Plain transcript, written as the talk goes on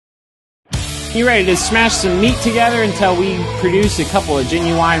You ready to smash some meat together until we produce a couple of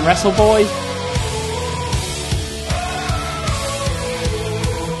genuine Wrestle Boys?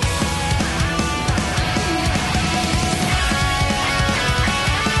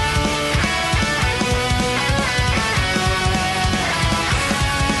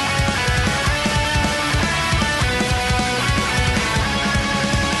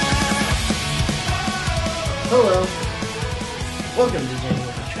 Hello. Welcome to Genuine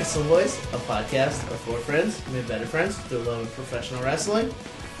Wrestle Boys, a podcast of four friends made better friends through love of professional wrestling.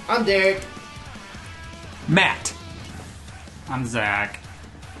 I'm Derek. Matt. I'm Zach.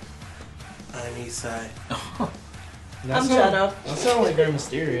 I'm Isai. I'm Shadow. I sound like Rey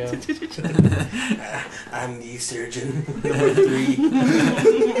Mysterio. I'm the surgeon. Number 3.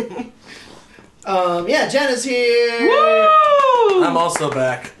 Yeah, Jenna's here. Woo! I'm also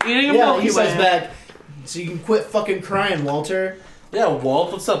back. Eating a Yeah, Milky Isai's Way. back. So you can quit fucking crying, Walter. Yeah,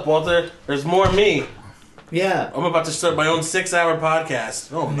 Walt. What's up, Walter? There's more me. Yeah. I'm about to start my own 6-hour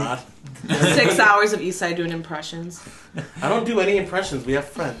podcast. No, I'm not. 6 hours of Eastside doing impressions. I don't do any impressions. We have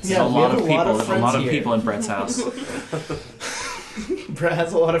friends. Yeah, There's we a lot have of a people. lot of There's a friends lot of here. people in Brett's house. Brett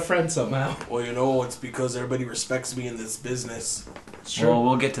has a lot of friends somehow. Well, you know, it's because everybody respects me in this business. It's true. Well,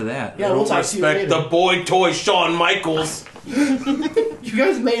 we'll get to that. Yeah, They we'll don't talk to you respect later. the boy toy Shawn Michaels. You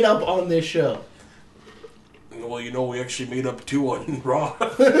guys made up on this show. Well, you know, we actually made up 2 on Raw.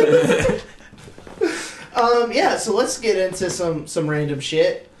 Yeah, so let's get into some random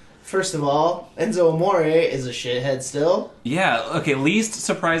shit. First of all, Enzo Amore is a shithead still. Yeah. Okay. Least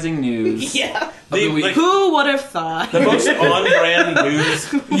surprising news. Yeah. the week. like, Who would have thought? the most on-brand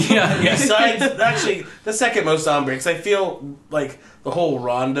news. Yeah. Besides, actually, the second most on brand, because I feel like the whole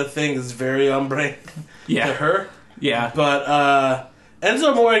Ronda thing is very on brand to Yeah. her. Yeah. But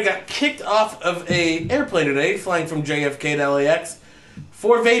Enzo Amore got kicked off of a airplane today, flying from JFK to LAX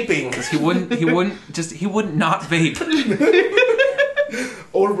for vaping. He wouldn't not vape.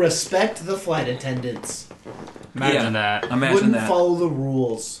 Or respect the flight attendants. Imagine that. Imagine Wouldn't that. follow the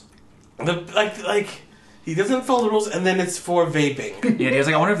rules. Like he doesn't follow the rules, and then it's for vaping. Yeah. He was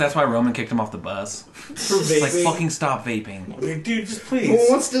like, I wonder if that's why Roman kicked him off the bus. For It's like, vaping. fucking stop vaping. Like, dude, just Who please.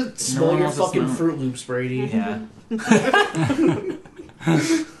 wants to smell one your wants to fucking smell. Fruit Loops, Brady? Yeah.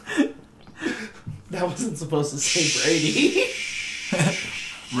 That wasn't supposed to say Brady.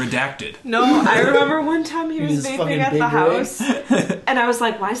 Redacted. No, I remember one time he was His fucking vaping at big the rig. house, and I was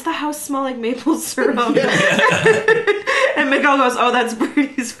like, "Why does the house smell like maple syrup?" And Miguel goes, "Oh, that's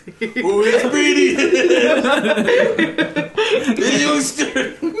Brady's vape." Oh, it's Brady. The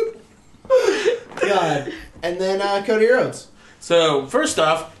youngster. God. And then Cody Rhodes. So first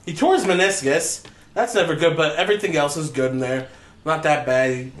off, he tore his meniscus. That's never good, but everything else is good in there. Not that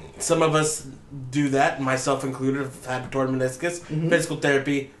bad. Some of us do that, myself included, have had a torn meniscus. Physical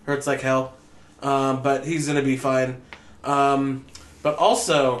therapy hurts like hell, but he's gonna be fine. But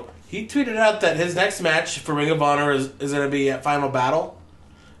also, he tweeted out that his next match for Ring of Honor is gonna be at Final Battle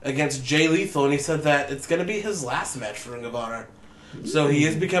against Jay Lethal, and he said that it's gonna be his last match for Ring of Honor. So he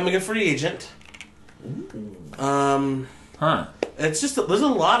is becoming a free agent. Huh. It's just there's a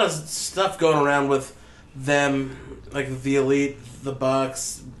lot of stuff going around with them, like the Elite, the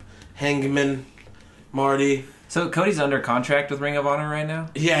Bucks, Hangman, Marty. So Cody's under contract with Ring of Honor right now.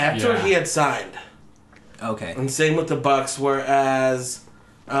 Yeah, after Yeah. he had signed, Okay. and same with the Bucks. Whereas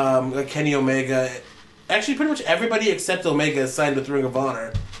like Kenny Omega, actually pretty much everybody except Omega is signed with Ring of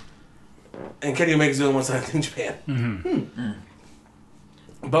Honor, and Kenny Omega's the only one signed in Japan.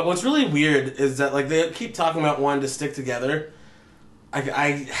 But what's really weird is that like they keep talking about wanting to stick together.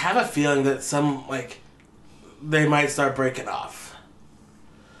 I have a feeling that they might start breaking off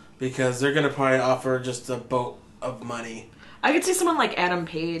because they're gonna probably offer just a boat of money. I could see someone like Adam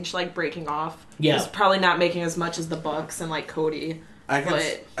Page like breaking off. Yeah. He's probably not making as much as the Bucks and like Cody. I could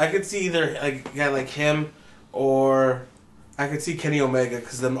But- I could see either like a guy like him or I could see Kenny Omega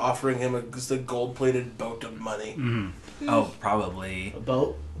because them offering him just a gold plated boat of money. Oh, probably. A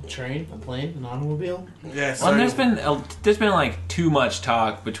boat, a train, a plane, an automobile. Yeah, Well, and there's been like too much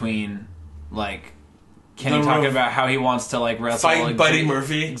talk between like Kenny The talking roof. about how he wants to like wrestle fight like, Buddy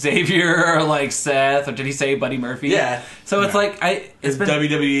Murphy. Xavier or like Seth, or did he say Buddy Murphy? Yeah, So it's like his been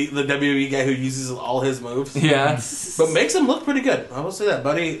the WWE guy who uses all his moves. yeah. But makes him look pretty good. I will say that.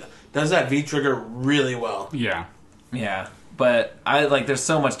 Buddy does that V trigger really well. Yeah. Yeah, but I like. There's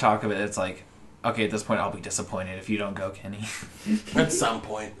so much talk of it. It's like, okay, at this point, I'll be disappointed if you don't go, Kenny. At some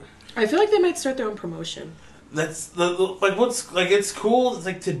point. I feel like they might start their own promotion. That's like what's like it's cool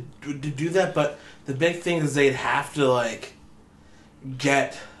like to do that, but the big thing is they'd have to like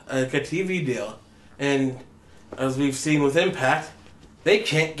get like a TV deal, and as we've seen with Impact, they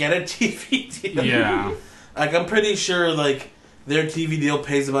can't get a TV deal. Yeah. Like, I'm pretty sure, like, their TV deal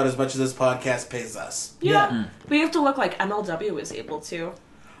pays about as much as this podcast pays us. Yeah. But you have to look like MLW was able to.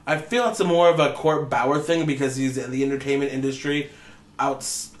 I feel it's more of a Court Bauer thing because he's in the entertainment industry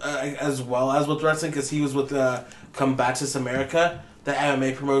as well as with wrestling, because he was with Combatis America, the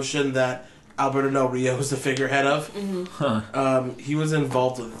MMA promotion that Alberto Del Rio is the figurehead of. He was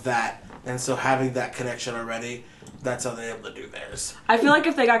involved with that, and so having that connection already, that's how they're able to do theirs. I feel like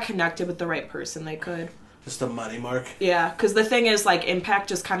if they got connected with the right person, they could. Just a money mark. Yeah, because the thing is, like, Impact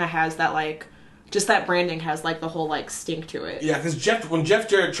just kind of has that, like, just that branding has, like, the whole, like, stink to it. Yeah, because when Jeff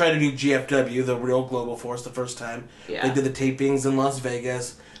Jarrett tried to do GFW, the Real Global Force, the first time, Yeah. they did the tapings in Las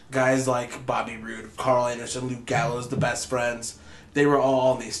Vegas. Guys like Bobby Roode, Carl Anderson, Luke Gallows, the Best Friends, they were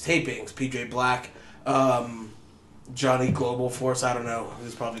all on these tapings. PJ Black, Johnny Global Force, I don't know,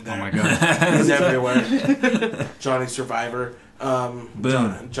 he's probably there. Oh my god. He's everywhere. Johnny Survivor,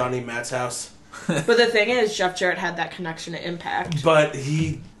 Boom. Johnny Matt's House. But the thing is, Jeff Jarrett had that connection to Impact. But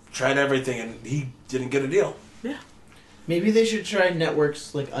he tried everything and he didn't get a deal. Yeah. Maybe they should try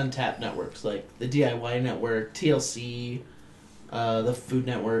networks like untapped networks, like the DIY network, TLC, the Food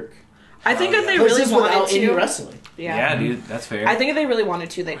Network. I think if they really Places wanted without any to. wrestling. Yeah, dude, that's fair. I think if they really wanted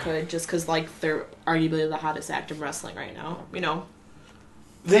to, they could, just because, like, they're arguably the hottest act in wrestling right now, you know?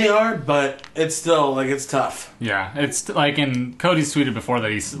 They are, but it's still, like, it's tough. Yeah, it's like, and Cody's tweeted before that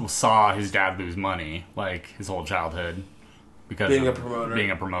he saw his dad lose money, like, his whole childhood. Because Being of a promoter.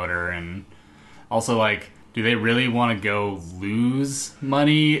 Being a promoter, and also, like, do they really want to go lose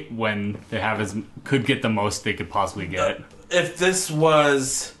money when they could get the most they could possibly get?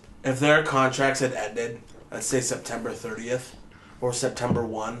 If their contracts had ended, let's say September 30th, or September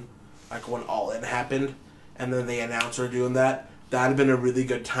 1, like when All In happened, and then they announced we're doing that, that'd have been a really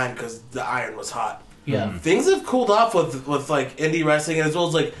good time because the iron was hot. Yeah. Things have cooled off with like indie wrestling, as well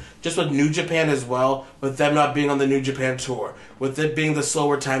as like just with New Japan as well, with them not being on the New Japan tour, with it being the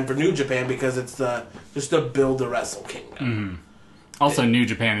slower time for New Japan because it's just to build the Wrestle Kingdom. Also, New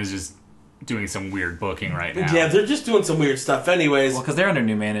Japan is just doing some weird booking right now. Yeah, they're just doing some weird stuff anyways. Well, because they're under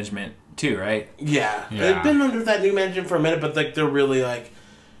new management too, right? Yeah. Yeah. They've been under that new management for a minute, but like they're really like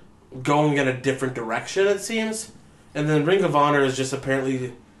going in a different direction, it seems. And then Ring of Honor is just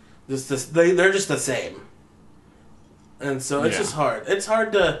apparently just this. They're just the same, and so it's just hard. It's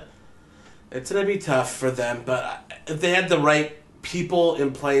hard to. It's gonna be tough for them, but if they had the right people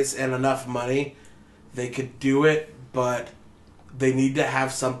in place and enough money, they could do it. But they need to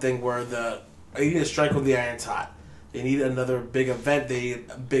have something where they need to strike when the iron's hot. They need another big event. They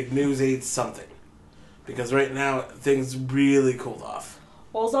need big news. They need something, because right now things really cooled off.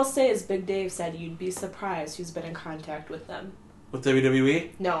 All I'll say is Big Dave said you'd be surprised who's been in contact with them. With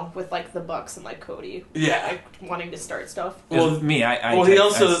WWE? No, with, like, the Bucks and, like, Cody. Yeah. Like, wanting to start stuff. Well, me, I Well, he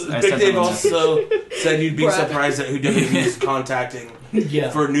also I Big sent Dave them a message. also said you'd be Brad. surprised at who WWE is contacting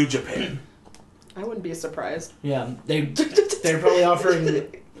Yeah. for New Japan. I wouldn't be surprised. Yeah. They're probably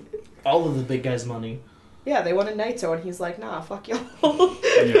offering all of the big guys money. Yeah, they wanted Naito, and he's like, nah, fuck y'all.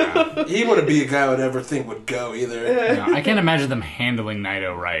 Yeah. He wouldn't be a guy I would ever think would go either. Yeah, I can't imagine them handling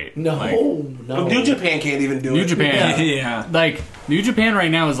Naito right. No, Like, no. New Japan can't even do New it. Japan, Yeah. like New Japan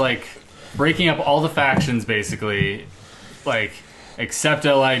right now is like breaking up all the factions basically, like except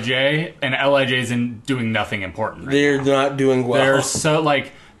Lij, and Lij's in doing nothing important. Right They're not doing well. They're so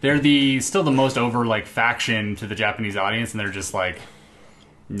like they're still the most over like faction to the Japanese audience, and they're just like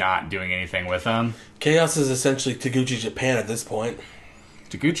not doing anything with them. Chaos is essentially Taguchi Japan at this point.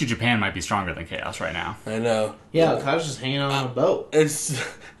 Taguchi Japan might be stronger than Chaos right now. I know. Yeah, Okada's just hanging out on a boat. It's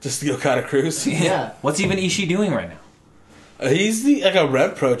just the Okada Cruise. Yeah. What's even Ishii doing right now? He's like a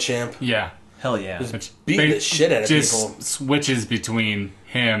Rev Pro champ. Yeah, Hell yeah. which Beating ba- the shit out of just people. switches between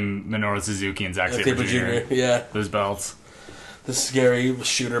him, Minoru Suzuki, and Zack Sabre Jr. Yeah. Those belts. The scary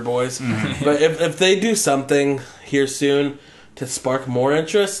shooter boys. But if they do something here soon to spark more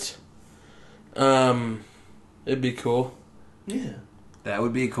interest, it'd be cool. Yeah. That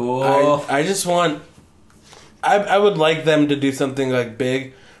would be cool. I just want... I would like them to do something like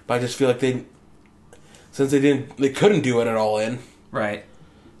big, but I just feel like since they couldn't do it at All In, Right.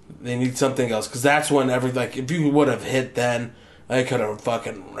 they need something else. Because that's when if you would have hit then, they could have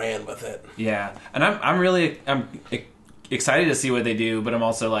fucking ran with it. Yeah. And I'm really excited to see what they do, but I'm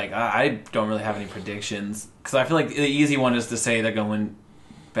also like, I don't really have any predictions. Because I feel like the easy one is to say they're going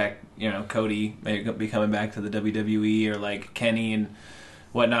back, Cody may be coming back to the WWE, or like Kenny and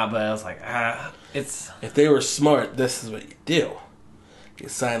whatnot, but I was like, it's... If they were smart, this is what you do. You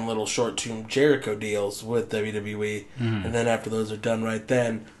sign little short-term Jericho deals with WWE, and then after those are done right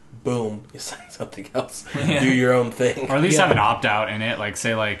then, boom, you sign something else. Do your own thing. Or at least have an opt out in it. Like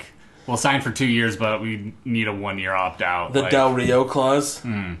say like we'll sign for 2 years, but we need a 1 year opt out. The like, Del Rio clause.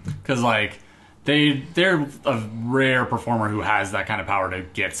 because like they're a rare performer who has that kind of power to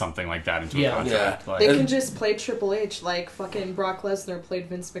get something like that into a contract. Yeah. Like, They can just play Triple H like fucking Brock Lesnar played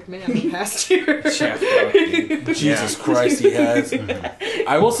Vince McMahon the past year. Chef Brock, dude. Jesus Christ, he has.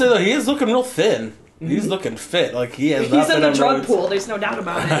 I will say though, he is looking real thin. He's looking fit. Like he has. He's in the drug pool. There's no doubt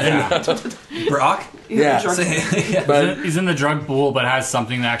about it. Brock? Yeah, Yeah. but he's in the drug pool, but has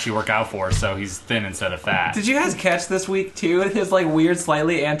something to actually work out for, so he's thin instead of fat. Did you guys catch this week too? His like weird,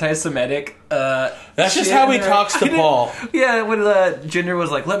 slightly anti-Semitic. that's just shit how he in there? talks to I didn't- Paul. Yeah, when Jinder was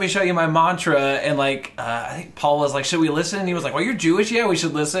like, "Let me show you my mantra," and like I think Paul was like, "Should we listen?" And he was like, "Well, you're Jewish, yeah, we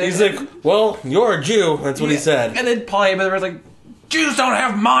should listen." He's like, "Well, you're a Jew." That's what he said. And then Paul Heyman was like, "Jews don't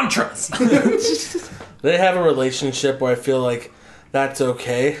have mantras." They have a relationship where I feel like that's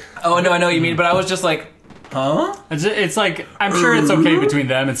okay. Oh no, I know what you mean, but I was just like, huh? It's like I'm sure it's okay between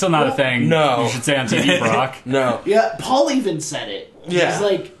them. It's still not a thing. No. You should say on TV, Brock. No. Yeah, Paul even said it. Yeah. He's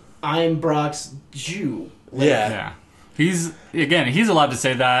like, I'm Brock's Jew. Yeah. Yeah. He's allowed to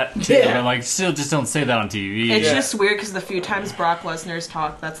say that. Yeah. But like, still, just don't say that on TV. It's Yeah. just weird because the few times Brock Lesnar's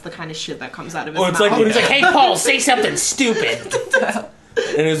talked, that's the kind of shit that comes out of his Well, mouth. it's like when he's like, Hey, Paul, say something stupid.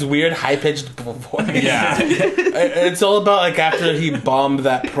 in his weird high-pitched voice. Yeah. It's all about like after he bombed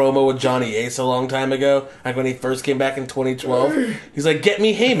that promo with Johnny Ace a long time ago, like when he first came back in 2012. He's like, "Get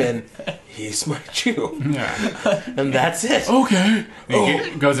me Heyman. He's my Jew," Yeah. and that's it. Okay.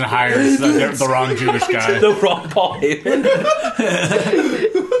 He goes and hires the wrong Jewish guy. The wrong Paul Heyman.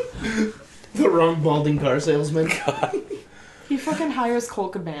 The wrong balding car salesman. He fucking hires Cole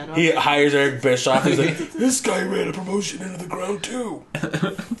Cabana. He hires Eric Bischoff. He's like, "This guy ran a promotion into the ground too."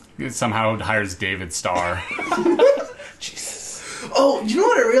 He somehow hires David Starr. Jesus. Oh, you know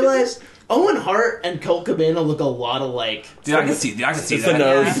what I realized? Owen Hart and Colt Cabana look a lot alike. Dude, I can see It's that. the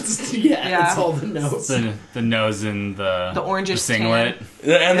nose. Yeah, it's all the nose. The nose and the orangish singlet.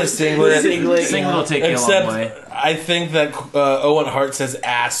 And the singlet. Singlet, Singlet will take you a Except, long way. I think that Owen Hart says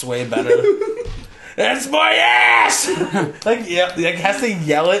ass way better. That's my ass! Like, yeah, like has to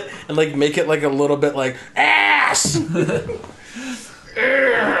yell it and like make it like a little bit like ass.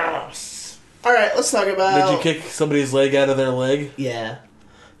 All right, let's talk about. Did you kick somebody's leg out of their leg? Yeah.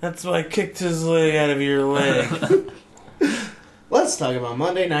 That's why I kicked his leg out of your leg. Let's talk about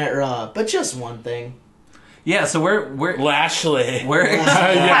Monday Night Raw, but just one thing. Yeah, so we're Lashley. we're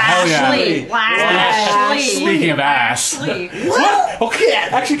Hell yeah. Lashley. Speaking of ass. Lashley. What? Okay,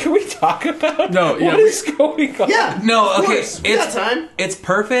 actually, can we talk about No, yeah, what is going on? Yeah. no, of okay, course. We got time. it's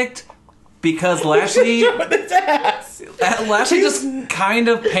perfect because Lashley His ass. Lashley just kind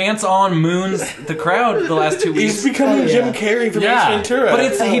of pants on moons the crowd the last 2 weeks. He's becoming Oh, yeah. Jim Carrey from Yeah. Ace Ventura. But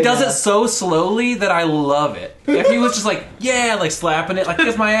he Oh, does yeah. it so slowly that I love it. If he was just like, yeah, like slapping it, like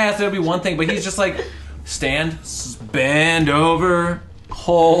kiss my ass, that would be one thing. But he's just like, stand, bend over,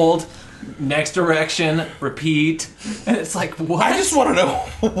 hold, next direction, repeat. And it's like, what? I just want to know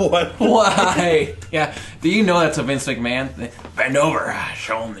what. Why? Yeah. Do you know that's a Vince McMahon? Bend over,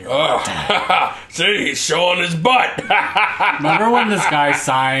 show him your See, he's showing his butt. Remember when this guy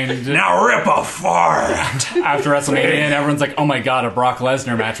signed Now rip a fart. after WrestleMania and everyone's like, oh my god, a Brock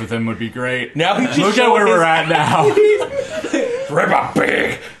Lesnar match with him would be great. Now he's just Look at where we're at now. Rip a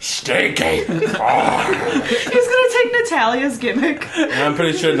big, stinky. He's gonna take Natalia's gimmick. I'm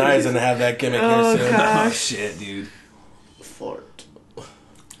pretty sure Nia's gonna have that gimmick Oh, here soon. God. Oh shit, dude. Fart.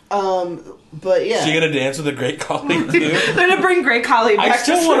 But yeah. She gonna dance with a great Khali too? They're gonna bring Great Khali back. I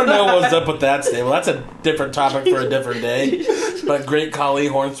still want to know what's up with that stable. That's a different topic for a different day. But Great Khali,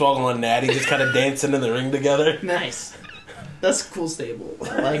 Hornswoggle, and Natty just kind of dancing in the ring together. Nice. That's a cool stable.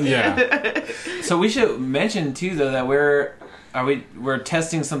 I like it. Yeah. So we should mention too, though, that we're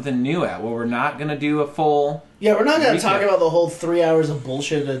testing something new out. Well, we're not gonna do a full. Yeah, we're not going to Recap. talk about the whole 3 hours of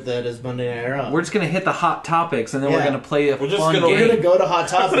bullshit that is Monday Night Raw. We're just gonna hit the hot topics, and then we're Yeah. gonna play a We're just fun gonna- We're game. going to go to Hot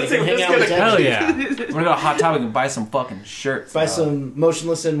Topic and hang out with Hell Debbie. yeah. We're gonna go to Hot Topic and buy some fucking shirts. Buy dog. some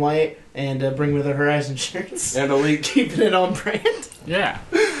Motionless in White and bring with the Horizon shirts. And Elite. Keeping it on brand. Yeah.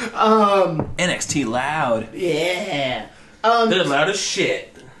 NXT loud. Yeah. They're loud as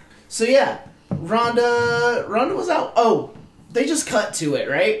shit. So yeah, Ronda was out. Oh, they just cut to it,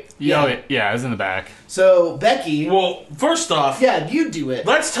 right? Yeah. Yeah, it was in the back. So Becky, Well, first off, yeah, you do it.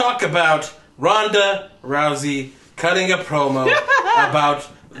 let's talk about Ronda Rousey cutting a promo about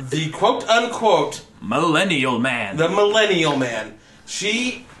the quote-unquote Millennial man. the millennial man.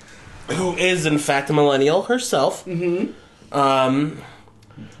 She, who is in fact a millennial herself,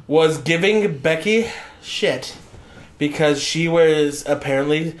 was giving Becky shit because she wears,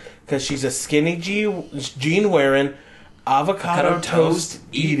 apparently, because she's a skinny jean wearing, avocado toast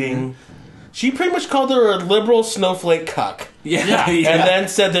eating. She pretty much called her a liberal snowflake cuck. Yeah. And then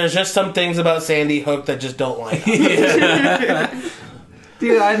said there's just some things about Sandy Hook that just don't like her.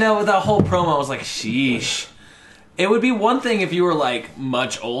 Dude, I know, with that whole promo, I was like, sheesh. It would be one thing if you were, like,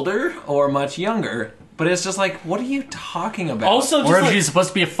 much older or much younger, but it's just like, what are you talking about? Also, Or if just she's supposed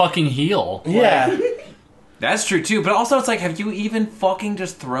to be a fucking heel. yeah. That's true, too, but also it's like, have you even fucking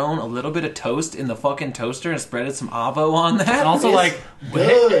just thrown a little bit of toast in the fucking toaster and spreaded some avo on that? And also, It's like,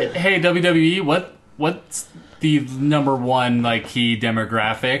 good. hey, WWE, what's the number one, like, key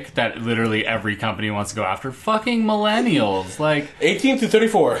demographic that literally every company wants to go after? Fucking millennials. Like, 18 through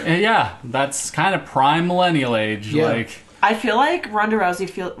 34. yeah, that's kind of prime millennial age. Yeah. Like, I feel like Ronda Rousey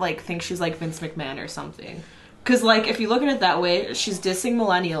thinks she's like Vince McMahon or something. Because, like, if you look at it that way, she's dissing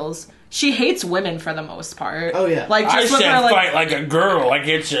millennials. She hates women for the most part. Oh, yeah. Like, I just with said her, like, fight like a girl. I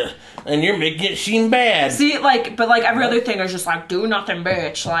get you. And you're making it seem bad. see, like, but like every other thing is just like, do nothing,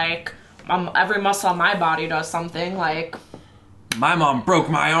 bitch. Like, every muscle on my body does something. Like, My mom broke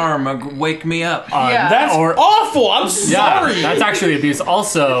my arm, wake me up. yeah. That's Or- awful. I'm yeah, sorry. that's actually abuse.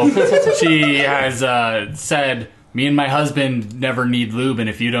 Also, she has said, me and my husband never need lube, and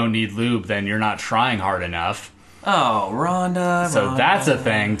if you don't need lube, then you're not trying hard enough. Oh, Rhonda. So Rhonda. that's a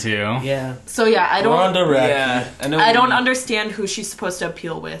thing, too. Yeah. So yeah, I don't. Ronda Rousey. Yeah, I don't understand who she's supposed to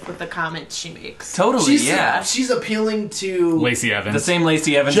appeal with the comments she makes. Totally, She's appealing to Lacey Evans. The same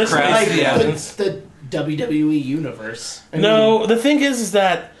Lacey Evans Just crowd. like- like Yeah. the WWE universe. I No, the thing is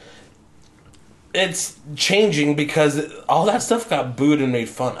that it's changing because all that stuff got booed and made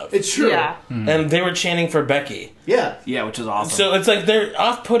fun of. it's true. Yeah. And they were chanting for Becky. Yeah. Yeah, which is awesome. So it's like they're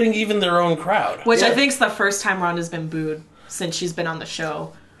off-putting even their own crowd. Which I Yeah. think's the first time Ronda's been booed since she's been on the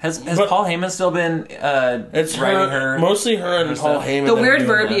show. has but- Paul Heyman still been It's writing her? mostly her and her Paul stuff. Heyman. The that are weird doing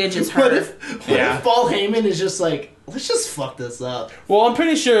that. verbiage is What her. if Yeah. Paul Heyman is just like, let's just fuck this up? Well, I'm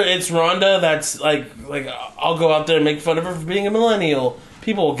pretty sure it's Ronda that's like I'll go out there and make fun of her for being a millennial.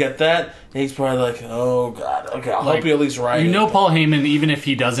 People will get that. And he's probably like, oh god, okay, I'll Like, help you at least write. You it. know Paul Heyman, even if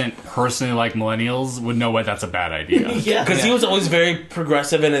he doesn't personally like millennials, would know what that's a bad idea. Yeah. Because he was always very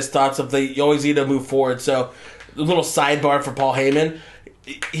progressive in his thoughts of you always need to move forward. So, a little sidebar for Paul Heyman.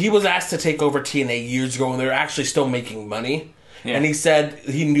 He was asked to take over TNA years ago, and they're actually still making money. Yeah. And he said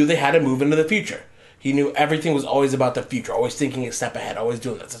he knew they had to move into the future. He knew everything was always about the future, always thinking a step ahead, always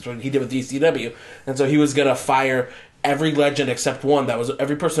doing this. That's what he did with ECW. And so he was going to fire every legend except one. That was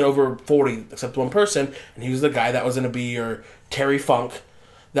every person over 40 except one person. And he was the guy that was going to be your Terry Funk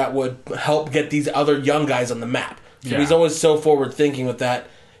that would help get these other young guys on the map. So Yeah. he's always so forward thinking with that.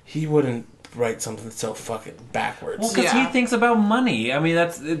 He wouldn't write something so fucking backwards. Well, because Yeah. he thinks about money. I mean,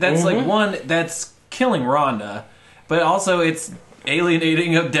 that's like one that's killing Rhonda, but also it's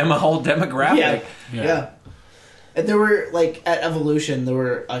alienating a whole demographic. Yeah. Yeah. Yeah. And there were, like, at Evolution, there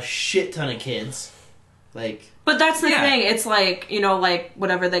were a shit ton of kids. Like, But that's the Yeah. thing. It's like, you know, like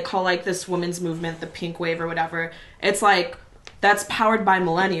whatever they call like this women's movement, the pink wave or whatever. It's like that's powered by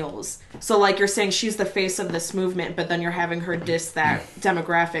millennials. So like you're saying she's the face of this movement, but then you're having her diss that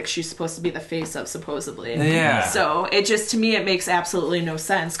demographic she's supposed to be the face of supposedly. Yeah. So it just, to me, it makes absolutely no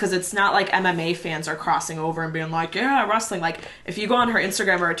sense because it's not like MMA fans are crossing over and being like, yeah, wrestling. Like if you go on her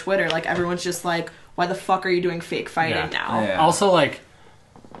Instagram or her Twitter, like everyone's just like, why the fuck are you doing fake fighting Yeah. now? Yeah. Also, like,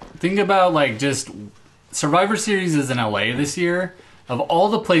 think about, like, just Survivor Series is in LA this year. Of all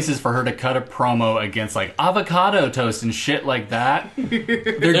the places for her to cut a promo against, like, avocado toast and shit like that,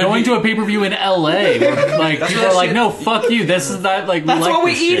 they're going to a pay-per-view in LA. Where, like, people are like, no, fuck you. This is that, like, That's like what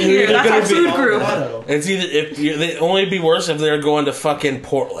we this eat shit. here. They're That's gonna our be food group. Colorado. It's either they'd only be worse if they're going to fucking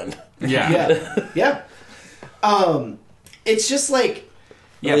Portland. Yeah. Yeah. Yeah. It's just like,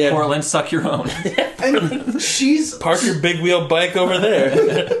 Yeah, Yeah. Portland, suck your own. and she's Park your big wheel bike over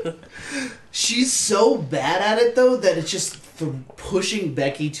there. she's so bad at it though that it's just pushing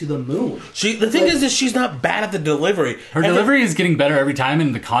Becky to the moon. The thing is that she's not bad at the delivery. Her And delivery is getting better every time,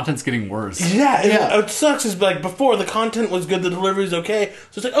 and the content's getting worse. Yeah, Yeah. It sucks. Is like before the content was good, the delivery's okay.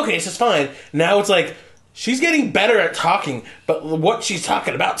 So it's like okay, it's just fine. Now it's like she's getting better at talking, but what she's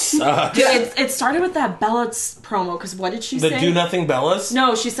talking about sucks. It started with that Bella's promo, because what did she The say? do nothing Bellas.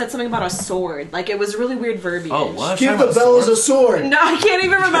 No, she said something about a sword. Like, it was really weird verbiage. Oh, what? Give the Bellas a sword. No, I can't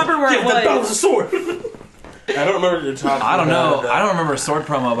even remember where Give it the was. Bellas a sword. I don't remember what you're talking I don't know. about. I don't remember a sword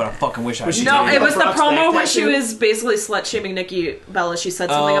promo, but I fucking wish I did. No, it was the Brock's promo back when she tattoo? was basically slut-shaming Nikki Bella. She said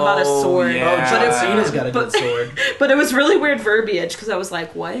something about a Oh, sword. yeah. But, John Cena's got a but- good sword. but it was really weird verbiage, because I was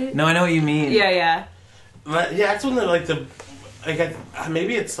like, what? No, I know what you mean. Yeah. But, yeah, that's when they're like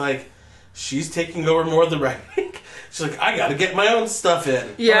maybe it's like she's taking over more of the writing She's like, I gotta get my own stuff in.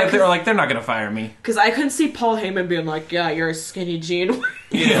 Yeah, They're not gonna fire me. because I couldn't see Paul Heyman being like, yeah, you're a skinny jean.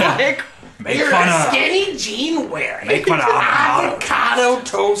 Yeah. Like, Make You're fun a of. skinny jean wearing, Make fun of avocado. avocado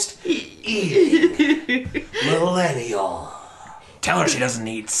toast eating millennial. Tell her she doesn't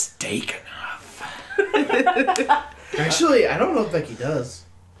eat steak enough. Actually, I don't know if Becky does.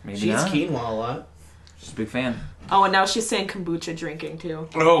 Maybe She eats not. quinoa a lot. She's a big fan. oh, and now she's saying kombucha drinking too.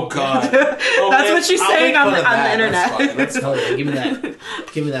 Oh God, That's what she's saying on the internet. That's Oh yeah, give me that.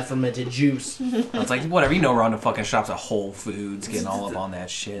 Give me that fermented juice. It's like, whatever, you know Rhonda fucking shops at Whole Foods, getting all up on that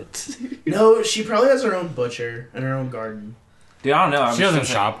shit. No, she probably has her own butcher and her own garden. Dude, I don't know. She doesn't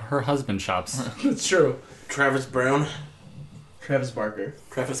shop. Her husband shops. It's true. Travis Brown, Travis Barker.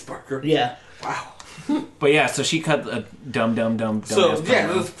 Travis Barker. Yeah. Wow. But yeah, so she cut a dumb. So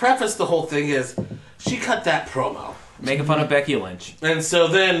yeah, let's preface the whole thing is she cut that promo, Making fun of Becky Lynch. and so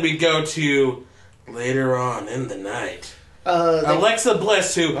then we go to later on in the night. They- Alexa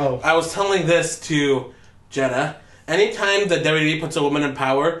Bliss, who Oh. I was telling this to Jenna. Anytime the WWE puts a woman in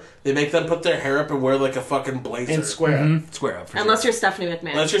power, they make them put their hair up and wear like a fucking blazer. and square up. Square up for Unless sure. you're Stephanie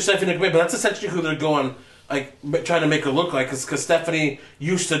McMahon. That's your Stephanie McMahon, but that's essentially who they're going, like, trying to make her look like, because Stephanie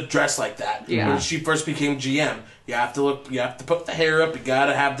used to dress like that. Yeah. When she first became GM. You have to put the hair up, you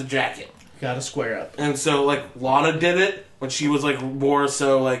gotta have the jacket. Gotta square up. And so, like, Lana did it when she was, like, more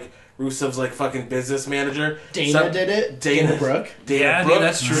so, like, Rusev's, like, fucking business manager. Dana did it. Dana Brooke. Dana Yeah, Brooke, dude,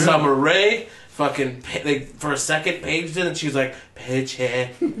 that's true. Summer Rae, fucking, for a second, Paige did it, and she was like, Paige,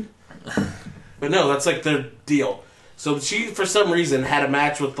 hey. But no, that's, like, their deal. So she, for some reason, had a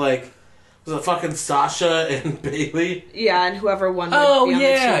match with, like, was it fucking Sasha and Bailey? yeah, and whoever won would Oh, be on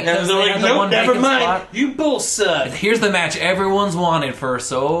yeah. the team. And they're they like, had the nope, one never vacant mind. spot. You both suck. Here's the match everyone's wanted for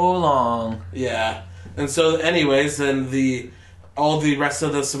so long. Yeah. And so, anyways, then all the rest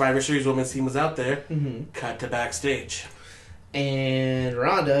of the Survivor Series women's team was out there. Mm-hmm. Cut to backstage. And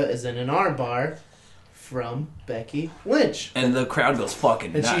Rhonda is in an armbar from Becky Lynch. And the crowd goes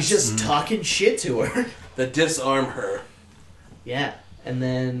fucking And nuts. she's just talking shit to her. They disarm her. Yeah. And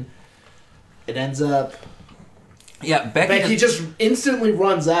then it ends up Yeah, Becky just instantly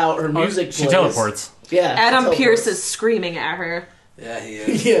runs out. Her music She plays. teleports. Yeah. she Adam teleports. Pearce is screaming at her. Yeah, he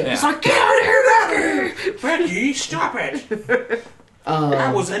is. Yeah. Yeah. It's like, get out of here, Becky! Becky, stop it.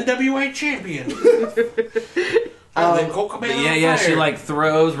 I was NWA champion. And then Cole Cabana Yeah, she fired. like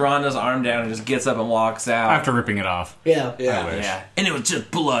throws Ronda's arm down and just gets up and walks out. After ripping it off. Yeah. Yeah. I wish. Yeah, and it was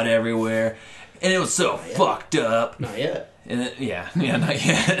just blood everywhere, and it was so fucked up. Not yet. And yeah, not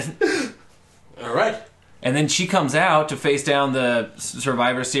yet. All right. And then she comes out to face down the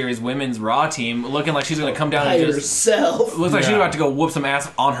Survivor Series Women's Raw team, looking like she's going to come down By and just herself. looks like she's Yeah. about to go whoop some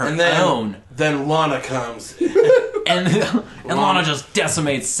ass on her And then, own. then Lana comes. And Lana just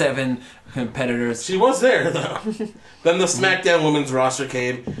decimates 7 competitors. She was there, though. Then the SmackDown Women's roster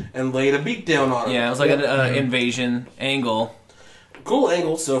came and laid a beatdown on her. Yeah, it was like an invasion angle. Cool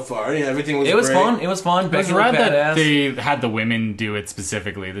angle so far. Yeah, everything was It was great. fun. It was fun. It was Becky rad looked that badass. they had the women do it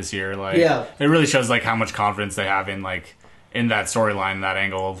specifically this year. Like, Yeah. it really shows like how much confidence they have in that storyline, that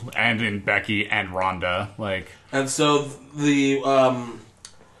angle, and in Becky and Ronda. Like, And so the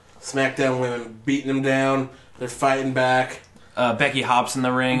SmackDown women beating them down. They're fighting back. Becky hops in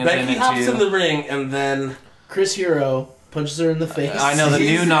the ring. And Becky then hops into, in the ring, and then Chris Hero punches her in the face. I know, the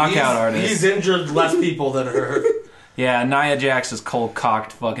new knockout artist. He's injured less people than her. Yeah, Nia Jax is cold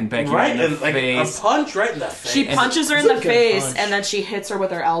cocked fucking Becky right in the like face. a punch right in the face. She punches her in It's a the good face, punch. and then she hits her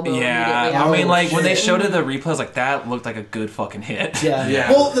with her elbow Yeah, immediately. I mean, Oh, like when they shit. showed it the replays, like that looked like a good fucking hit. Yeah. Yeah.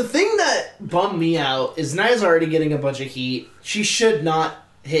 Well, the thing that bummed me out is Nia's already getting a bunch of heat. She should not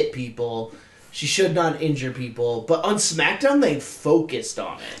hit people. She should not injure people. But on SmackDown, they focused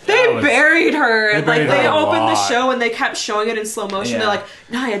on it. They That was- buried her. They and buried like they her a opened the lot. show and they kept showing it in slow motion. Yeah. They're like,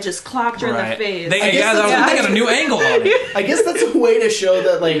 Nia just clocked her in the Right. face. They, guess yeah, that's- they got a new angle on it. I guess that's a way to show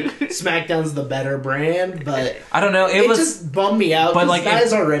that like SmackDown's the better brand, but I don't know. it It was. just bummed me out. but, But like,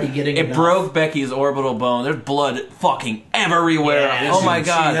 Nia's already getting It enough. broke Becky's orbital bone. There's blood fucking everywhere. Yeah, oh my She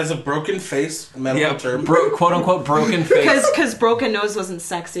god. has a broken face. Medical Yeah, term. quote unquote broken face. Because broken nose wasn't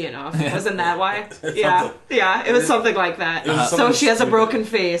sexy enough. Wasn't that why? Yeah, it was something like that. was So something she has a stupid. broken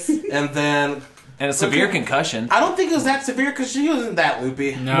face. And then And a severe Okay. concussion. I don't think it was that severe because she wasn't that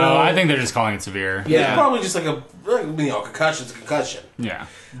loopy. no, I think they're just calling it severe. Yeah. It's probably just like a concussion's a concussion. Yeah.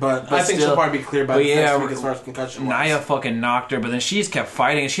 But I think still- she'll probably be clear by But the yeah, next week as far as concussion. Nia fucking knocked her, but then she just kept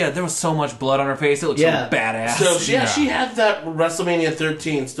fighting, and there was so much blood on her face. It looked Yeah. so badass. So she Yeah. she had that WrestleMania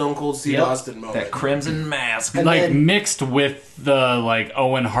 13 Stone Cold Steve Yep. Austin moment. that crimson mask. And Like then- mixed with the like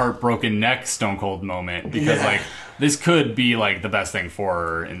Owen Hart broken neck Stone Cold moment because Yeah. like this could be like the best thing for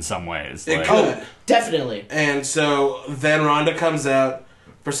her in some ways. It Like, could. Definitely. And so then Ronda comes out.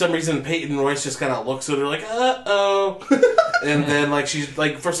 For some reason, Peyton Royce just kind of looks at her like, "Uh-oh," and then like she's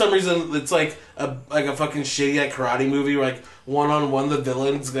like, for some reason, it's like a fucking shitty like karate movie where like 1-on-1 the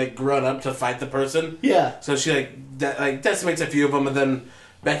villains like run up to fight the person. Yeah. So she like decimates a few of them, and then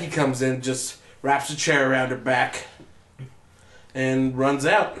Becky comes in, just wraps a chair around her back, and runs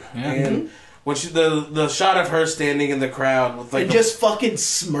out. Yeah. And when she the shot of her standing in the crowd with like And just fucking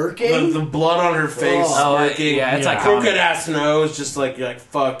smirking. the blood on her face, Oh, smirking, yeah, it's Yeah. iconic. crooked ass nose, just like you're like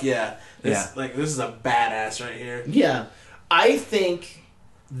fuck yeah, Yeah. like this is a badass right here. Yeah. I think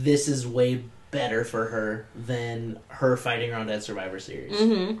this is way better for her than her fighting Ronda at Survivor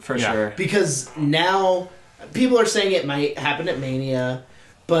Series. For Yeah. sure. Because now people are saying it might happen at Mania,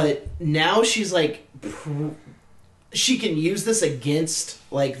 but now she's like she can use this against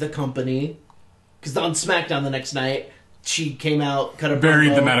like the company. Because on SmackDown the next night, she came out, cut a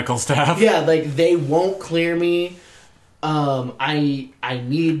buried promo. the medical staff. Yeah, like they won't clear me. I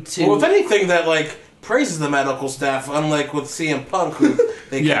need to. Well, if anything, that like praises the medical staff, unlike with CM Punk, who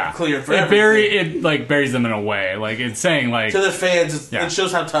they Yeah, get cleared for it everything. it like buries them in a way. Like it's saying like To the fans, Yeah. it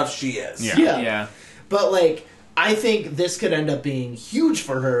shows how tough she is. Yeah. yeah. Yeah. But like, I think this could end up being huge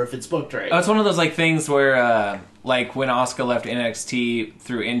for her if it's booked right. Oh, it's one of those like things where, like when Asuka left NXT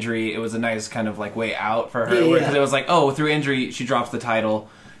through injury, it was a nice kind of like way out for her. Yeah, Because yeah. it was like, oh, through injury she drops the title,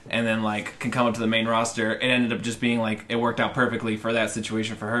 and then like can come up to the main roster. It ended up just being like it worked out perfectly for that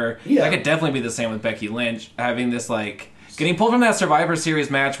situation for her. Yeah. That could definitely be the same with Becky Lynch having this like getting pulled from that Survivor Series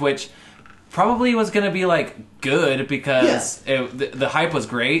match, which probably was going to be like good because the hype was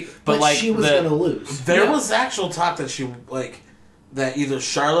great, but like she was gonna lose. There Yeah. was actual talk that she like that either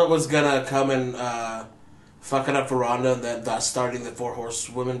Charlotte was gonna come and fuck it up for Ronda, and that thus starting the 4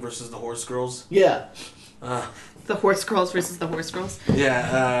 Horsewomen versus the Horse Girls. Yeah. The horse girls versus the horse girls.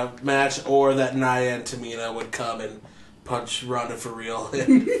 Match, or that Nia and Tamina would come and punch Ronda for real.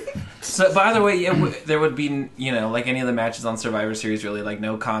 So, by the way, there would be, like any of the matches on Survivor Series, really, like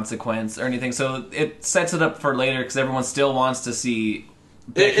no consequence or anything. So it sets it up for later because everyone still wants to see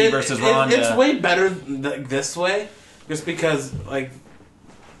Becky versus Ronda. It's way better this way, just because like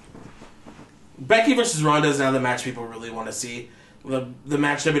Becky versus Ronda is now the match people really want to see. The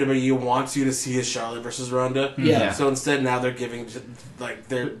match WWE wants you to see is Charlotte versus Ronda. Yeah. So instead, now they're giving like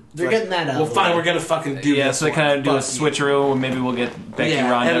they're getting that out Well, of the fine, way. we're gonna fucking do. Yeah, this so they one. kind of do a Fuck you. switcheroo, and maybe we'll get Becky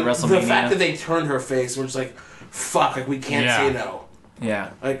Ronda at and WrestleMania. the fact that they turned her face, we're just like, fuck, like we can't Yeah. say no. yeah.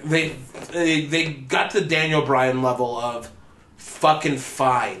 Like they got to Daniel Bryan level of fucking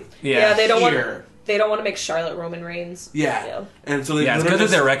fine. Yeah, they don't Here. want to make Charlotte Roman Reigns. Yeah. And so they Yeah, it's good that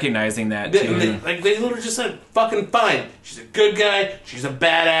they're recognizing that, They, too. they literally just said, fucking fine. She's a good guy. She's a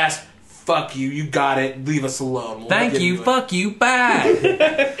badass. Fuck you. You got it. Leave us alone. We'll Thank look you, into it." fuck you,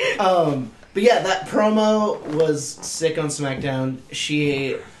 bye! But yeah, that promo was sick on SmackDown.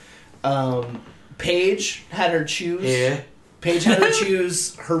 She, Paige had her choose. Yeah. Paige had her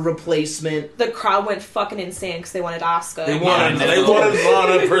choose her replacement. The crowd went fucking insane because they wanted Asuka. They wanted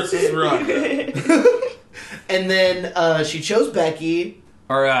Lana versus Ronda. And then she chose Becky.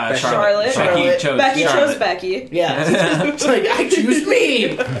 Or Charlotte. Becky chose Becky Charlotte. chose Becky. Yeah. It's like, I choose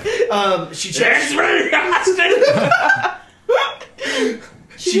me. She chose...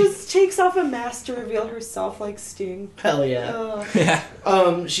 She just takes off a mask to reveal herself like Sting. Hell yeah.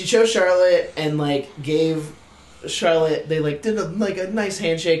 Oh. She chose Charlotte and, like, gave Charlotte... They, like, did a nice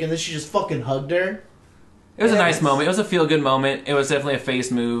handshake, and then she just fucking hugged her. It was a Yeah, nice it's- moment. It was a feel-good moment. It was definitely a face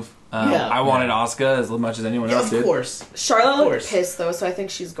move. Yeah. I wanted Asuka as much as anyone Yeah, else of did. course. Charlotte Of looked course. pissed though, so I think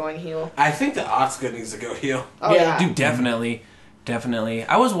she's going heel. I think that Asuka needs to go heel. Oh Yeah. yeah. Dude, definitely.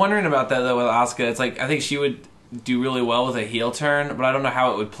 I was wondering about that, though, with Asuka. It's like, I think she would do really well with a heel turn, but I don't know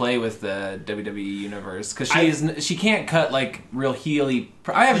how it would play with the WWE universe. Because she can't cut, like, real heely...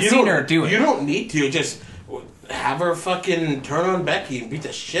 I haven't seen her do it. You don't need to. Just have her fucking turn on Becky and beat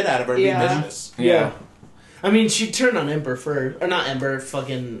the shit out of her and Yeah. be vicious. Yeah. I mean, she turned on Ember first. Or not Ember,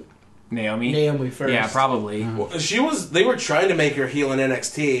 fucking Naomi first. Yeah, probably. Well, they were trying to make her heel in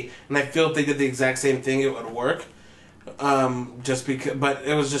NXT, and I feel if they did the exact same thing, it would work. Just because, but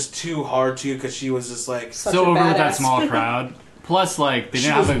it was just too hard to, because she was just like, Such so a over with that badass. small crowd. Plus, like they she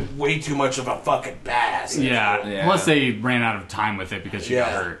didn't was have a way too much of a fucking badass. Yeah. Plus, they ran out of time with it because she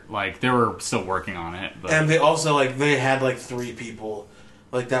got Yeah. hurt. Like they were still working on it. But And they also they had 3 people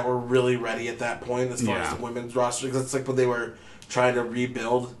that were really ready at that point as far as Yeah. the women's roster, because it's when they were trying to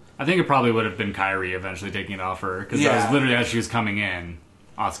rebuild. I think it probably would have been Kyrie eventually taking it off her because that Yeah. was literally as she was coming in.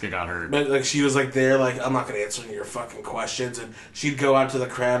 Asuka got hurt. But like she was like there, like I'm not gonna answer any of your fucking questions, and she'd go out to the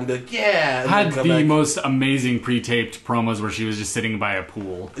crowd and be like, yeah, and Had then come the back. most amazing pre-taped promos where she was just sitting by a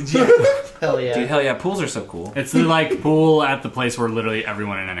pool. Yeah. Hell yeah. Dude, hell yeah, pools are so cool. It's the like pool at the place where literally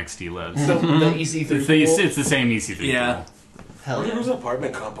everyone in NXT lives. the EC3 It's the same EC3 Yeah. pool. Hell yeah. Whose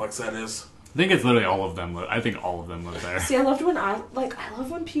apartment complex that is? I think it's literally all of them. I think all of them live there. See, I love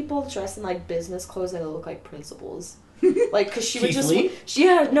when people dress in like business clothes and they look like principals. Like, cause she would Keith just, Lee?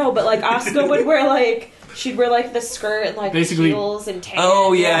 but like Asuka would wear like, she'd wear like the skirt and like Basically- heels and tan.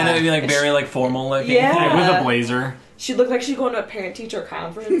 Oh yeah, and it'd be like And very like formal looking. Yeah. Like, with a blazer. she looked like she'd go to a parent-teacher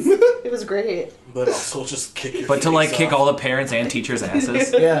conference. It was great. But also just kick your But to like face kick off. all the parents and teachers'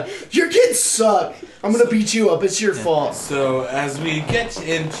 asses. Yeah. Your kids suck. I'm gonna beat you up. It's your fault. So as we get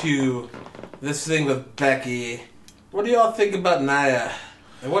into this thing with Becky, what do y'all think about Nia?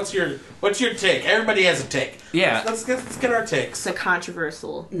 And what's your take? Everybody has a take. Yeah. Let's get our takes. It's a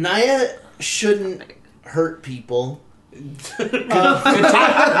controversial. Nia shouldn't hurt people. Whoa!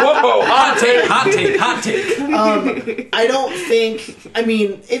 Hot take. I don't think. I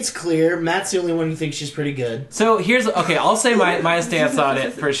mean, it's clear. Matt's the only one who thinks she's pretty good. So here's okay. I'll say my stance on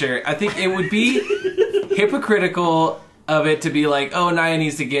it for sure. I think it would be hypocritical of it to be like, oh, Nia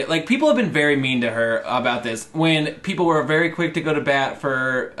needs to get like people have been very mean to her about this. When people were very quick to go to bat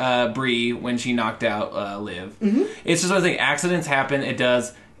for Brie when she knocked out Liv. Mm-hmm. It's just one thing. Accidents happen. It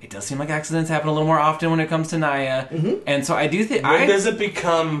does seem like accidents happen a little more often when it comes to Nia. Mm-hmm. And so I do think When does it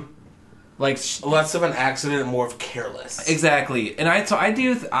become like less of an accident and more of careless? exactly, and I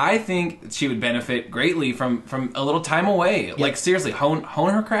think she would benefit greatly from a little time away. Like seriously, hone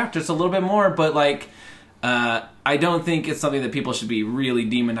her craft just a little bit more. But like, I don't think it's something that people should be really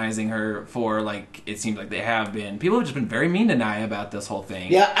demonizing her for. Like it seems like they have been. People have just been very mean to Nia about this whole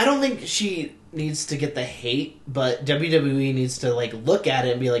thing. Yeah, I don't think she needs to get the hate, but WWE needs to like look at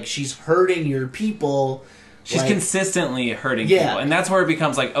it and be like, she's hurting your people. She's like, consistently hurting Yeah. people, and that's where it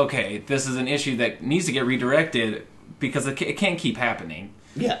becomes like, okay, this is an issue that needs to get redirected because it can't keep happening.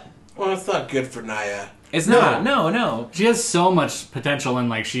 Yeah. Well, it's not good for Nia. It's No. not. No. She has so much potential, and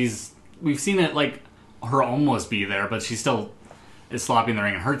like we've seen it like her almost be there, but she still is sloppy in the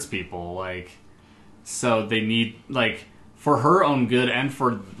ring and hurts people. Like, so they need like for her own good and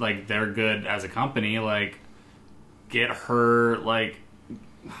for like their good as a company, like get her like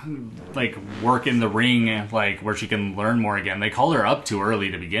work in the ring, like where she can learn more again. They called her up too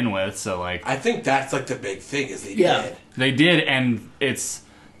early to begin with, so like I think that's like the big thing is they Yeah. did. they did, and it's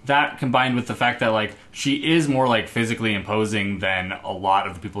that combined with the fact that like she is more like physically imposing than a lot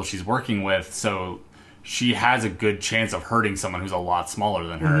of the people she's working with, so she has a good chance of hurting someone who's a lot smaller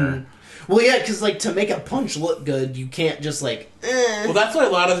than her. Well, yeah, because like to make a punch look good, you can't just like. Well, that's why a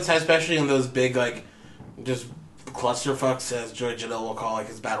lot of the time, especially in those big like just clusterfucks, as Joey Janelle will call like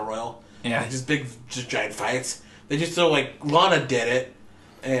his battle royal. Yeah. Like, just big, just giant fights. They just so like Lana did it,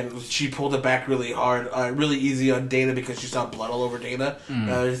 and she pulled it back really hard, really easy on Dana because she saw blood all over Dana.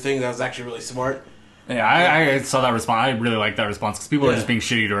 Another thing that was actually really smart. Yeah, I saw that response. I really like that response because people are Yeah. just being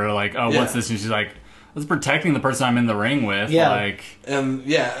shitty to her, like, oh, Yeah. what's this? And she's like, it's protecting the person I'm in the ring with. Yeah. Like, And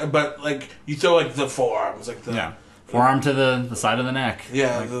yeah, but like you throw like the forearms, like the yeah. Forearm to the side of the neck.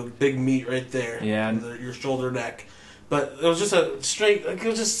 yeah, Like, the big meat right there. Yeah. your shoulder neck. But it was just a straight. Like, it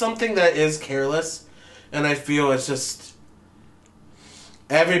was just something that is careless, and I feel it's just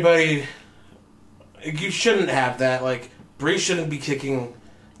everybody. You shouldn't have that. Like Bree shouldn't be kicking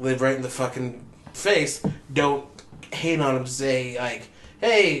Liv right in the fucking face. Don't hate on him. Say like,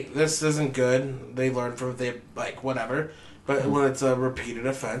 hey, this isn't good. They learn from it. They like whatever. But when it's a repeated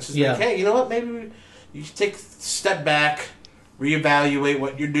offense, just Yeah. like, hey, you know what? Maybe you should take a step back, reevaluate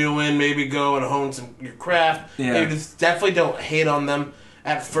what you're doing, maybe go and hone your craft. Yeah. Maybe just definitely don't hate on them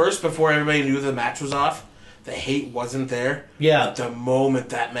at first before everybody knew the match was off. The hate wasn't there. Yeah. But the moment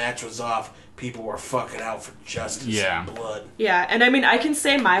that match was off, people were fucking out for justice Yeah. and blood. Yeah, and I mean, I can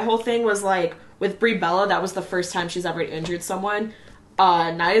say my whole thing was like with Brie Bella, that was the first time she's ever injured someone.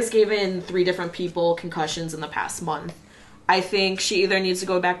 Nia's given 3 different people concussions in the past month. I think she either needs to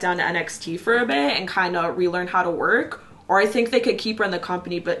go back down to NXT for a bit and kind of relearn how to work, or I think they could keep her in the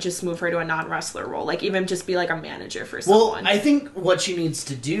company but just move her to a non-wrestler role, like even just be like a manager for Well, someone. I think what she needs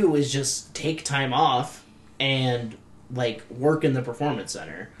to do is just take time off and like work in the performance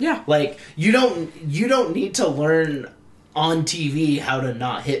center. Yeah. Like you don't need to learn on TV how to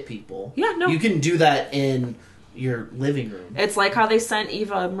not hit people. Yeah, no. You can do that in your living room. It's like how they sent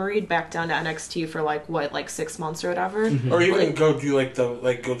Eva Marie back down to NXT for like 6 months or whatever. Or even go do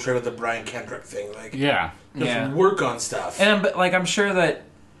go train with the Brian Kendrick thing. Like yeah. just Yeah. work on stuff. And I'm sure that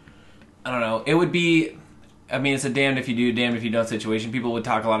I don't know. It would be I mean, it's a damned if you do, damned if you don't situation. People would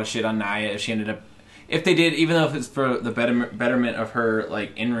talk a lot of shit on Nia if she ended up, if they did, even though if it's for the betterment of her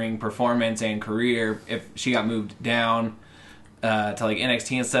like in-ring performance and career, if she got moved down to like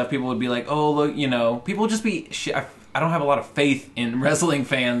NXT and stuff, people would be like, oh look, you know, people would just be. I don't have a lot of faith in wrestling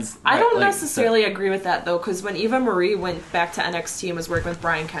fans. I don't necessarily agree with that though, because when Eva Marie went back to NXT and was working with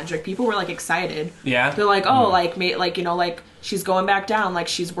Brian Kendrick, people were like excited. Yeah, they're like, oh, like you know, like she's going back down, like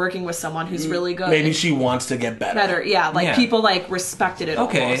she's working with someone who's really good. Maybe she wants to get better. Better, yeah. Like people like respected it.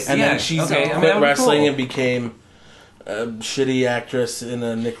 Okay, almost. And then she okay. quit wrestling and became a shitty actress in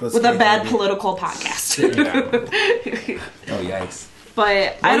a Nicolas with Cage a bad movie. political podcast. Oh yikes! But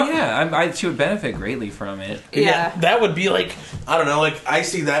Well, I don't. yeah, she would benefit greatly from it. Yeah. That would be like, I don't know, like, I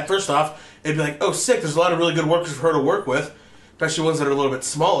see that, first off, it'd be like, oh, sick, there's a lot of really good workers for her to work with, especially ones that are a little bit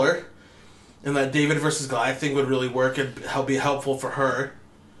smaller, and that David versus Goliath thing would really work and be helpful for her.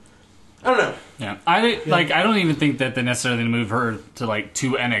 I don't know. Yeah, I don't even think that they necessarily move her to like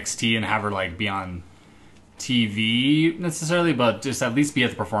to NXT and have her like be on TV necessarily, but just at least be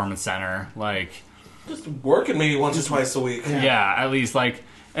at the Performance Center, like. Just working maybe once or twice a week. Yeah, at least like,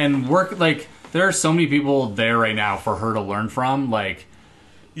 and work like there are so many people there right now for her to learn from. Like,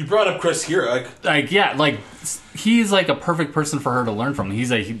 You brought up Chris Hero. He's like a perfect person for her to learn from.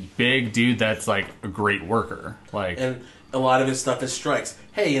 He's a big dude that's like a great worker. Like, And a lot of his stuff is strikes.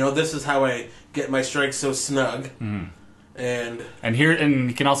 Hey, you know, this is how I get my strikes so snug. And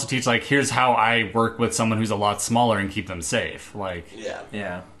he can also teach like, here's how I work with someone who's a lot smaller and keep them safe. Like,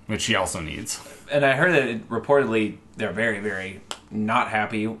 Yeah. which she also needs. And I heard that reportedly they're very, very not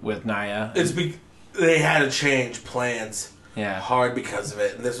happy with Nia. they had to change plans Yeah. hard because of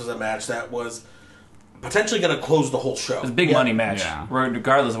it. And this was a match that was potentially going to close the whole show. It was a big money match. Yeah.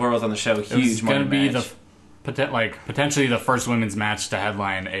 Regardless of where it was on the show, It was huge money going to be match. potentially the first women's match to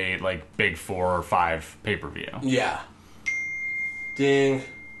headline a like big 4 or 5 pay-per-view. Yeah. Ding.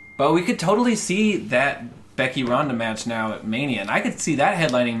 But we could totally see that Becky Ronda match now at Mania. And I could see that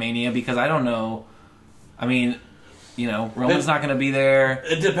headlining Mania because I don't know. I mean, you know, Roman's not going to be there.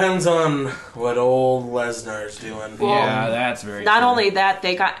 It depends on what old Lesnar's doing. Yeah, that's very Not true. only that,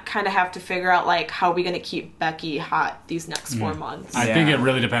 they kind of have to figure out like how are we going to keep Becky hot these next 4 months. I think it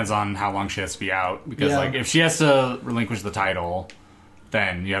really depends on how long she has to be out. Because like if she has to relinquish the title,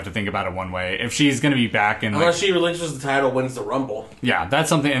 then you have to think about it one way. If she's going to be back in, Unless she relinquishes the title, wins the Rumble. yeah, that's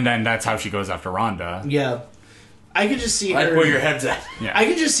something, and then that's how she goes after Ronda. Yeah. I could just see Like her. where your head's at. Yeah, I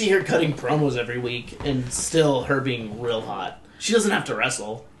could just see her cutting promos every week and still her being real hot. She doesn't have to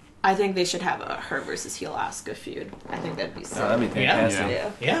wrestle. I think they should have a her versus heel Asuka feud. I think that'd be sick. Oh, that'd be fantastic.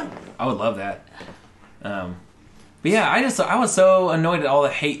 Yeah. Yeah. Yeah. I would love that. But yeah, I was so annoyed at all the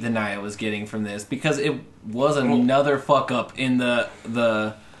hate that Nia was getting from this because it was another fuck up in the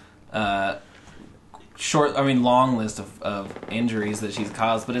long list of injuries that she's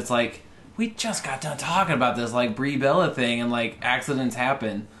caused. But it's like we just got done talking about this like Brie Bella thing and like accidents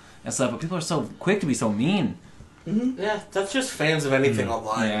happen and stuff, but people are so quick to be so mean. Yeah, that's just fans of anything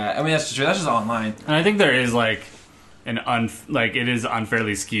online. Yeah, I mean that's true. That's just online. and I think there is like it is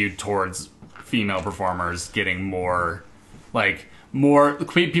unfairly skewed towards female performers getting more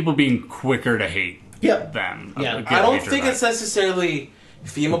people being quicker to hate Yep. them. Yeah. Get I don't hatred think back. it's necessarily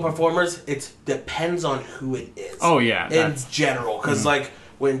female performers. It depends on who it is. Oh, yeah, in that's- general, because like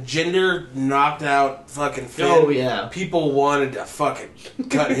when Jinder knocked out fucking Finn, Oh, yeah. people wanted to fucking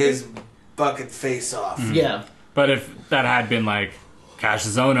cut his fucking face off. Yeah. But if that had been like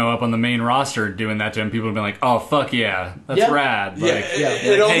Cassius Ohno up on the main roster doing that to him, people would be like, "Oh fuck yeah, that's Yeah. rad!" Yeah, Like,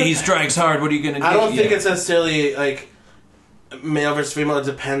 it only- Hey, he strikes hard. What are you gonna do? I don't think Yeah. it's necessarily like male versus female. It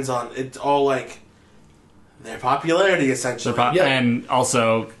depends on. It's all like their popularity essentially. Yeah. and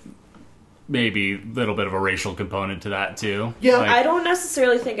also maybe a little bit of a racial component to that too. Yeah, Like, I don't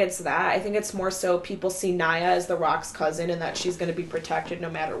necessarily think it's that. I think it's more so people see Nia as The Rock's cousin and that she's going to be protected no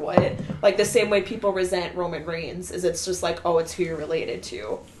matter what. Like the same way people resent Roman Reigns is it's just like, oh, it's who you're related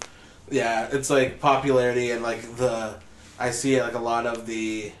to. Yeah, it's like popularity and like I see it like a lot of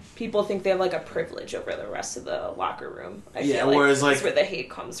the. People think they have like a privilege over the rest of the locker room. I Yeah, feel like whereas, that's like- where the hate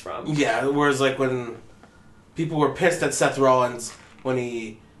comes from. Yeah, whereas like when people were pissed at Seth Rollins when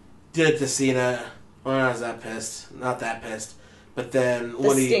he did it to Cena, well, I was that pissed, not that pissed, but then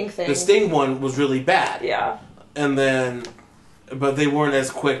when Sting thing. the Sting one was really bad, Yeah. and then, but they weren't as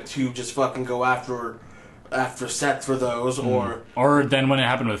quick to just fucking go after Seth for those, or then when it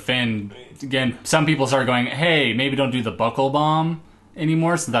happened with Finn, again, some people started going, "Hey, maybe don't do the buckle bomb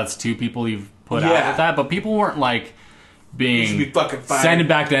anymore." So that's 2 people you've put out Yeah. with that, but people weren't like you should be being fucking fired. send it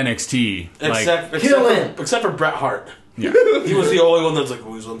back to NXT. Like, Except for Bret Hart. yeah. He was the only one that's like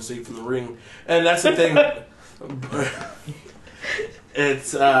always unsafe in the ring, and that's the thing.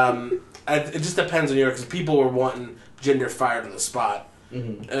 It's it just depends on you because people were wanting Jinder fired on the spot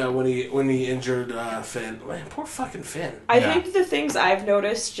when he injured Finn. Man, poor fucking Finn. I Yeah. think the things I've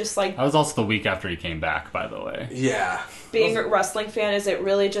noticed, just like That was also the week after he came back, by the way. Yeah, being a wrestling fan, is it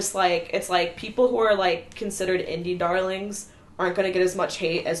really just like it's like people who are like considered indie darlings aren't going to get as much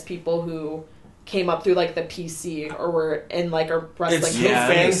hate as people who came up through like the PC or were in like a wrestling It's group. Yeah,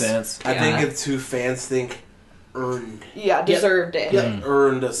 that makes fans. sense. I Yeah. think it's who fans think earned deserved it.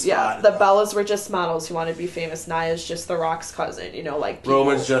 earned a spot. Yeah, the Bellas were just models who wanted to be famous. Nia's just The Rock's cousin, you know, like people.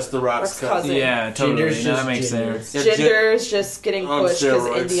 Roman's just the Rock's Rock's cousin. cousin. Yeah, totally. Jinder's No, just that makes Jinder. sense. Yeah, Jinder's just getting on pushed because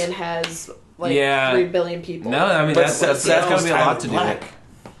steroids. Indian has like Yeah. 3 billion people. No, I mean But that's Seth going to was be a lot to do. Tyler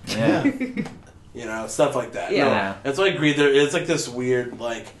with it. Yeah. You know, stuff like that. Yeah. Yeah. That's why I agree. There is like this weird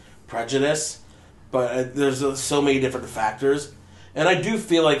like prejudice, but there's so many different factors, and I do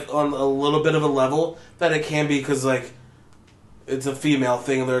feel like on a little bit of a level that it can be because like it's a female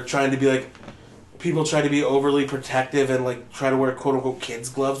thing. They're trying to be like people try to be overly protective and like try to wear quote unquote kids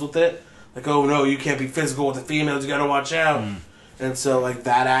gloves with it. Like, oh no, you can't be physical with the females. You gotta watch out. And so like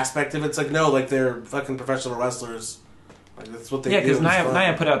that aspect of it's like no, like they're fucking professional wrestlers. Like that's what they Yeah, do. because It's fun.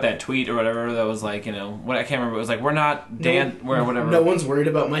 Nia put out that tweet or whatever that was like, you know, what I can't remember. It was like, we're not we're whatever. No one's worried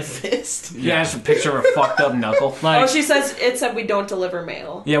about my fist. Yeah, it's a picture of a fucked up knuckle. Like, Oh, she says it said we don't deliver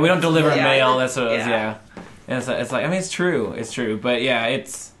mail. Yeah, we don't deliver Yeah. mail. That's what it was. Yeah. Yeah, and it's like I mean, it's true. It's true. But yeah,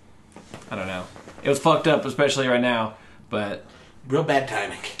 it's I don't know. It was fucked up, especially right now. But real bad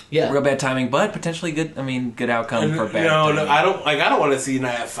timing. Yeah. real bad timing. But potentially good. I mean, good outcome for bad. No, timing. I don't want to see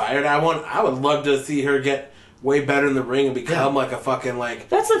Nia fired. I would love to see her get way better in the ring and become like a fucking like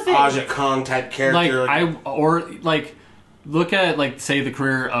That's the thing. Aja Kong type character. look at like say the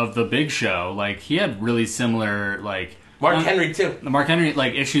career of the Big Show. Like he had really similar like Mark Henry too. the Mark Henry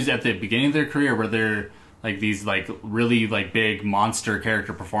like issues at the beginning of their career where they're like these like really like big monster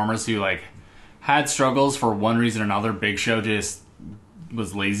character performers who like had struggles for one reason or another. Big Show just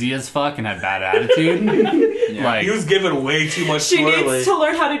was lazy as fuck and had bad attitude. Like He was given way too much She twirly. needs to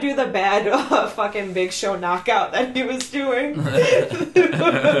learn how to do the bad fucking Big Show knockout that he was doing.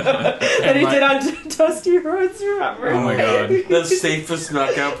 that he did on Dusty Rhodes, remember? oh my god. The safest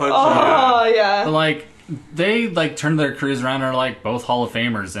knockout punch. Oh, yeah. But like they like turned their careers around and are like both Hall of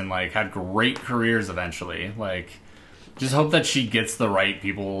Famers and like had great careers eventually. Like just hope that she gets the right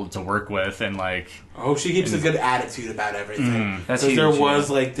people to work with and like I hope she keeps a good attitude about everything. That's Because there huge, was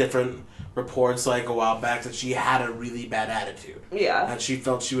yeah. like different reports like a while back that she had a really bad attitude. Yeah. And she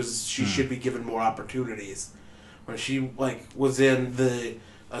felt she should be given more opportunities. When she like was in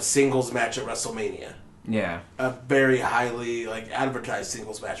a singles match at WrestleMania. Yeah. A very highly like advertised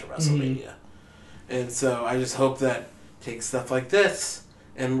singles match at WrestleMania. And so I just hope that takes stuff like this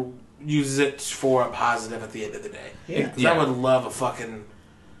and uses it for a positive at the end of the day. Yeah. 'Cause I would love a fucking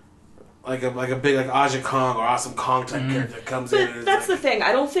like a big like Aja Kong or Awesome Kong type character that comes in. And But is that's like, the thing.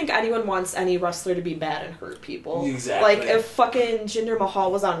 I don't think anyone wants any wrestler to be bad and hurt people. Exactly. Like, if fucking Jinder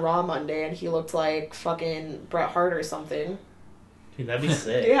Mahal was on Raw Monday and he looked like fucking Bret Hart or something. Dude, that'd be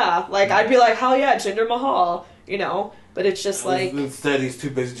sick. Yeah, like, I'd be like, hell yeah, Jinder Mahal, you know? But it's just like... instead he's too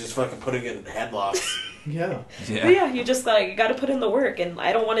busy just fucking putting it in headlocks. Yeah. Yeah. But yeah, you just, like, you gotta put in the work, and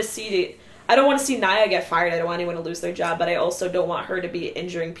I don't want to see... I don't want to see Nia get fired. I don't want anyone to lose their job, but I also don't want her to be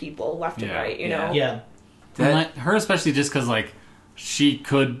injuring people left and Yeah, right, you yeah. know? Yeah. and, like, her especially just because like she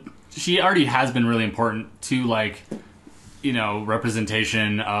already has been really important to like you know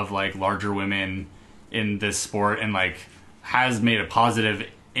representation of like larger women in this sport and like has made a positive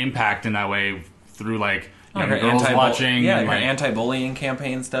impact in that way through like Like young her girls watching yeah, and, her like, anti-bullying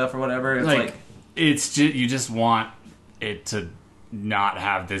campaign stuff or whatever. It's like, like it's just you just want it to not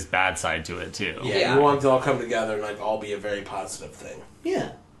have this bad side to it too. Yeah, Yeah. you want it to all come together and like all be a very positive thing. Yeah.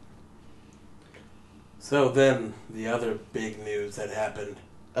 So then the other big news that happened.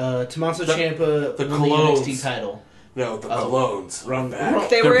 Tommaso The- Ciampa the won the Colognes. NXT title. No, the Oh. Colognes. Wrong. back.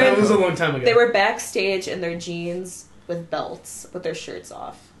 They They're were That was a long time ago. they were backstage in their jeans with belts, with their shirts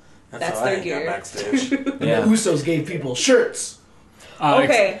off. That's how their I got gear. backstage. And Yeah. the Usos gave people shirts.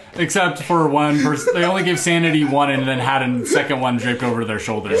 Okay. Except for one person, they only gave Sanity one and then had a second one draped over their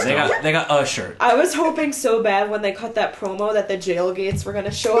shoulders. they got a shirt. I was hoping so bad when they cut that promo that the jail gates were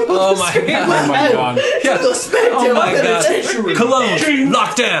gonna show up on Oh the my screen. God. Oh my god! Yeah. The SmackDown Oh my god. Penitentiary. Cologne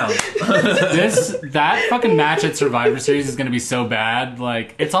lockdown. That fucking match at Survivor Series is gonna be so bad.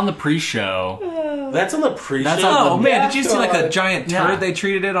 Like it's on the pre-show. That's on the pre-show. That's on Oh man, did you see like a God. giant turd Yeah. they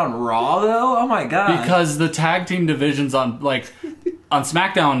treated it on Raw though? Oh my god. Because the tag team divisions on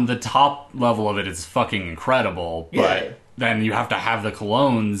SmackDown, the top level of it is fucking incredible. But Yeah. then you have to have the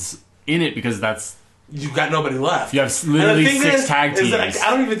Colognes in it because that's you've got nobody left. You have And the literally thing 6 is tag teams. that I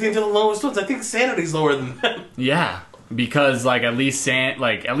don't even think they're the lowest ones. I think Sanity's lower than them. Yeah, because like at least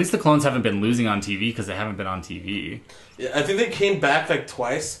the clones haven't been losing on TV because they haven't been on TV. Yeah, I think they came back like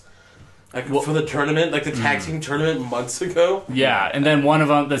twice, like for the tournament, like the tag team tournament months ago. Yeah, and then one of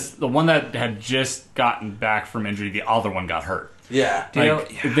them, the one that had just gotten back from injury, the other one got hurt. Yeah,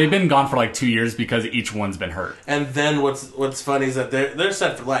 Like they've been gone for like 2 years because each one's been hurt. and then what's funny is that they're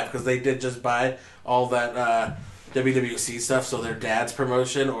set for life because they did just buy all that WWC stuff. So their dad's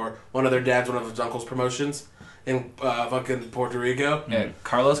promotion or one of his uncle's promotions in fucking Puerto Rico. Yeah,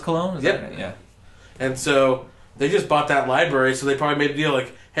 Carlos Colon? Is Yep. that it? Yeah. And so they just bought that library, so they probably made a deal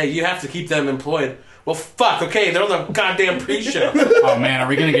like, hey, you have to keep them employed. Well, fuck, okay, they're on the goddamn pre-show. Oh man, are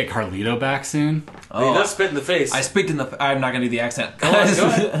we gonna get Carlito back soon? He does spit in the face. I spit in the... I'm not going to do the accent. Go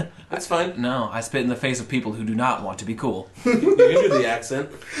ahead. That's fine. No, I spit in the face of people who do not want to be cool. You can do the accent.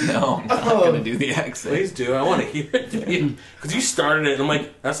 No, I'm not going to do the accent. Please do. I want to hear it. Because you started it, and I'm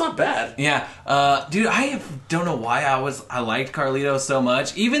like, that's not bad. Yeah, dude, I don't know why I liked Carlito so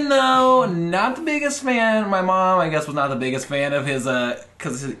much, even though not the biggest fan. My mom, I guess, was not the biggest fan of his,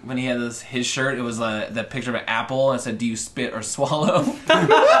 because when he had his shirt, it was that picture of an apple, and it said, "Do you spit or swallow?"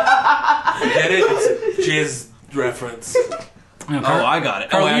 Get it? It's a jizz reference. Oh, I got it.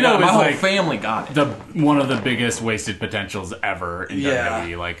 Oh, I Carlito got it. My is whole like family got it. one of the biggest wasted potentials ever in Yeah.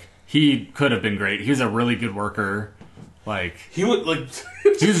 WWE. Like he could have been great. He was a really good worker. Like He would, like,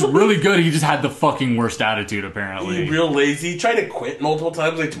 he was really good. He just had the fucking worst attitude apparently. real lazy. He tried to quit multiple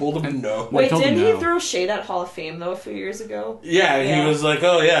times. They told him no. Wait, Wait, told didn't him he no. throw shade at Hall of Fame though a few years ago? Yeah, Yeah. he was like,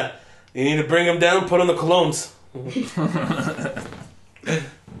 oh, yeah, you need to bring him down, put on the colognes.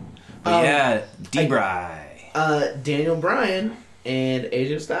 Yeah, D-Bry. Daniel Bryan and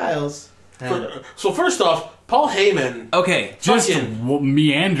AJ Styles had So first off, Paul Heyman. Okay, Just Fucking-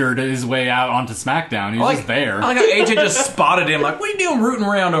 meandered his way out onto SmackDown. He was just there. I like how AJ just spotted him. Like, what are you doing rooting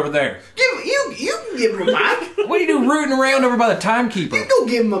around over there? you can give him a mic. What are you doing rooting around over by the timekeeper? You go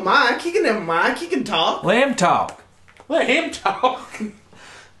give him a mic. He can have a mic. He can talk. Let him talk. Let him talk.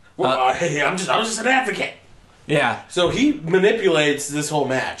 Well, hey, I was just an advocate. Yeah, So he manipulates this whole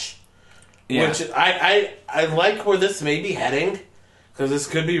match, yeah. which I like where this may be heading, because this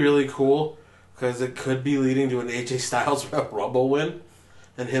could be really cool, because it could be leading to an AJ Styles Rumble win,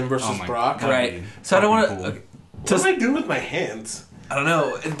 and him versus Oh my Brock. God. Right. So I don't want Fucking to. cool. What am I doing with my hands? I don't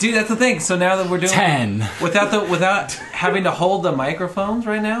know, dude. That's the thing. So now that we're doing 10. without having to hold the microphones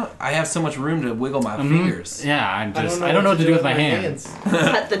right now, I have so much room to wiggle my fingers. Yeah, I don't know what to do with my hands.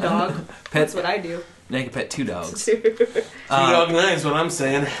 Pet the dog. That's what I do. Naked pet 2 dogs. 2 dog nine is what I'm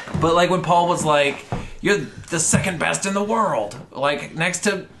saying. But like when Paul was like, "You're the second best in the world," like next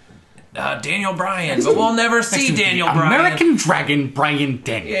to Daniel Bryan, but we'll never see Daniel Bryan. American Dragon Bryan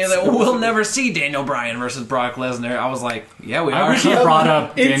Daniels. Yeah, that we'll never see Daniel Bryan versus Brock Lesnar. I was like, yeah, we I are. wish he brought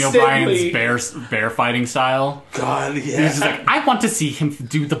up Daniel Instantly. Bryan's bear fighting style. God, He's yeah. just like, I want to see him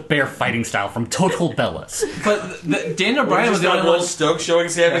do the bear fighting style from Total Bellas. But Daniel Bryan was Just the not only Will one. Stokes showing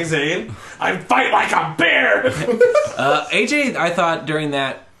Sami Zayn. I fight like a bear. AJ, I thought during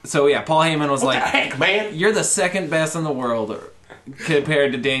that. So yeah, Paul Heyman was What like, the heck, man? "You're the second best in the world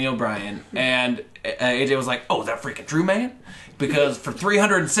compared to Daniel Bryan," and AJ was like, "Oh, is that freaking true, man?" Because for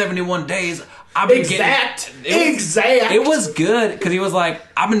 371 days, I've been Exact. getting Exact. It was good because he was like,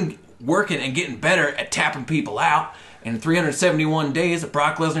 "I've been working and getting better at tapping people out." And in 371 days,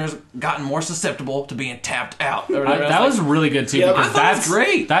 Brock Lesnar's gotten more susceptible to being tapped out. Or whatever. I That was like, really good too Yeah, I because thought it was that's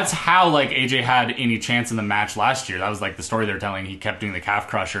great. That's how like AJ had any chance in the match last year. That was like the story they're telling. He kept doing the calf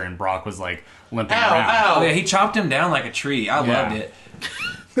crusher and Brock was like limping Ow, around. ow. oh yeah, he chopped him down like a tree. I Yeah. loved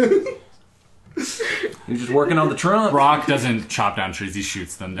it. He was just working on the trunk. Brock doesn't chop down trees; he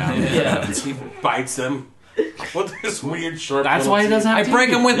shoots them down. Yeah, he bites them. What this weird short. That's little why he doesn't I have break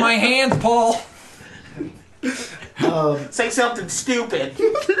teeth. him with my hands, Paul. teeth. Say something stupid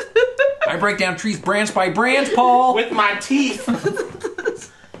I break down trees branch by branch, Paul. with my teeth.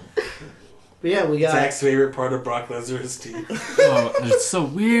 But yeah, we got Zach's favorite part of Brock Lesnar is teeth. Oh, it's so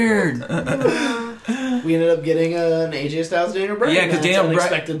weird. we ended up getting an AJ Styles Daniel Bryan. Yeah, because match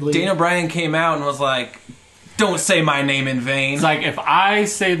unexpectedly. Daniel Bryan came out and was like, "Don't say my name in vain." It's like if I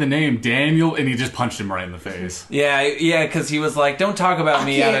say the name Daniel and he just punched him right in the face. Yeah, because he was like, "Don't talk about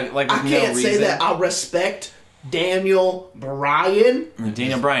me out of like with I no can't reason." say that I respect Daniel Bryan. And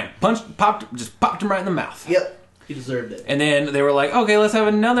Daniel Bryan popped him right in the mouth. Yep, he deserved it. And then they were like, "Okay, let's have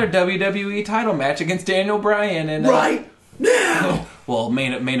another WWE title match against Daniel Bryan." And Right now. well,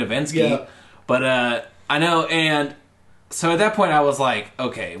 main event ski. Yeah. But I know, and So at that point, I was like,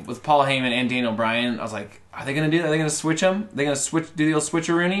 okay, with Paul Heyman and Daniel Bryan, I was like, are they going to do that? Are they going to switch them? Are they going to do the old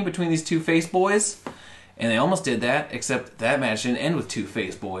switcheroony between these two face boys? And they almost did that, except that match didn't end with two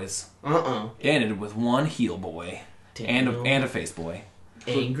face boys. It ended with one heel boy and a face boy.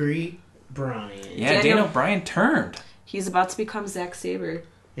 Angry Brian. Yeah, Daniel Bryan turned. He's about to become Zack Sabre.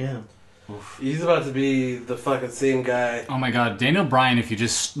 Yeah. He's about to be the fucking same guy. Oh my god, Daniel Bryan, if you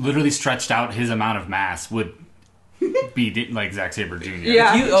just literally stretched out his amount of mass, would be like Zack Sabre Jr.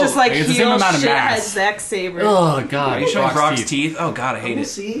 Yeah, just like it's the heel same amount of shithead mass. Zack Sabre. Oh god, Are you showing Brock's Brock's teeth? Oh god, I hate it.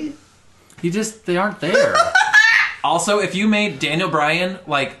 See? They aren't there. Also, if you made Daniel Bryan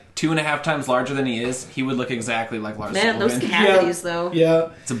like 2.5 times larger than he is, he would look exactly like Lars Man, those Sullivan. cavities though. Yeah.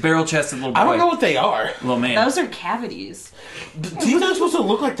 It's a barrel-chested little boy. I don't know what they are. Little man. Those are cavities. He's not supposed to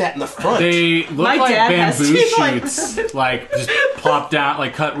look like that in the front. They look My like dad has bamboo teeth like shoots, like just plop down,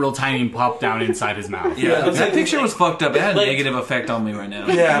 like cut real tiny and pop down inside his mouth. Yeah, but that picture was fucked up. It had a like- negative effect on me right now.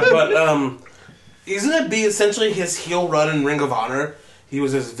 Yeah, but isn't it be essentially his heel run in Ring of Honor? He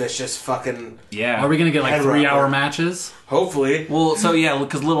was this vicious fucking. Yeah. Are we gonna get like Head 3-hour robber. matches? Hopefully. Well, so yeah,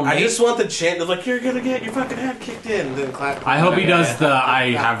 because little Nate. I just want the chant of like, you're gonna get your fucking head kicked in, and then clap. I hope he does the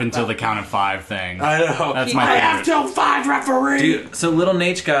 "I have until the count of 5" thing. I know. That's my I have favorite. till 5, referee. Dude, so little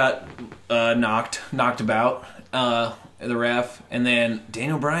Nate got knocked about. The ref, and then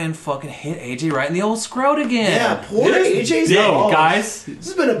Daniel Bryan fucking hit AJ right in the old scrot again. Yeah, poor This- AJ's Yo, balls. guys, This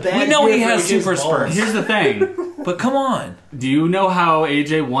has been a bad We know year he for has AJ's super balls. spurs. here's the thing. But come on. Do you know how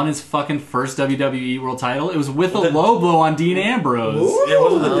AJ won his fucking first WWE World Title? It was with a low blow on Dean Ambrose. Yeah, it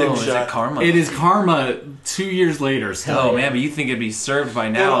wasn't a big Oh, is shot. it karma? It is karma 2 years later. Still. Oh man, but you think it'd be served by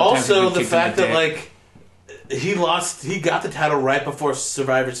And now? also Times the he's been fact kicked in that the dick. he got the title right before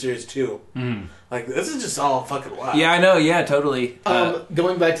Survivor Series 2. Hmm. Like, this is just all fucking wild. Yeah, I know. Yeah, totally.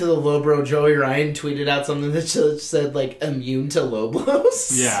 Going back to the low bro, Joey Ryan tweeted out something that just said like immune to low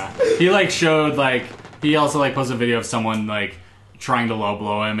blows. Yeah, he like showed like he also like posted a video of someone like trying to low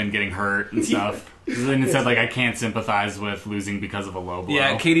blow him and getting hurt and stuff. And then it said like I can't sympathize with losing because of a low blow.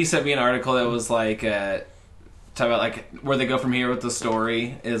 Yeah, Katie sent me an article that was like talk about like where they go from here with the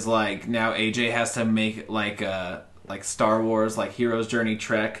story is like now AJ has to make like Star Wars like Hero's Journey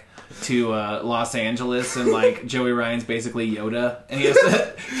trek to Los Angeles, and like Joey Ryan's basically Yoda, and he has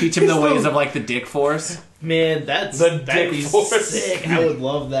to teach him the ways of like the Dick Force. Man, The that'd dick be force. sick. I would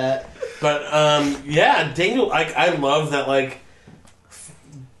love that. But, yeah, Daniel, like, I love that, like,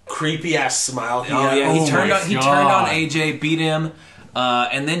 creepy ass smile he Oh had. yeah, he Oh turned my on God. AJ, beat him,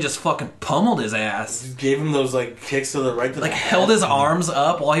 and then just fucking pummeled his ass. Just gave him those, like, kicks to the right to the Like head. held his arms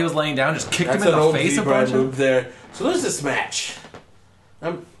up while he was laying down, just kicked That's him in an the old face a Z-Bride bunch. move there. So there's this match.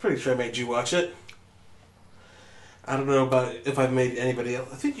 I'm pretty sure I made you watch it. I don't know about if I made anybody else.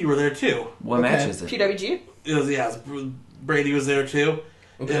 I think you were there too. What Okay. match is it? PWG? Brady was there too.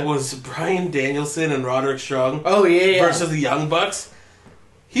 Okay. It was Bryan Danielson and Roderick Strong Oh yeah. versus the Young Bucks.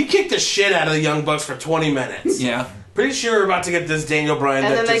 He kicked the shit out of the Young Bucks for 20 minutes. Yeah. Pretty sure we're about to get this Daniel Bryan.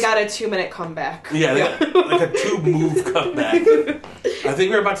 And that then they just- got a 2-minute comeback. Yeah, they got like a 2-move comeback. I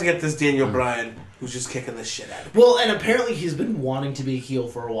think we're about to get this Daniel Bryan who's just kicking the shit out of him. Well, and apparently he's been wanting to be a heel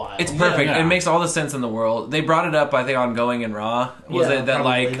for a while. It's perfect. Yeah. It makes all the sense in the world. They brought it up, I think, on Going in Raw. Was Yeah, it that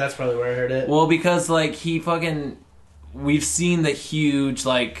probably. like? That's probably where I heard it. Well, because like he fucking, we've seen the huge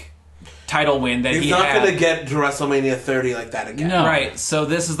like title win that He's he not had. going to get to WrestleMania 30 like that again. No. Right. So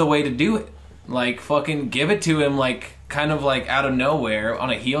this is the way to do it. Like fucking give it to him, like kind of like out of nowhere on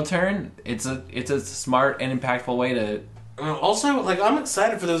a heel turn. It's a smart and impactful way to. Also, like, I'm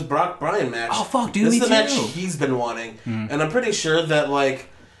excited for this Brock Bryan match. Oh, fuck, dude, This me is the match too. he's been wanting. And I'm pretty sure that, like,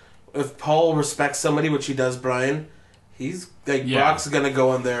 if Paul respects somebody, which he does Bryan, he's, like, Yeah. Brock's gonna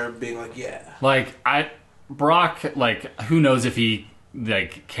go in there being like, yeah. Like Brock, like who knows if he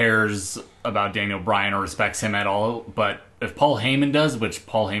like cares about Daniel Bryan or respects him at all. But if Paul Heyman does, which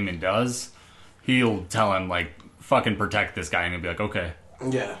Paul Heyman does, he'll tell him like fucking protect this guy, and he'll be like, okay.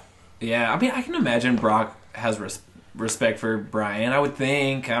 Yeah. Yeah. I mean, I can imagine Brock has respect for Bryan. I would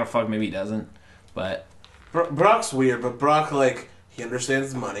think. I don't fuck. Maybe he doesn't. But Brock's weird, but Brock, like, he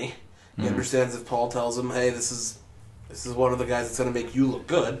understands money. He understands if Paul tells him, hey, this is one of the guys that's gonna make you look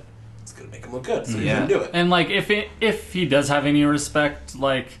good, it's gonna make him look good, so he's Yeah. gonna do it. And like if he does have any respect,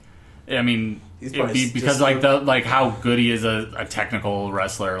 like I mean, He's it'd probably be just because like the like how good he is a technical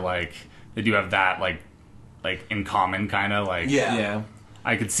wrestler. Like they do have that like in common, kind of like Yeah. yeah.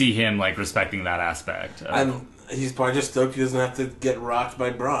 I could see him like respecting that aspect. And he's probably just stoked he doesn't have to get rocked by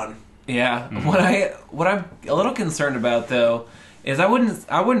Braun. Yeah. What I'm a little concerned about though is I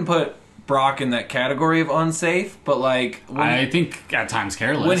wouldn't put Brock in that category of unsafe, but like I think at times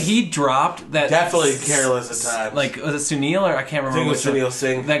careless. when he dropped that, Definitely careless at times. Like was it Sunil or I can't remember. I think it was which one. Sunil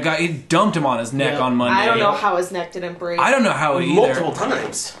Singh. That guy, he dumped him on his neck Yeah. on Monday. I don't know how his neck didn't break. I don't know how either. Multiple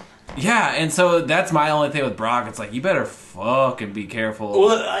times. Yeah, and so that's my only thing with Brock. It's like you better fucking be careful.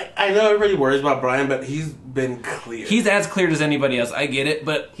 Well, I know everybody worries about Brian, but he's been clear. He's as cleared as anybody else. I get it,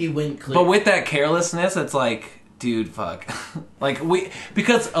 but He went clear. but with that carelessness, it's like, dude, fuck. Like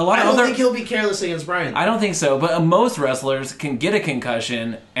because a lot I of don't other. think he'll be careless against Brian. I don't think so, but most wrestlers can get a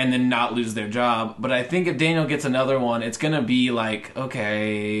concussion and then not lose their job. But I think if Daniel gets another one, it's gonna be like,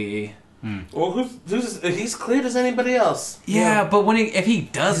 okay, Well, he's cleared as anybody else. yeah. But if he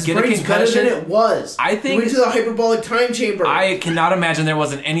does His get a brain's better than concussion, it was. I He think- went to the hyperbolic time chamber. I cannot imagine there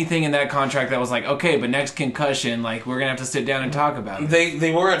wasn't anything in that contract that was like, okay, but next concussion, like we're gonna have to sit down and talk about it.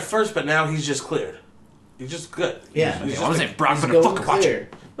 They were at first, but now he's just cleared. He's just good. Yeah. He's I was just saying Brock He's better going fucking watch clear.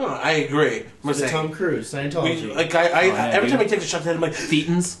 it. No, I agree. I'm He's a saying, Tom Cruise, Scientology. every time he takes a shot, I'm like,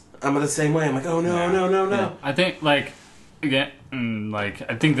 Thetans. I'm the same way. I'm like, oh no, no. I think like again, like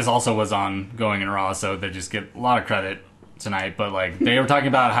I think this also was on Going in Raw, so they just get a lot of credit tonight. But like they were talking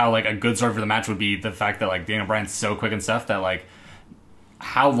about how like a good story for the match would be the fact that like Daniel Bryan's so quick and stuff that like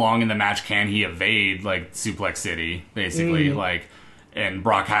how long in the match can he evade like Suplex City basically like, and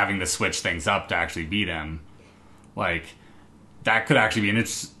Brock having to switch things up to actually beat him. Like that could actually be an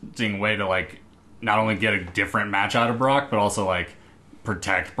interesting way to like not only get a different match out of Brock, but also like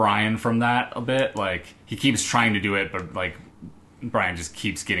protect Brian from that a bit. Like he keeps trying to do it, but like Brian just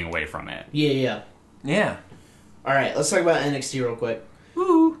keeps getting away from it. Yeah. Yeah. All right, let's talk about NXT real quick.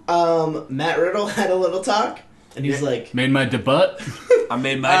 Matt Riddle had a little talk, and he's like, Made my debut. I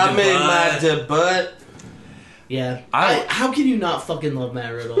made my debut. "Yeah, I- how can you not fucking love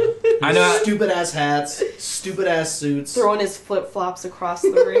Matt Riddle? I know. Stupid ass hats, stupid ass suits. Throwing his flip flops across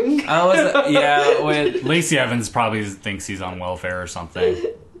the ring. I was with Lacey Evans probably thinks he's on welfare or something.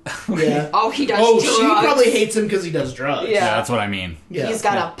 Yeah. Oh, he does Oh, drugs. she probably hates him because he does drugs. Yeah. Yeah, that's what I mean. Yeah. He's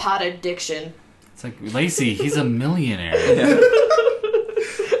got a pot addiction. It's like Lacey, he's a millionaire.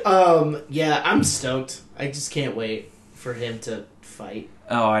 Yeah, I'm stoked. I just can't wait for him to fight,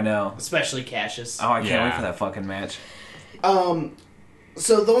 Oh, I know. especially Cassius. Oh, I can't Yeah. wait for that fucking match.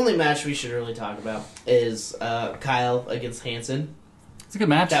 So the only match we should really talk about is Kyle against Hanson. It's a good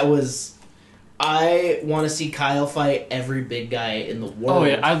match. That was. I want to see Kyle fight every big guy in the world. Oh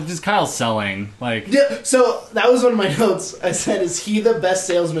yeah, just Kyle selling like. Yeah, so that was one of my notes. I said, "Is he the best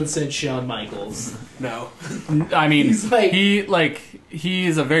salesman since Shawn Michaels?" No. I mean, He's like- he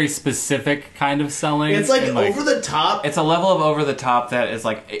is a very specific kind of selling. It's like and, over the top. It's a level of over the top that is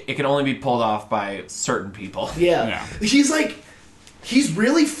like it can only be pulled off by certain people. Yeah. Yeah. He's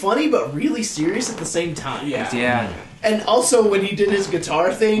really funny but really serious at the same time. Yeah. And also when he did his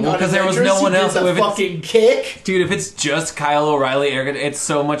guitar thing Well, on 'cause there was Avengers, no one he did else the with it. fucking kick. Dude, if it's just Kyle O'Reilly, it's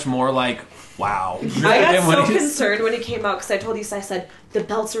so much more like, wow. I And got when so he's- concerned when he came out because I told you, I said, the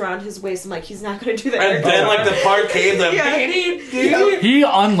belt's around his waist. I'm like, he's not going to do that. And then like the parquet, the Yeah. he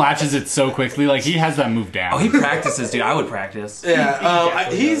unlatches it so quickly. Like he has that move down. Oh, he practices, dude. I would practice.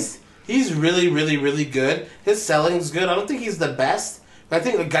 he's really, really, really good. His selling's good. I don't think he's the best. But I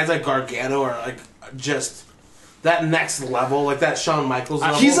think like guys like Gargano are like just that next level, like that Shawn Michaels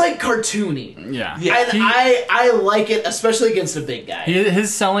level. He's like cartoony. yeah. Yeah. And I like it, especially against a big guy.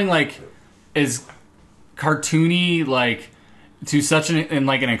 His selling like is cartoony like to such in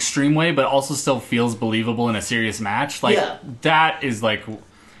like an extreme way, but also still feels believable in a serious match. Like Yeah. that is like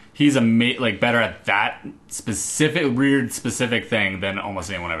he's like better at that specific thing than almost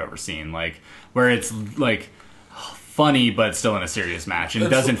anyone I've ever seen. Like where it's like funny but still in a serious match and it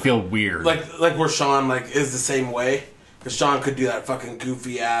doesn't feel weird. like where Shawn like is the same way. Because Shawn could do that fucking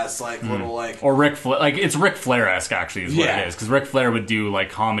goofy ass like little like. or Ric Flair, like it's Ric Flair-esque actually is what Yeah. it is because Ric Flair would do like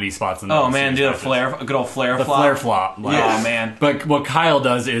comedy spots. In Oh, those man, serious do matches. a good old flare The flop. Flair flop. Like, Oh, man. But what Kyle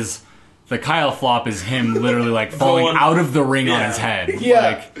does is the Kyle flop is him literally like falling Going- out of the ring on Yeah. his head.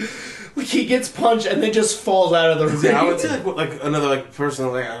 Yeah. Like, He gets punched and then just falls out of the ring. Yeah, I would say like another like person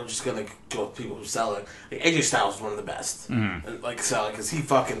like I'm just gonna go with people who sell it. Like AJ Styles is one of the best, and, like selling because he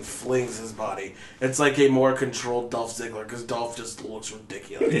fucking flings his body. It's like a more controlled Dolph Ziggler because Dolph just looks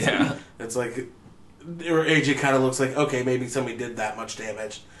ridiculous. Yeah. It's like or AJ kind of looks like okay maybe somebody did that much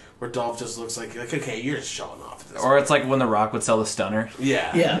damage. Where Dolph just looks like okay you're just showing off. At this Or it's like when The Rock would sell the stunner.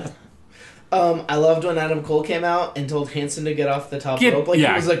 yeah Yeah. I loved when Adam Cole came out and told Hanson to get off the top Get- rope. Like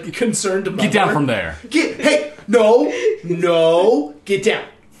yeah. he was like concerned about get down from there. Hey, no, get down.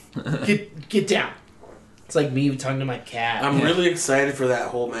 Get down. It's like me talking to my cat. I'm really excited for that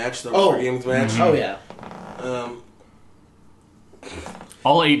whole match, the Oh. War Games match. Oh yeah.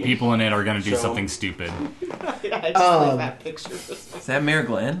 All 8 people in it are gonna do So- something stupid. Yeah, I just like that picture. Is that Mayor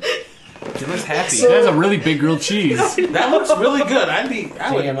Glenn? He looks happy. It has a really big grilled cheese. That looks really good. I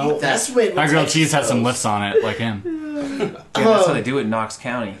would Damn, eat that's that. when My grilled Texas cheese has some goes. lifts on it, like him. Yeah, that's how they do it in Knox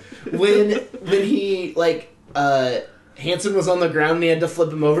County. when he like Hanson was on the ground and he had to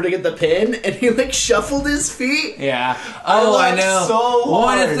flip him over to get the pin, and he like shuffled his feet. Yeah. Oh, I laughed know. so Well,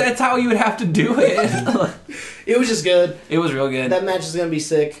 hard. that's how you would have to do it. It was just good. It was real good. That match is gonna be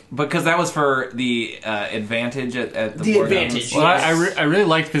sick. Because that was for the advantage at the The War advantage, Games. Well, Yes. I really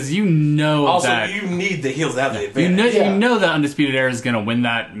liked because you know Also, that you need the heels to have the you advantage. know that Undisputed Era is gonna win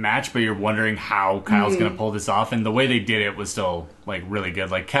that match, but you're wondering how Kyle's gonna pull this off, and the way they did it was still like really good.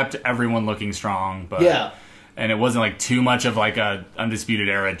 Like kept everyone looking strong, but Yeah. and it wasn't like too much of like a Undisputed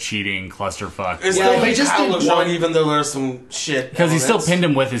Era cheating clusterfuck. It's Yeah, still he like just Kyle did looks strong, one- even though there's some shit. Because he still elements. pinned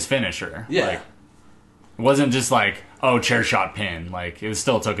him with his finisher. Yeah. Like, it wasn't just like, oh, chair shot pin. Like, it was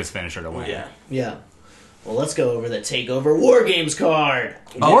still took his finisher to win. Yeah. Yeah. Well, let's go over the Takeover War Games card.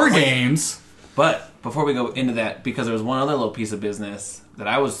 War games. But before we go into that, because there was one other little piece of business that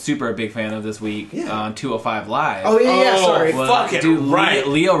I was super a big fan of this week Yeah. on 205 Live. Oh yeah, Oh, sorry. fuck. Fucking dude, right.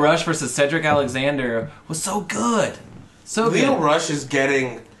 Leo Rush versus Cedric Alexander was so good. So Leo good. Rush is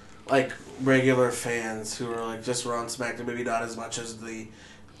getting like regular fans who are like just around SmackDown, maybe not as much as the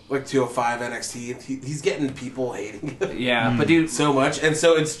like 205 NXT. He's getting people hating him Yeah, but dude, so much, and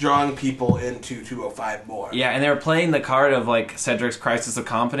so it's drawing people into 205 more. yeah, and they were playing the card of like Cedric's Crisis of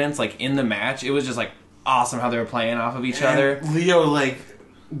Confidence like in the match. It was just like awesome how they were playing off of each other. And Leo like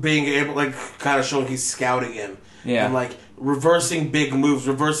being able, like, kind of showing he's scouting him. Yeah. And like reversing big moves,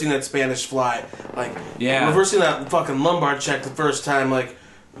 reversing that Spanish fly, like Yeah. reversing that fucking lumbar check the first time, like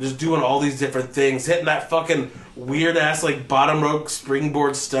just doing all these different things, hitting that fucking weird ass like bottom rope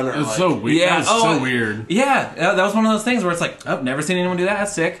springboard stunner. It was like, so weird. Yeah, That was oh, so weird. Yeah, that was one of those things where it's like, oh, never seen anyone do that.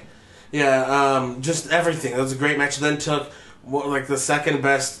 That's sick. Yeah, just everything. That was a great match. Then took like the second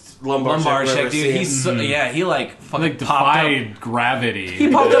best lumbar Lumbar check, check, I've ever dude. seen. He's so, yeah, he like fucking Like, popped up. defied gravity. He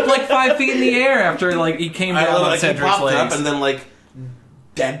popped up like 5 feet in the air after like he came I down love, on like, he Cedric's popped legs. up and then like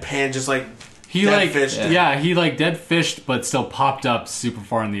deadpan, just like He dead like, fished it. yeah, he like dead fished, but still popped up super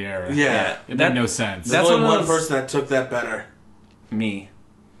far in the air. Yeah. It That- made no sense. There's That's only one of one those- person that took that better. Me.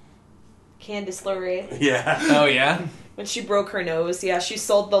 Candice LeRae. Yeah. Oh yeah. When she broke her nose, yeah, she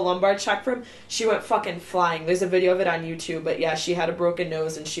sold the lumbar check from. She went fucking flying. There's a video of it on YouTube, but yeah, she had a broken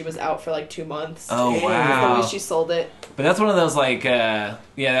nose and she was out for like 2 months. Oh, The wow. way she sold it. But that's one of those like yeah,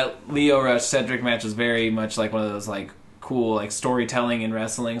 that Leo Rush Cedric match was very much like one of those like cool like storytelling in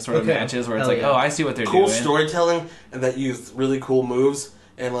wrestling sort of Okay. matches where it's Hell like, yeah. oh, I see what they're Cool doing. storytelling, and that used really cool moves,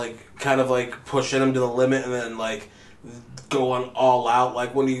 and like kind of like pushing him to the limit, and then like going all out.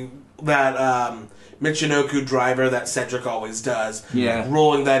 Like when you that Michinoku driver that Cedric always does. Yeah.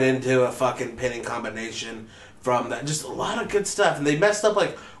 Rolling that into a fucking pinning combination from that. Just a lot of good stuff. And they messed up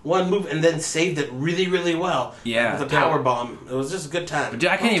like one move and then saved it really, really well. Yeah. With a power bomb. It was just a good time. Dude,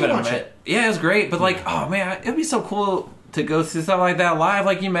 I can't even watch imagine. Yeah, it was great, but like, oh man, it'd be so cool to go see something like that live.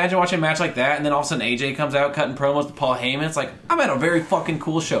 Like, you imagine watching a match like that, and then all of a sudden AJ comes out cutting promos to Paul Heyman. It's like, I'm at a very fucking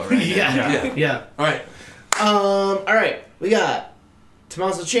cool show right now. Yeah. Yeah. Alright. All right, we got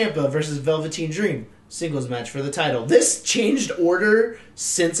Tommaso Ciampa versus Velveteen Dream singles match for the title. This changed order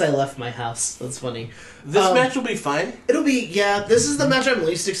since I left my house. That's funny. This match will be fine. It'll be This is the match I'm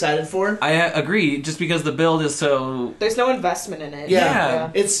least excited for. I agree, just because the build is so. There's no investment in it.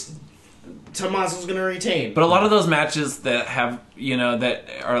 Yeah, it's Tommaso's gonna retain. But a lot of those matches that have, that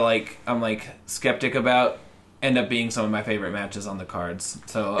are like, I'm like skeptic about, end up being some of my favorite matches on the cards.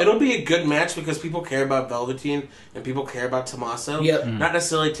 So It'll be a good match because people care about Velveteen and people care about Tommaso. Yep. Not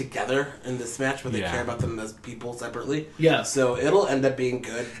necessarily together in this match, but they Yeah. care about them as people separately. Yeah. So it'll end up being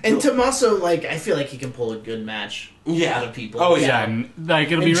good. And Tommaso, I feel like he can pull a good match Yeah. out of people. Oh, Yeah, and, like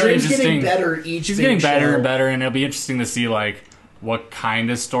it'll And be really Dream's interesting. getting better each. She's big getting better show. and better, and it'll be interesting to see like what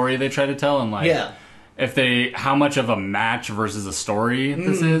kind of story they try to tell, and like Yeah. if they how much of a match versus a story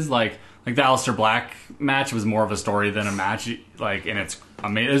this is. Like the Aleister Black match was more of a story than a match. Like, and it's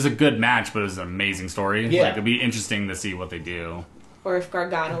amazing. It was a good match, but it was an amazing story. Yeah. Like, it'll be interesting to see what they do. Or if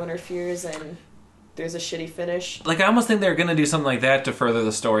Gargano interferes and there's a shitty finish. like, I almost think they're going to do something like that to further the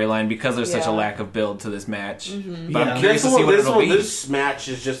storyline because there's such a Yeah. lack of build to this match. But Yeah. I'm curious to see what it'll be. This match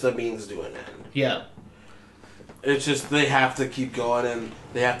is just a means to an end. Yeah. It's just they have to keep going and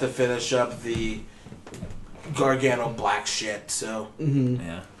they have to finish up the Gargano Black shit. So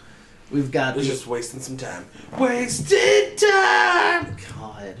Yeah. We've got it's the just wasting some time. Wasted time.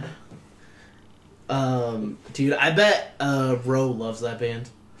 God. Dude, I bet Ro loves that band.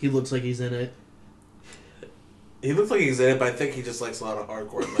 He looks like he's in it. He looks like he's in it, but I think he just likes a lot of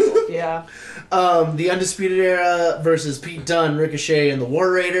hardcore metal. Yeah. The Undisputed Era versus Pete Dunne, Ricochet, and the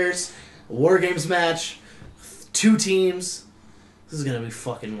War Raiders. A War Games match. 2 teams. This is gonna be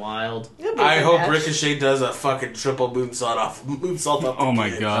fucking wild. It'll be a I good hope match. Ricochet does a fucking triple moonsault off the Oh my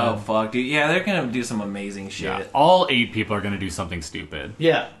kid. Oh god. fuck, dude! Yeah, they're gonna do some amazing shit. Yeah, all 8 people are gonna do something stupid.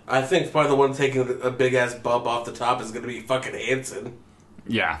 Yeah. I think probably the one taking a big ass bump off the top is gonna be fucking Hanson.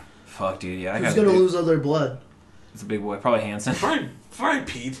 Yeah. Fuck, dude. Yeah, I Who's got gonna lose all their blood? It's a big boy, probably Hanson. Probably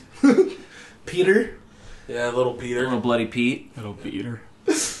Pete. Peter. Yeah, little Peter. Little bloody Pete. It'll beat her.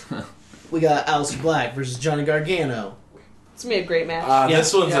 We got Aleister Black versus Johnny Gargano. It's gonna be a great match. Yeah.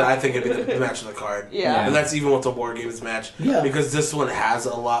 This one's, Yeah. I think, it'd be the match of the card. Yeah. And that's even with the War Games match. Yeah. Because this one has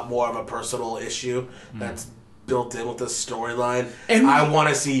a lot more of a personal issue that's built in with the storyline. And- I want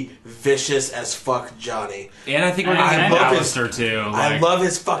to see vicious as fuck Johnny. And I think we're I gonna. love his- Alistair too. I like- love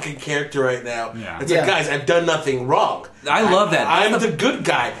his fucking character right now. Yeah. It's Yeah. like, guys, I've done nothing wrong. I love that. I'm That's the good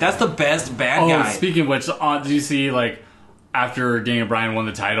guy. That's the best bad Oh, guy. speaking of which, did you see like after Daniel Bryan won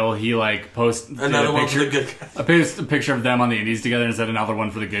the title, he like posted Another a one for picture, the good guy. a picture of them on the Indies together and said another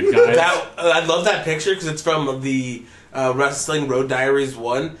one for the good guys. I love that picture because it's from the Wrestling Road Diaries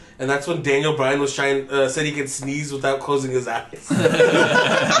 1, and that's when Daniel Bryan was said he could sneeze without closing his eyes.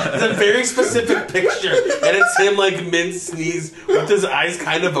 It's a very specific picture, and it's him like mid sneeze with his eyes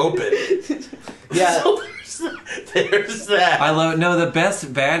kind of open. Yeah. So there's that. I love. No, the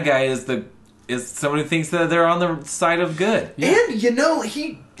best bad guy is somebody who thinks that they're on the side of good. And, you know,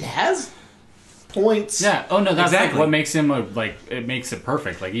 he has points. Yeah. Oh no, that's Exactly. like what makes him it makes it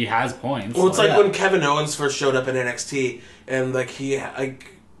perfect. Like he has points. Well, it's like Yeah. when Kevin Owens first showed up in NXT, and like he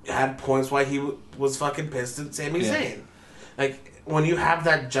had points why he was fucking pissed at Sami Yeah. Zayn. Like when you have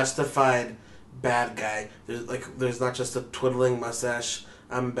that justified bad guy, there's not just a twiddling mustache.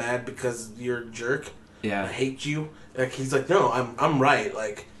 I'm bad because you're a jerk. I Yeah. hate you. Like he's like, no, I'm right.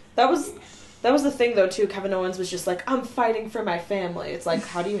 Like That was the thing though too. Kevin Owens was just like, I'm fighting for my family. It's like,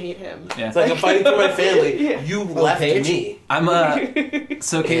 how do you hate him? Yeah. it's like I'm fighting for my family. Yeah. You left Paige? me. I'm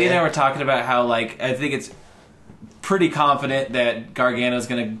so Katie and I were talking about how like I think it's pretty confident that Gargano's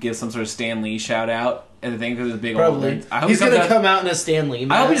gonna give some sort of Stan Lee shout out at the thing because it's big Probably. old. I hope He's he comes gonna out, come out in a Stan Lee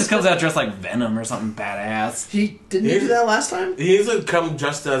mask. I hope he just comes out dressed like Venom or something badass. He didn't he do that last time? He needs to come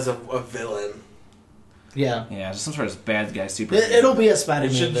just as a villain. Yeah. Yeah, just some sort of bad guy super. It'll be a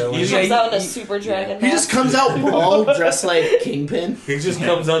Spider-Man It should- villain. you He should- comes out in a he- super dragon He mask. just comes out bald, dressed like Kingpin. He just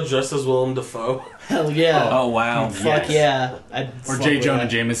comes out just as Willem Dafoe. Hell yeah. Oh wow. Fuck yeah. I'd or fuck J. with Jonah that.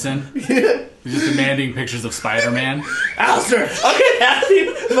 Jameson. He's just demanding pictures of Spider-Man. Alistair!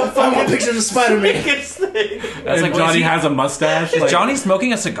 I want pictures of Spider-Man. That's And like Johnny Johnny. has a mustache. Is like- Johnny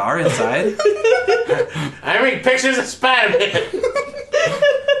smoking a cigar inside? I make pictures of Spider-Man.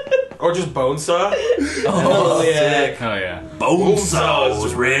 Or just Bonesaw. Oh yeah. Oh yeah.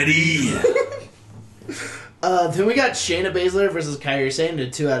 Bonesaw's ready. Then we got Shayna Baszler versus Kairi Sane in a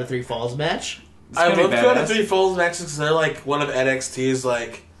 2 out of 3 falls match. I gonna be love 2 out of badass. 3 Falls matches because they're like one of NXT's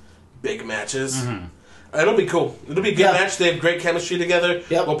like big matches. It'll be cool. It'll be a good Yeah. match. They have great chemistry together.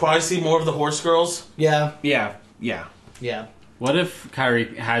 Yep. We'll probably see more of the horse girls. Yeah. Yeah. Yeah. What if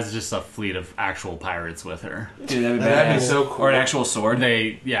Kyrie has just a fleet of actual pirates with her? Dude, that'd be That'd be badass. so cool. Or an actual sword.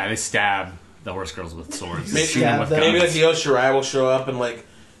 They stab the horse girls with swords. Maybe- Shoot them with Yeah, Maybe like guns. Io Shirai will show up and like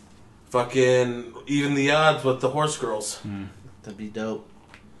fucking even the odds with the horse girls. That'd be dope.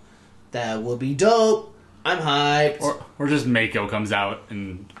 That would be dope. I'm hyped. Or just Mako comes out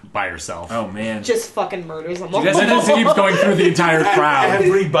and by herself. Oh man. Just fucking murders them you all. guys- And then just keeps going through the entire crowd.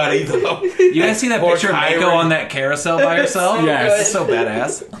 Everybody though. You guys see that Poor picture of Kyrie. Mako on that carousel by herself? Yes. It's so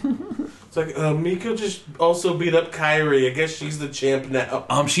badass. It's like Miko just also beat up Kyrie. I guess she's the champ now.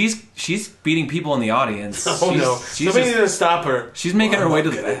 She's beating people in the audience. Oh she's, no! She's, Somebody just- needs to stop her. she's making her I'm way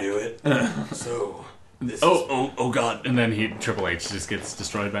not to the gonna back. do it. So this Oh god. And then Triple H just gets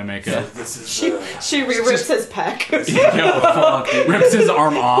destroyed by Mako. is this is She re-rips his pack. Yo, fuck, dude. Rips his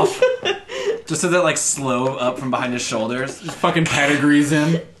arm off. Just so that like slow up from behind his shoulders. Just fucking pedigrees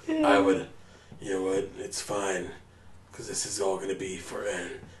him. I would. You know what? It's fine because this is all gonna be for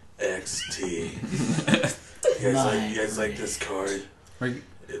NXT. You guys like this card? Like,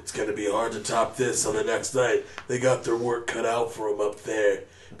 It's gonna be hard to top this on the next night. They got their work cut out for them up there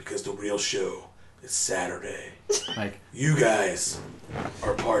because the real show is Saturday. like You guys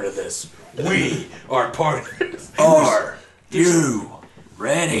are part of this. We are part of this. Are you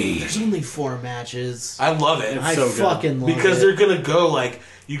ready? There's only 4 matches. I love it. I so good. fucking love Because it. they're gonna go like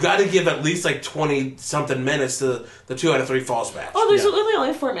you got to give at least like 20 something minutes to the 2 out of 3 falls match. Oh, there's Yeah. really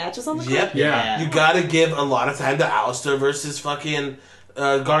only 4 matches on the card? Yep. yeah. You got to give a lot of time to Alistair versus fucking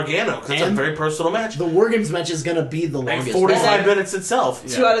Gargano, because it's a And very personal match. The War Games match is gonna be the And longest. 45 match. minutes itself.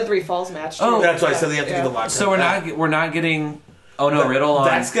 2 out of 3 falls match. too. Oh, That's why I said they have to do the lock. So we're not getting. Oh no, Riddle on.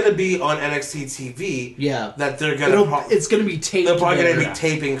 That's going to be on NXT TV. Yeah. That they're going to. It's gonna be taped. They're probably going to together. be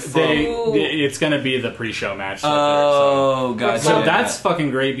taping from. It's going to be the pre-show match. Oh, gotcha. So that's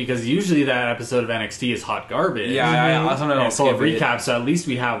fucking great because usually that episode of NXT is hot garbage. Yeah, I don't know. And full of recaps, so at least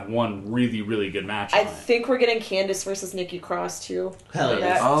we have one really, really good match. I on it. think we're getting Candice versus Nikki Cross too. Hell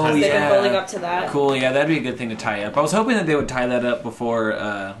yeah. Oh, They've yeah. been building up to that. Cool. Yeah, that'd be a good thing to tie up. I was hoping that they would tie that up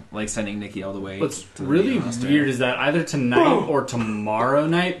before, like sending Nikki all the way. What's to the really roster. weird is that either tonight or tomorrow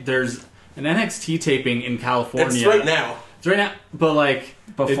night, there's an NXT taping in California. It's right now. It's right now, but like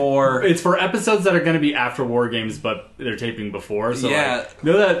Before- it's for episodes that are going to be after War Games, but they're taping before. So Yeah. like,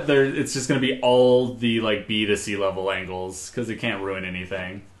 know that it's just going to be all the like B to C level angles because it can't ruin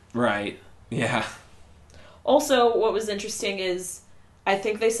anything. Right. Yeah. Also, what was interesting is I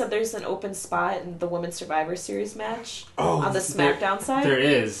think they said there's an open spot in the Women's Survivor Series match on the SmackDown side. There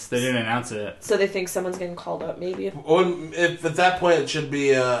is. They didn't announce it. So they think someone's getting called up, maybe. Or if at that point it should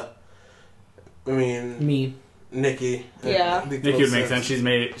be, Me. Nikki. Yeah. Nikki would make sense. She's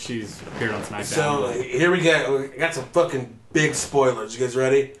appeared on SmackDown. So here we go. We got some fucking big spoilers. You guys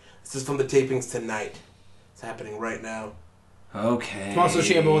ready? This is from the tapings tonight. It's happening right now. Okay. Tommaso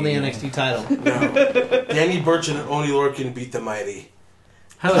Ciampa won the NXT title. No. Danny Burch and Oni Lorcan beat the Mighty.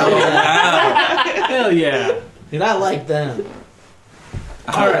 Hell yeah! Hell yeah! Dude, I like them.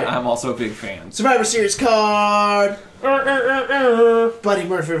 Alright. I'm also a big fan. Survivor Series card. Buddy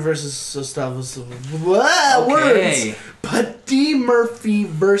Murphy versus Mustafa. Okay. Words. Buddy Murphy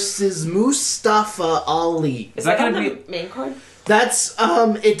versus Mustafa Ali. Is that that on gonna the main card? That's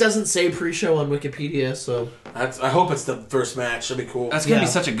it doesn't say pre-show on Wikipedia, so I hope it's the first match. That'd be cool. That's gonna Yeah.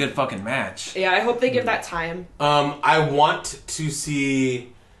 be such a good fucking match. Yeah, I hope they give that time. I want to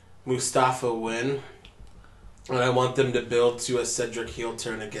see Mustafa win. And I want them to build to a Cedric heel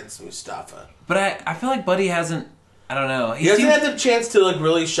turn against Mustafa. But I feel like Buddy hasn't. I don't know. He hasn't had the chance to like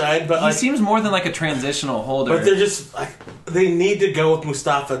really shine, but He like, seems more than like a transitional holder. but they're just like, they need to go with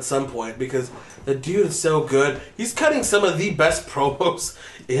Mustafa at some point because the dude is so good. He's cutting some of the best promos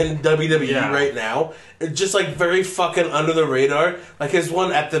in WWE right now. It's just like very fucking under the radar. Like his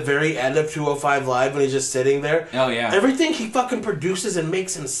one at the very end of 205 Live when he's just sitting there. Oh yeah. Everything he fucking produces and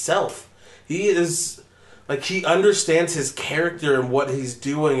makes himself. He is like he understands his character and what he's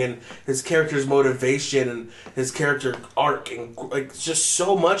doing and his character's motivation and his character arc and like it's just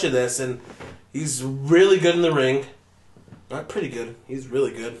so much of this and he's really good in the ring. Not pretty good. He's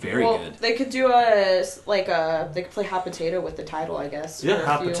really good. Very well, good. they could do they could play hot potato with the title, I guess. Yeah, for a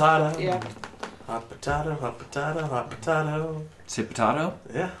hot few. potato. Yeah. Hot potato, hot potato, hot potato. Say potato?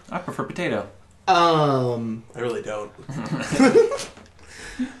 Yeah, I prefer potato. I really don't.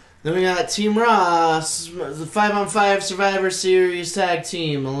 Then we got Team Ross, the 5-on-5 Survivor Series Tag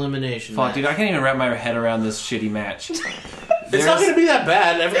Team Elimination Fuck, match. dude, I can't even wrap my head around this shitty match. It's not going to be that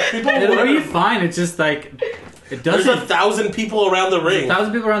bad. People It'll be fine. It's just like it There's doesn't. 1,000 people around the ring.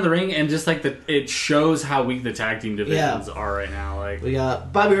 1,000 people around the ring, and just like it shows how weak the tag team divisions are right now. Like We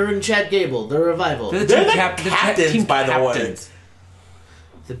got Bobby Roode and Chad Gable, The Revival, They're They're the team captains, team by the way. captains.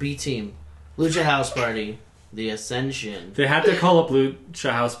 the B Team, Lucha House Party, The Ascension. they had to call up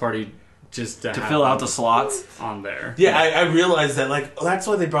Lucha House Party just to To have fill out them the slots. on there. Yeah, I realized that. Like, that's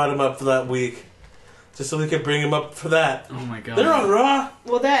why they brought him up for that week. Just so they could bring him up for that. Oh my god. They're on Raw.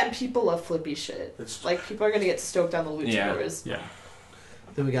 Well, that and people love flippy shit. It's- Like, people are gonna get stoked on the luchadors. Yeah.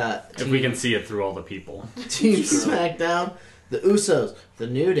 Then we got If we can see it through all the people. Team SmackDown, The Usos, The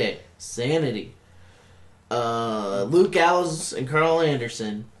New Day, Sanity, Luke Gallows and Carl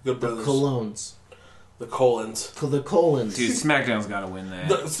Anderson, Good The brothers. Colognes, The Colons. The Colons. Dude, SmackDown's got to win that.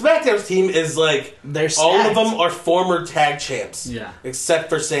 The SmackDown's team is like, They're all of stacked. them are former tag champs. Yeah. Except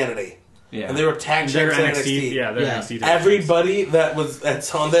for Sanity. yeah. And they were tag They're champs in NXT. NXT. Yeah, they're Yeah. NXT. Everybody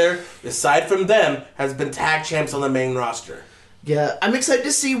that's on there, aside from them, has been tag champs on the main roster. Yeah, I'm excited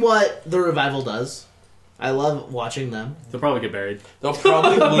to see what The Revival does. I love watching them. They'll probably get buried. They'll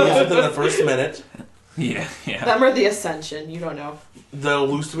probably lose within the first minute. yeah, yeah. Them or the Ascension, you don't know. They'll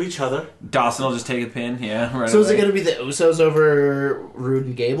lose to each other. Dawson will just take a pin. Yeah, right So is it away. going to be the Usos over Rude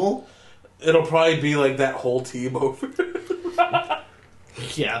and Gable? It'll probably be like that whole team over.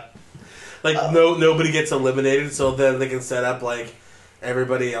 Yeah. Like nobody gets eliminated, so then they can set up like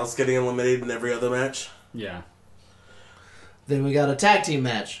everybody else getting eliminated in every other match. Yeah. Then we got a tag team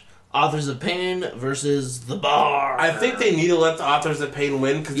match. Authors of Pain versus The Bar. I think they need to let the Authors of Pain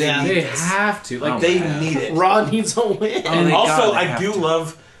win because Yeah. they need They this. have to. Like, Oh, They man. need it. Raw needs a win. Oh, they Also, gotta I have do to.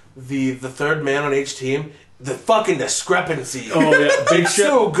 love the third man on each team the fucking discrepancy. Oh yeah, Big It's Show,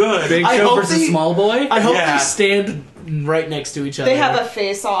 so good. Big I Show hope versus they- Small Boy. I hope Yeah. they stand right next to each other. They have a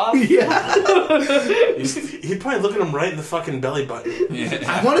face off. He'd probably look at him right in the fucking belly button.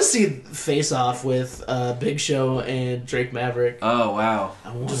 I want to see Face Off with Big Show and Drake Maverick. Oh wow.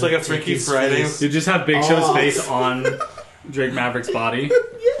 I wanna Just like a take Freaky his Friday. face. You just have Big Show's Oh. face on Drake Maverick's body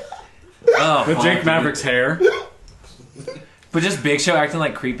Oh, with fuck, Drake dude. Maverick's hair. But just Big Show acting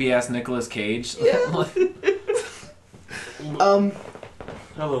like creepy ass Nicolas Cage.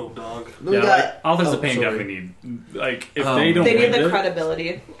 Hello, dog. We Yeah, got like, Authors oh, of Pain sorry. definitely need, like, if Oh, they don't They need win the it,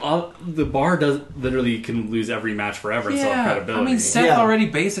 credibility. the bar does literally can lose every match forever and still have Yeah, credibility. I mean, Seth Yeah. already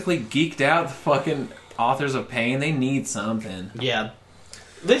basically geeked out the fucking Authors of Pain. They need something. Yeah.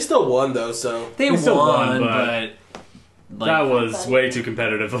 They still won though, so They still won, won, but like, that was way too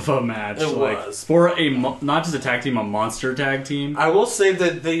competitive of a match. It like, was. for a not just a tag team, a monster tag team. I will say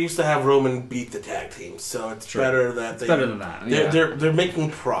that they used to have Roman beat the tag team, so it's Sure. better that they. It's better than that. They're, Yeah. they're making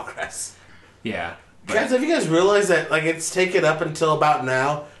progress. yeah. Guys, have you guys realized that like it's taken up until about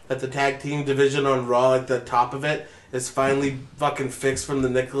now that the tag team division on Raw, like the top of it, is finally fucking fixed from the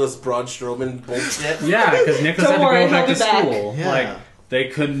Nicholas Braun Strowman bullshit? Yeah, because Nicholas Don't had to worry, go back he'll to be back. school. Yeah. Like they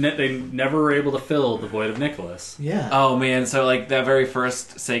couldn't. They never were able to fill the void of Nicholas. Yeah. Oh man, so like that very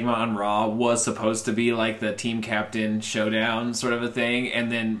first segment on Raw was supposed to be like the team captain showdown sort of a thing, and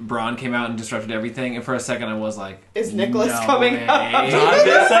then Braun came out and disrupted everything. And for a second, I was like, Is Nicholas no coming way. out? Not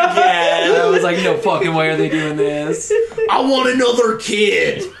this again. I was like, no fucking way are they doing this? I want another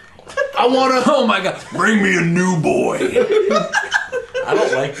kid. I want to. Oh my god, bring me a new boy. I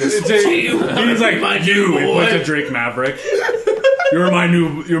don't like this. He's like, you. He went to Drake Maverick. You're my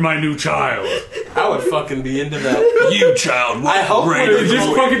new child. I would fucking be into that. You child, I hope bring we're It me just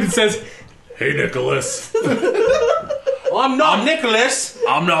Boy. fucking says, "Hey Nicholas." Well, I'm not Nicholas.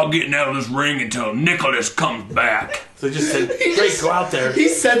 I'm not getting out of this ring until Nicholas comes back. So they just said, "Great, go out there." He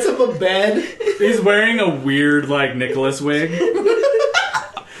sets up a bed. He's wearing a weird like Nicholas wig.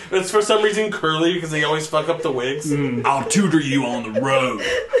 It's for some reason curly because they always fuck up the wigs. I'll tutor you on the road.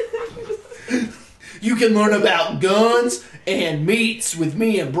 You can learn about guns and meats with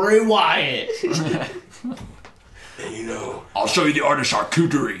me and Bray Wyatt. And you know, I'll show you the art of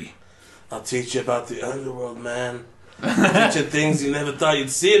charcuterie. I'll teach you about the underworld, man. Teach you things you never thought you'd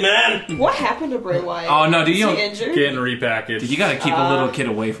see, man. What happened to Bray Wyatt? Oh no, dude, Is you he don't. injured? Getting repackaged. You gotta keep a little kid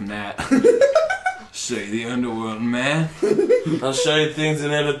away from that. Say the underworld, man. I'll show you things you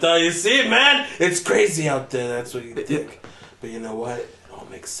never thought you'd see, man. It's crazy out there. That's what you think. But you know what? It all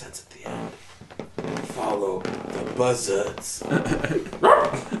makes sense at the end. Follow the buzzards.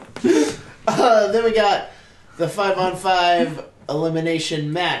 Then we got the 5-on-5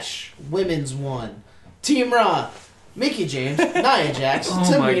 elimination match. Women's one. Team Raw. Mickey James, Nia Jax,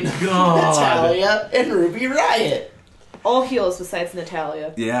 Oh my Tamina, God. Natalia, and Ruby Riott. All heels besides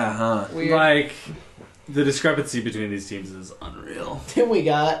Natalia. Yeah, huh? Weird. Like the discrepancy between these teams is unreal. Then we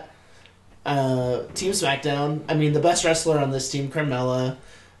got Team SmackDown. I mean, the best wrestler on this team, Carmella,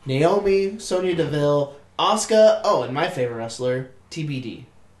 Naomi, Sonya Deville, Asuka. Oh, and my favorite wrestler, TBD.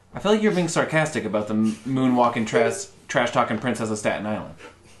 I feel like you're being sarcastic about the moonwalking trash talking princess of Staten Island.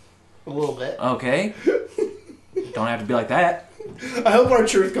 A little bit. Okay. Don't have to be like that. I hope our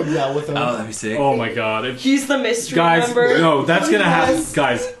truth comes out with him. Oh, that'd be sick. Oh my god. If He's the mystery guys, member. no, that's gonna happen. Yes.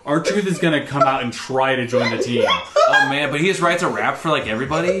 Guys, R-Truth is gonna come out and try to join the team. Oh man, but he just writes a rap for like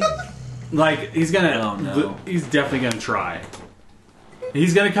everybody. Like he's gonna. Oh, no. He's definitely gonna try.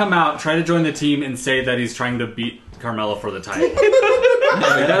 He's gonna come out, try to join the team, and say that he's trying to beat Carmella for the title.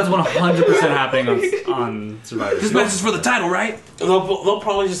 Like, that is 100% happening on Survivor This Series. match is for the title, right? They'll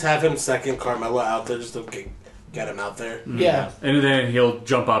probably just have him second Carmella out there just to get him out there. Yeah. And then he'll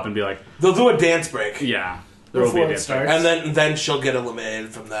jump up and be like, They'll do a dance break. "Yeah, there will be Before a it dance break." starts. And then she'll get eliminated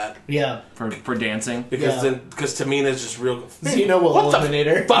from that Yeah. For dancing. because Yeah. because Tamina's just real. Cena will What the eliminate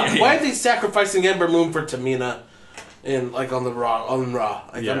her. Fuck! Why are they sacrificing Ember Moon for Tamina? In like on Raw.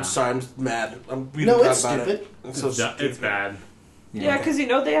 Like, Yeah. I'm sorry, I'm mad. We No, don't it's talk about stupid. it. It's so It's stupid. bad. Yeah, because you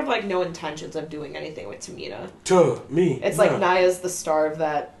know they have like no intentions of doing anything with Tamina. To me, It's like Nia's the star of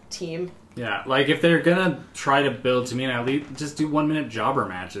that team. Yeah, like if they're gonna try to build Tamina, at least just do 1-minute jobber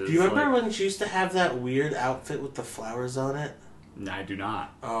matches. Do you remember Like, when she used to have that weird outfit with the flowers on it? No, I do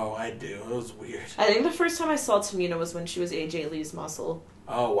not. Oh, I do. It was weird. I think the first time I saw Tamina was when she was AJ Lee's muscle.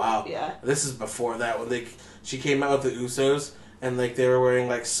 Oh wow. Yeah. This is before that when she came out with the Usos and like they were wearing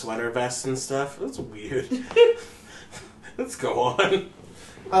like sweater vests and stuff. It was weird. Let's go on.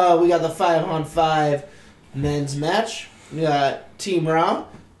 We got the 5-on-5 men's match. We got Team Raw.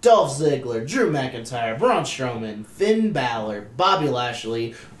 Dolph Ziggler, Drew McIntyre, Braun Strowman, Finn Balor, Bobby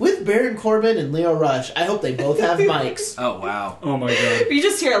Lashley, with Baron Corbin and Leo Rush. I hope they both have mics. Oh wow. Oh my god. You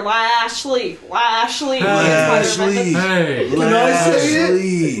just hear Lashley. Lashley. Hey. Can I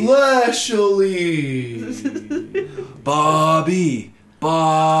say it? Lashley. Bobby.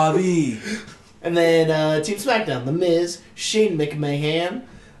 And then Team SmackDown, The Miz, Shane McMahon,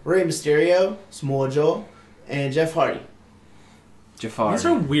 Rey Mysterio, Samoa Joe, and Jeff Hardy. Jafar. These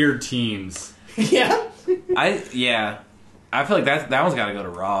are weird teams. Yeah. I feel like that one's got to go to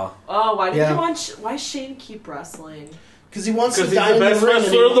Raw. Oh, why did Yeah. you want? Why Shane keep wrestling? Because he wants to Because he's die the in best the ring.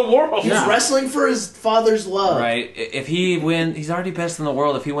 wrestler in the world. He's wrestling for his father's love. Right. If he wins, he's already best in the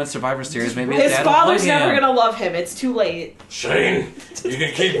world. If he wins Survivor Series, maybe His dad will father's play never him. gonna love him. It's too late. Shane, you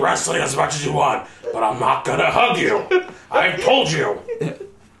can keep wrestling as much as you want, but I'm not gonna hug you. I've told you.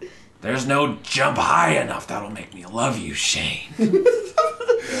 There's no jump high enough that'll make me love you, Shane.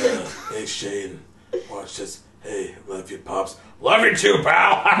 Hey, Shane, watch this. Hey, love you, Pops. Love you too,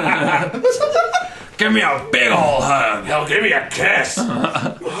 pal. Give me a big ol' hug. Hell, give me a kiss.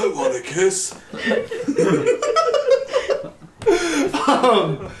 I want a kiss.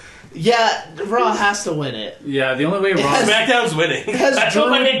 Yeah, Raw has to win it. Yeah, the only way Raw. SmackDown's winning. It has That's Drew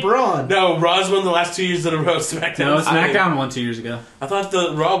what I and mean. Braun. No, Raw's won the last 2 years in a row. SmackDown. No, SmackDown won 2 years ago. I thought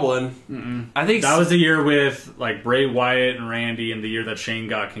the Raw won. I think That was the year with like Bray Wyatt and Randy, and the year that Shane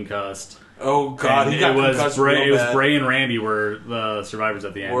got concussed. Oh God, And he got it was concussed Bray. real It was bad. Bray and Randy were the survivors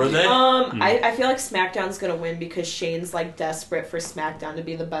at the end. Were they? I feel like SmackDown's gonna win because Shane's like desperate for SmackDown to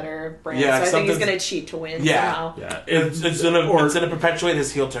be the better brand. Yeah, so I think he's something's- gonna cheat to win Yeah. somehow. Yeah, It's gonna perpetuate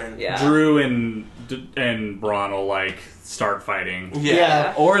his heel turn. Yeah. Drew and Braun will like start fighting.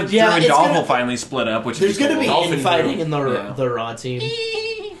 Yeah. or Drew Yeah, and it's Dolph gonna- will finally split up, which There's is going to be Dolphin infighting Drew. in the Yeah. the Raw team.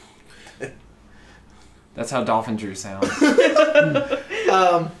 That's how Dolphin Drew sounds.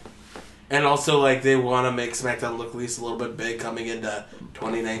 And also, like, they want to make SmackDown look at least a little bit big coming into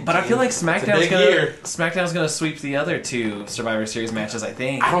 2019. But I feel like It's a big SmackDown's gonna sweep the other two Survivor Series matches. I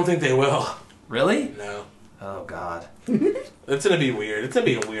think. I don't think they will. Really? No. Oh God. It's gonna be weird. It's gonna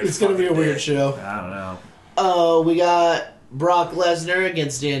be a weird. It's going to be a fucking weird day. show. I don't know. We got Brock Lesnar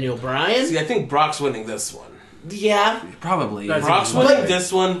against Daniel Bryan. See, I think Brock's winning this one. Yeah. Probably. That's- Brock's But- winning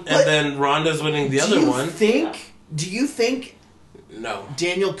this one, but- and then Ronda's winning the other one. Do you think No.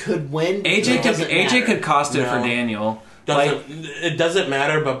 Daniel could win? AJ It doesn't matter. could cost it for No. Daniel. Like, It doesn't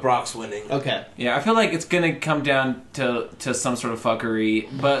matter, but Brock's winning. Okay. yeah, I feel like it's gonna come down to some sort of fuckery.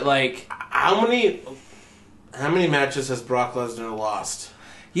 But like, How many matches has Brock Lesnar lost?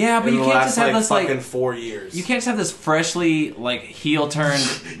 yeah, but in you the can't last, just have this fucking like 4 years. you can't just have this freshly like heel turned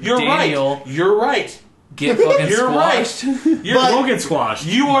You're Daniel right. You're right. get fucking You're squashed. right. You're, But- Won't get squashed.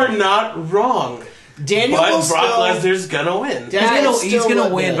 you are not wrong. Daniel will But Brock still... Lesnar's gonna win. Daniel He's still gonna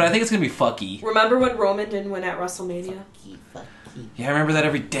look win, good. but I think it's gonna be fucky. Remember when Roman didn't win at WrestleMania? Yeah, I remember that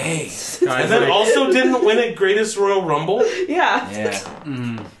every day. Guys, And then like- also didn't win at Greatest Royal Rumble. Yeah.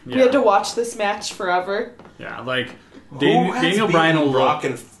 Yeah. We had to watch this match forever. yeah, like Who has Daniel Bryan beaten will Brock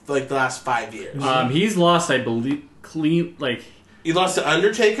in like the last 5 years? He's lost, I believe, clean like He lost to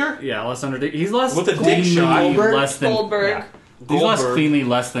Undertaker. less under. He's lost With a dick cleanly shot. Goldberg? less than Goldberg. yeah. He's lost Goldberg. cleanly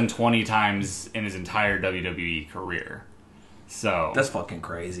less than 20 times in his entire WWE career. So That's fucking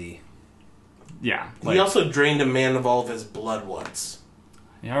crazy. yeah, He also drained a man of all of his blood once.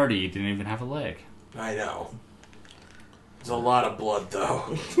 he already didn't even have a leg. I know. There's a lot of blood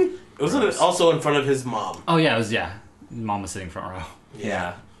though. Wasn't it also in front of his mom? Oh yeah, it was Mom was sitting front row.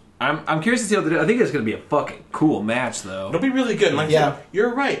 Yeah. I'm curious to see what they do. I think it's gonna be a fucking cool match though. It'll be really good. Like Yeah.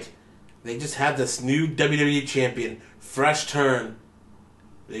 you're right. They just have this new WWE champion, fresh turn.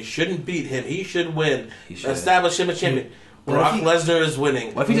 They shouldn't beat him. He should win. He should. Establish him a champion. What Brock if he- Lesnar is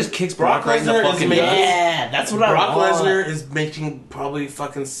winning. What if he just kicks Brock Brock right in the Lesnar is fucking making- nuts? Yeah, that's what Brock I want. Lesnar is making probably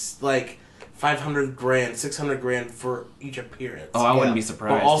fucking like 500 grand, 600 grand for each appearance. Oh, I wouldn't Yeah. be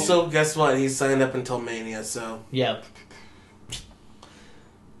surprised. But also, guess what? He's signed up until Mania, so Yeah. dude.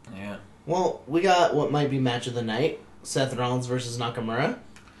 Yeah. Well, we got what might be match of the night: Seth Rollins versus Nakamura.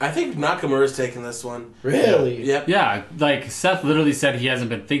 I think Nakamura's taking this one. Really? Yep. Yeah, like Seth literally said he hasn't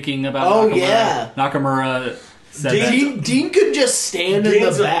been thinking about. Oh, Nakamura. yeah. Nakamura said that. Dean could just stand in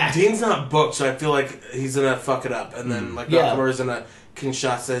the back. Dean's not booked, so I feel like he's gonna fuck it up, and then like Yeah. Nakamura's gonna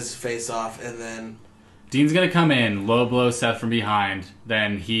Kinshasa his face off, and then Dean's gonna come in, low blow Seth from behind.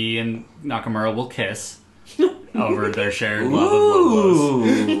 Then he and Nakamura will kiss over their shared love of low blows,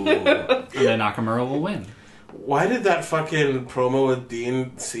 Ooh. and then Nakamura will win. why did that fucking promo with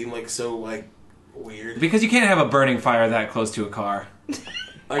Dean seem like so like weird? Because you can't have a burning fire that close to a car.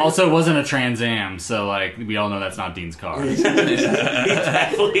 Also, it wasn't a Trans Am, so like we all know that's not Dean's car. He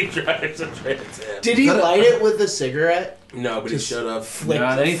definitely drives a Trans Am. Did he light it with a cigarette? No, but he should have.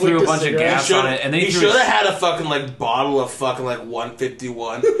 Then he threw a bunch of gas on it, and then he threw should have had a fucking like bottle of fucking like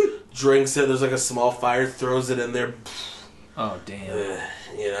 151. Drinks it. There's like a small fire. Throws it in there. Oh damn!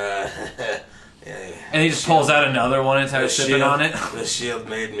 You know. And he just pulls out another one and starts sipping on it. The shield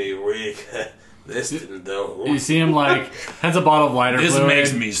made me weak. This didn't though. You see him like has a bottle of lighter This fluid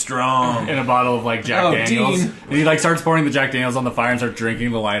makes me strong. and a bottle of like Jack Oh, Daniels, Dean. and he like starts pouring the Jack Daniels on the fire and starts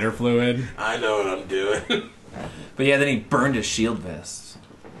drinking the lighter fluid. I know what I'm doing. But yeah, then he burned his shield vest.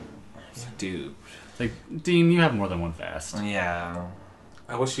 Dude. It's like, Dean, you have more than one vest. Yeah.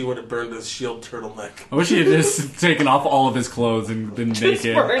 I wish he would have burned his shield turtleneck. I wish he had just taken off all of his clothes and been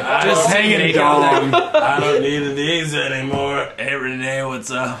naked. burn Just hanging dong. I don't need these anymore. Hey Renee,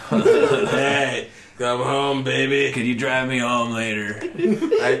 what's up? Hey, come home, baby. Could you drive me home later?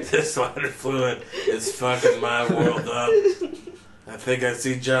 This lighter fluid is fucking my world up. I think I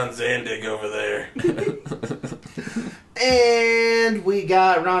see John Zandig over there. And we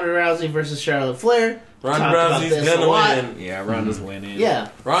got Ronda Rousey versus Charlotte Flair. Ronda Talked about Rousey's this a gonna lot. win. Yeah, Ronda's winning. Yeah.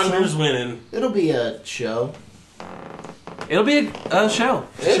 Ronda's So, winning. it'll be a show. It'll be a show.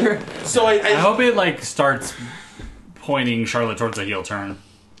 Sure. So I hope it like starts pointing Charlotte towards a heel turn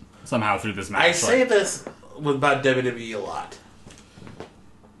somehow through this match. I say this about WWE a lot.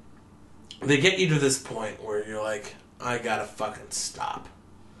 They get you to this point where you're like, I gotta fucking stop.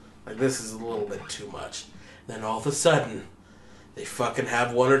 Like, this is a little bit too much. Then all of a sudden, they fucking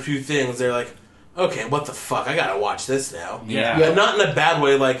have one or two things. They're like, okay, what the fuck? I gotta watch this now. Yeah. But not in a bad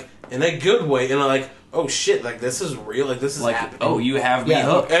way, like, in a good way. And like, oh shit, like, this is real. Like, this is Like, happening. oh, you have me Yeah.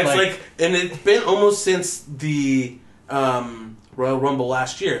 hooked. And it's like, and it's been almost since the Royal Rumble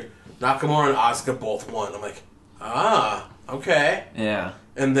last year. Nakamura and Asuka both won. I'm like, okay. Yeah.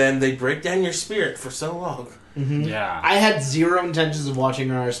 And then they break down your spirit for so long. Yeah. I had zero intentions of watching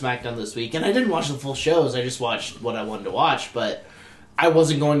Raw or SmackDown this week, and I didn't watch the full shows. I just watched what I wanted to watch, but I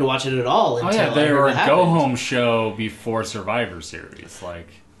wasn't going to watch it at all Oh until yeah, I they heard were it a happened. go-home show before Survivor Series. Like,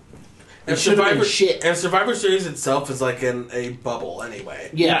 And should've been Survivor shit. And Survivor Series itself is like in a bubble anyway.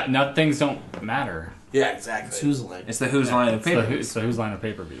 Yeah, now things don't matter. Yeah, it's exactly. who's line. It's the Who's Line of It's the, Paper. it's the Who's Line of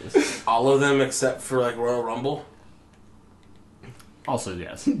pay-per-views. All of them except for like Royal Rumble. Also,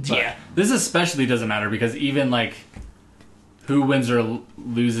 yes. But Yeah. this especially doesn't matter because even like who wins or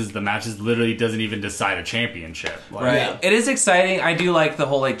loses the matches literally doesn't even decide a championship. Like, Right. Yeah. It is exciting. I do like the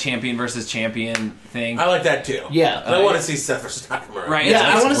whole like champion versus champion thing. I like that too. Yeah. I want to see Seth versus Nakamura. Right.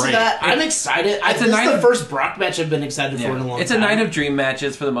 Yeah, It's I want to see great. that. I'm excited. It's a This night is the of- first Brock match I've been excited for in a Yeah. long It's time. a night of dream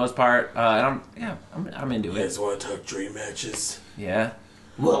matches for the most part, and I'm into You it. guys want to talk dream matches? Yeah.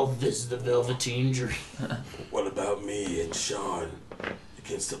 Well, this is the Velveteen Dream. What about me and Sean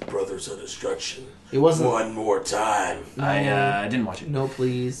against the Brothers of Destruction? It wasn't. One more time. I didn't watch it. No,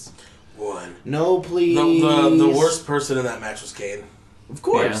 please. One. No, please. The worst person in that match was Kane. Of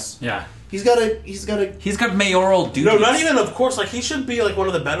course. Yeah. He's got a. He's got mayoral duties. No, not even of course. Like, he should be like one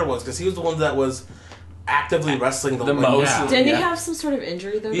of the better ones because he was the one that was actively wrestling the most. Yeah. Didn't Yeah. he have some sort of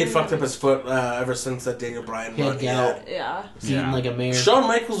injury though? He had during fucked that up his foot ever since that Daniel Bryan He had run he gout. had. Yeah. He's eating like a mare. Shawn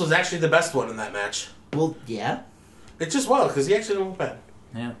Michaels was actually the best one in that match. Well, yeah. It's just wild because he actually didn't look bad.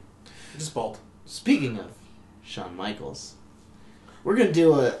 Yeah. He just bald. Speaking of Shawn Michaels, we're going to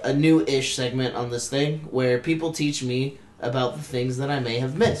do a new-ish segment on this thing where people teach me about the things that I may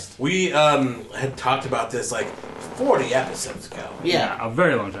have missed. We had talked about this like 40 episodes ago. Yeah. A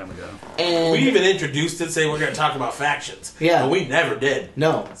very long time ago. And We even introduced it, saying we're going to talk about factions. Yeah. But we never did.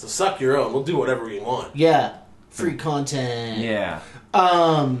 no. So suck your own. We'll do whatever we want. Yeah. Free content. Yeah.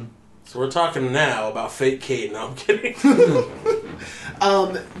 So we're talking now about fake Kane. No, I'm kidding.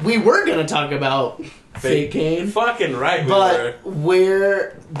 We were going to talk about Fake Kane. Fucking right we were. But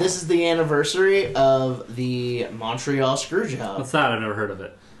where this is the anniversary of the Montreal Screwjob. What's that? I've never heard of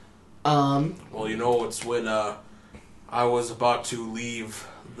it. Well, you know, it's when I was about to leave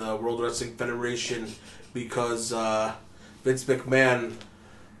the World Wrestling Federation because Vince McMahon,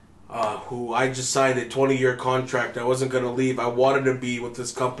 who I just signed a 20-year contract, I wasn't going to leave. I wanted to be with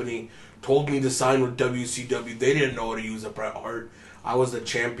this company, told me to sign with WCW. They didn't know how to use a Bret Hart. I was the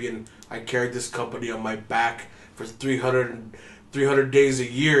champion. I carried this company on my back for 300 days a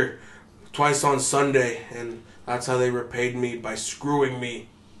year, twice on Sunday, and that's how they repaid me, by screwing me.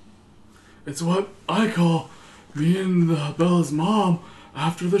 It's what I call me and Bella's mom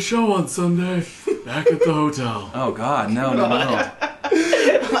after the show on Sunday back at the hotel. Oh God, no.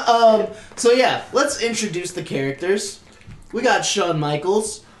 So yeah, let's introduce the characters. We got Shawn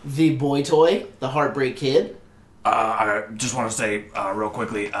Michaels, the boy toy, the Heartbreak Kid. I just want to say real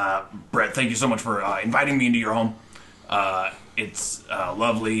quickly, Brett, thank you so much for inviting me into your home. It's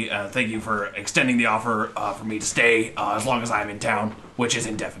lovely. Thank you for extending the offer for me to stay as long as I'm in town, which is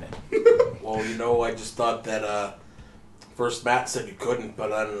indefinite. Well, you know, I just thought that first Matt said you couldn't,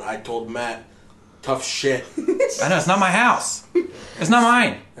 but I told Matt, tough shit. I know, it's not my house. It's not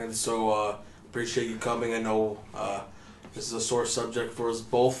mine. And so, appreciate you coming. I know this is a sore subject for us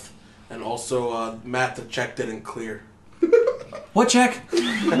both. And also, Matt, the check didn't clear. What check?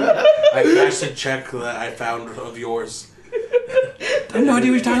 I cashed a check that I found of yours. I have no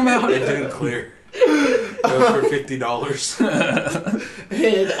idea what you're talking about. It didn't clear. It was for $50.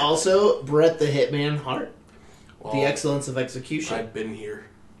 And also, Brett the Hitman Hart. Well, The excellence of execution. I've been here.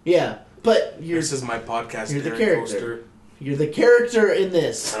 Yeah, but This is my podcast. you're the Derek character. Coaster. You're the character in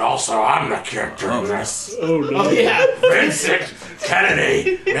this. And also, I'm the character in this. Oh yeah, Vincent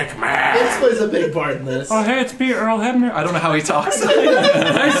Kennedy Vince McMahon. plays a big part in this. Oh, hey, it's me, Earl Hebner. I don't know how he talks.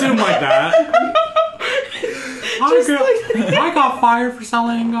 I assume like that. I got fired for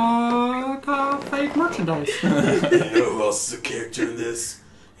selling fake merchandise. You know who else is a character in this?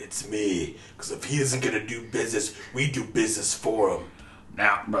 It's me. Because if he isn't going to do business, we do business for him.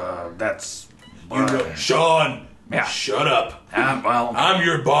 Now, that's... You know, Sean, Yeah. shut up. well... I'm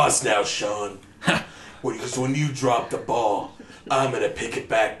your boss now, Sean. Because when you drop the ball, I'm going to pick it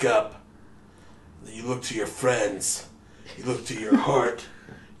back up. You look to your friends. You look to your heart.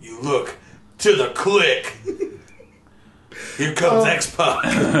 You look to the click. Here comes X-Pac.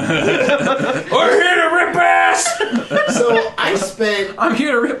 We're here to rip ass! So I spent. I'm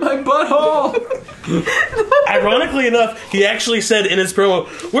here to rip my butthole! Ironically enough, he actually said in his promo,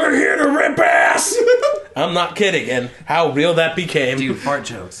 we're here to rip ass! I'm not kidding, and how real that became. Dude, fart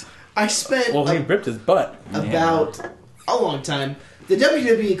jokes. I spent Well, he ripped his butt. about a long time. The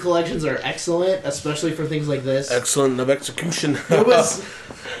WWE collections are excellent, especially for things like this. Excellent of execution. There was,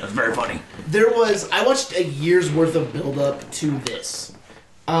 That's very funny. I watched a year's worth of build up to this.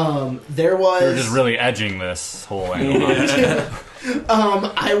 There was. We're just really edging this whole angle.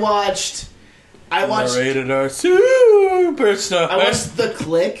 I watched. Rated R superstar. I watched The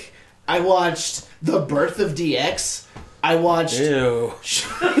Click. I watched The Birth of DX. I watched. Ew.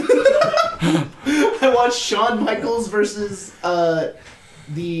 I watched Shawn Michaels versus Bret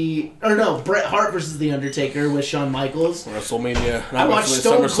Hart versus The Undertaker with Shawn Michaels. WrestleMania. I watched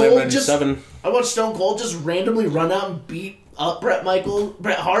SummerSlam Stone Cold 97. I watched Stone Cold just randomly run out and beat up Bret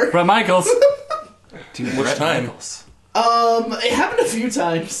Hart. Bret Michaels. Dude, Which Bret time? Michaels. It happened a few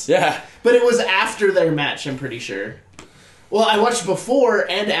times. Yeah. But it was after their match, I'm pretty sure. Well, I watched before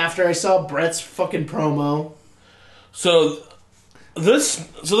and after. I saw Bret's fucking promo. So this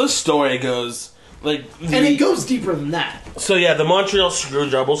story goes like, And it goes deeper than that. so yeah, the Montreal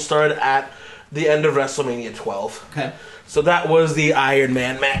Screwjob started at the end of WrestleMania 12. Okay. So that was the Iron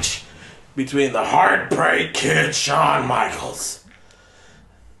Man match between the Heartbreak Kid Shawn Michaels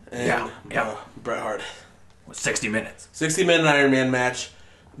and Yeah. Bret Hart. 60 minutes. 60-minute Iron Man match.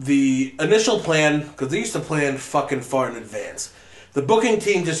 The initial plan, because they used to plan fucking far in advance. The booking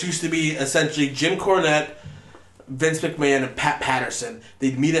team just used to be essentially Jim Cornette, Vince McMahon, and Pat Patterson.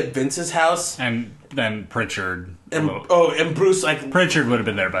 They'd meet at Vince's house, And then Pritchard. and Bruce, like, Pritchard would have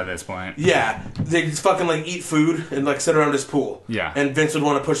been there by this point. yeah, they'd just fucking like eat food and like sit around his pool. Yeah. And Vince would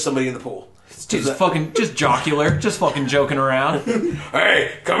want to push somebody in the pool. Just jocular, just fucking joking around.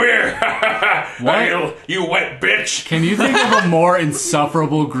 Hey, come here! What? you wet bitch! Can you think of a more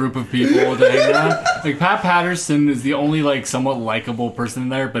insufferable group of people to hang around? Like, Pat Patterson is the only, like, somewhat likable person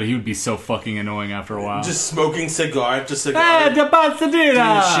there, but he would be so fucking annoying after a while. Just smoking cigar, just cigar. Hey, the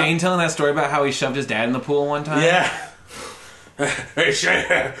pasadena! Dude, Shane telling that story about how he shoved his dad in the pool one time? Yeah. Hey Shane,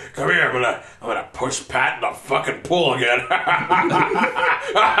 come here. I'm gonna push Pat in the fucking pool again.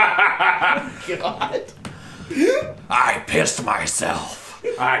 God. I pissed myself.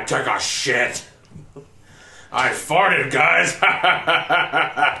 I took a shit. I farted, guys.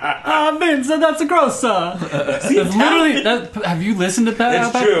 Ah, Vince, that's a gross, That's literally, have you listened to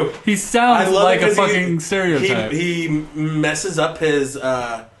Pat? It's true. He sounds I love like it a 'cause fucking stereotype. He messes up his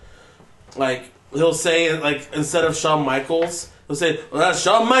like he'll say like instead of Shawn Michaels, he'll say, well, that's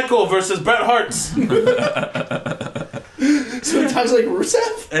Shawn Michael versus Bret Hart. So he talks like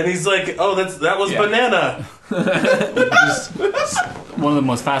Rusev? And he's like, oh, that was Banana. One of the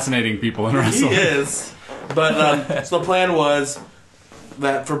most fascinating people in He wrestling. is. But so the plan was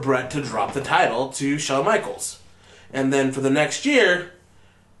that for Bret to drop the title to Shawn Michaels. And then for the next year,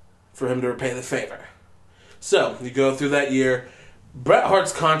 for him to repay the favor. So, you go through that year. Bret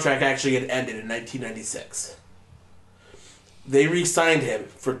Hart's contract actually had ended in 1996. They re-signed him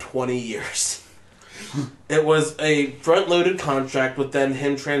for 20 years. It was a front-loaded contract with then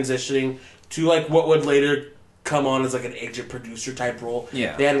him transitioning to like what would later come on as like an agent producer type role.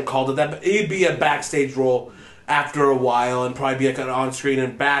 Yeah. They hadn't called it that, but it'd be a backstage role after a while and probably be like an on-screen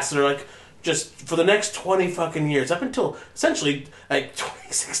ambassador, like just for the next 20 fucking years, up until essentially like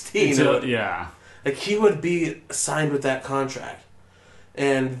 2016. Yeah. Like he would be signed with that contract.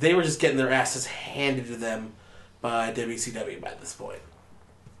 And they were just getting their asses handed to them by WCW by this point.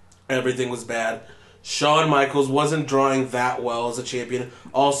 Everything was bad. Shawn Michaels wasn't drawing that well as a champion.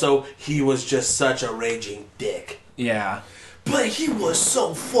 Also, he was just such a raging dick. Yeah. But he was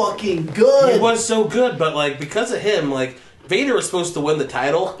so fucking good. He was so good, but like because of him, like Vader was supposed to win the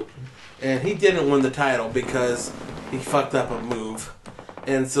title, and he didn't win the title because he fucked up a move.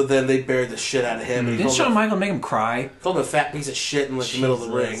 And so then they buried the shit out of him. And Didn't Shawn Michaels make him cry? called him a fat piece of shit in like the middle of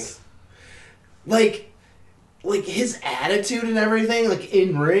the ring. Jesus. Like his attitude and everything, like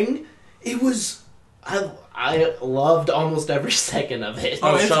in ring, it was. I loved almost every second of it.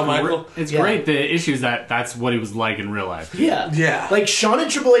 Oh, it's Shawn Michaels? It's Yeah. great. The issue is that that's what he was like in real life. Yeah, Yeah. Like Shawn and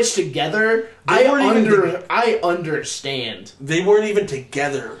Triple H together, They weren't even I understand. They weren't even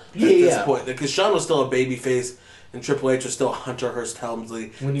together at Yeah, this yeah. point because Shawn was still a babyface and Triple H was still Hunter Hearst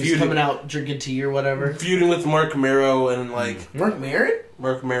Helmsley When he was coming out drinking tea or whatever. feuding with Mark Mero and like Mark Maron?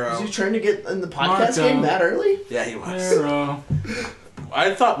 Mark Mero. Was he trying to get in the podcast Marco. game that early? Yeah, he was. Arrow.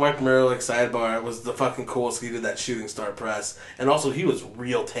 I thought Mark Mero, like sidebar, was the fucking coolest. He did that shooting star press, and also he was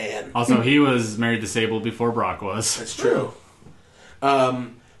real tan. Also, he was married disabled before Brock was. That's true.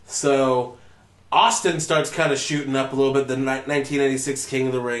 So Austin starts kind of shooting up a little bit. The 1996 King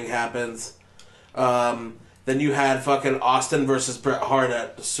of the Ring happens. Then you had fucking Austin versus Bret Hart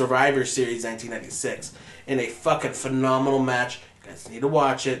at Survivor Series 1996 in a fucking phenomenal match. You guys need to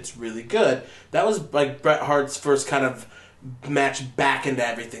watch it. It's really good. That was like Bret Hart's first kind of match back into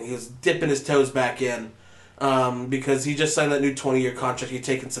everything. He was dipping his toes back in because he just signed that new 20-year contract. He'd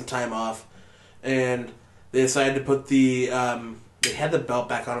taken some time off, and they decided to put the they had the belt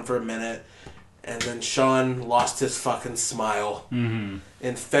back on him for a minute, and then Shawn lost his fucking smile in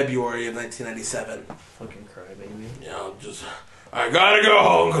February of 1997. Fucking crybaby. You know, just I gotta go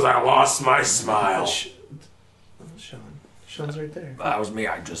home because I lost my smile. Sean's right there. That was me.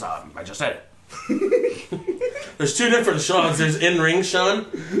 I just said it. There's two different Shawns. There's in-ring Shawn,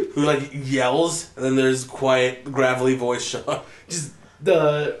 who like yells, and then there's quiet, gravelly voice Shawn. Just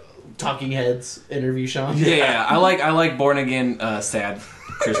the Talking Heads interview, Sean. Yeah. I like born again sad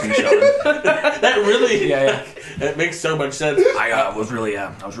Christian Shawn. That really, Yeah. it makes so much sense. I was really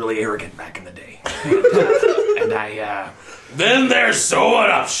arrogant back in the day, and I Then they're sewing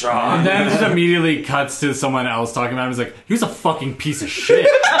up Shawn. And then it just immediately cuts to someone else talking about him. He's like, he was a fucking piece of shit.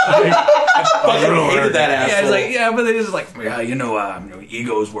 Fucking hated that asshole. yeah, it's like but they just like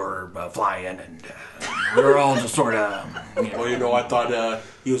egos were flying, and we were all just sort of. Well, I thought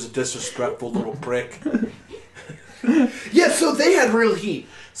he was a disrespectful little prick. Yeah, so they had real heat.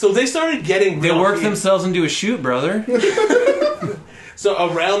 So they started getting They real worked heat. themselves into a shoot, brother.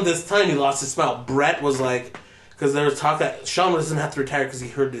 So around this time, he lost his smile. Brett was like, because there was talk that Shawn doesn't have to retire because he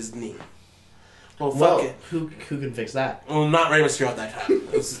hurt his knee. Well, fuck Well, it. who can fix that? Well, not Rey Mysterio at that time.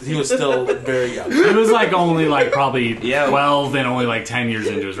 He was still very young. It was like only like probably Yeah. 12 and only like 10 years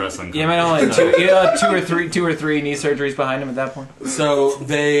into his wrestling Yeah, career. man, only two or three knee surgeries behind him at that point. So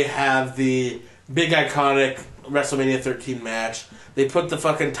they have the big iconic WrestleMania 13 match. They put the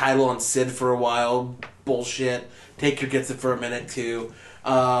fucking title on Sid for a while. Bullshit. Taker gets it for a minute too.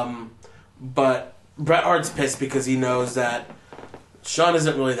 But Bret Hart's pissed because he knows that Shawn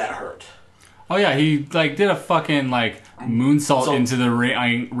isn't really that hurt. Oh yeah, he like did a fucking like moonsault So- into the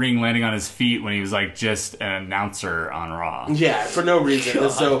ring, landing on his feet when he was like just an announcer on Raw. Yeah, for no reason.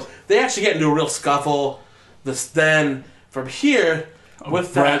 And so they actually get into a real scuffle. Then from here,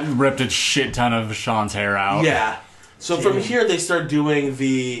 with Brett that, ripped a shit ton of Shawn's hair out. yeah. So from here they start doing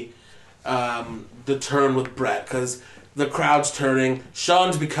the turn with Brett because the crowd's turning.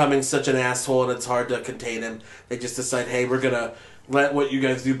 Shawn's becoming such an asshole and it's hard to contain him. They just decide, hey, we're gonna let what you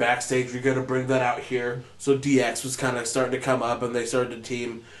guys do backstage. We're gonna bring that out here. So DX was kind of starting to come up and they started to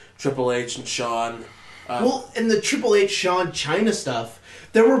team Triple H and Shawn. Well, in the Triple H Shawn Chyna stuff,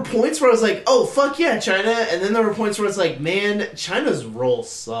 there were points where I was like, oh, fuck yeah, Chyna. And then there were points where it's like, man, Chyna's role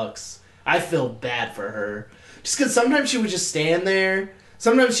sucks. I feel bad for her. Just because sometimes she would just stand there.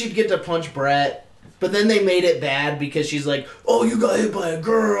 Sometimes she'd get to punch Brett. But then they made it bad because she's like, oh, you got hit by a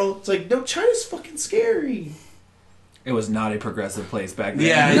girl. It's like, no, Chyna's fucking scary. It was not a progressive place back then.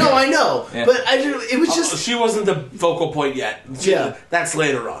 Yeah, No, I know. Yeah. But it was just... She wasn't the focal point yet. Yeah. That's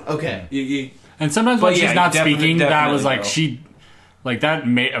later on. Okay. You And sometimes But when yeah, she's not definitely- speaking, that was definitely, like though. she, like that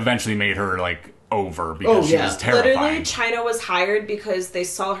eventually made her like over because Oh, she yeah. was terrifying. Literally, China was hired because they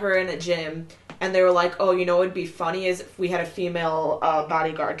saw her in a gym and they were like, oh, you know what would be funny is if we had a female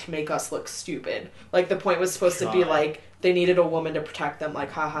bodyguard to make us look stupid. Like, the point was supposed to be, like, they needed a woman to protect them.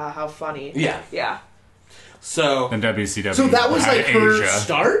 Like, haha, how funny. Yeah. Yeah. So And WCW. So that was had like her Asia.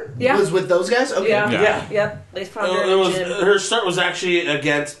 start? Yeah. Was with those guys? Okay. Yeah. Yeah. Yep. They found her in it a was gym. her start was actually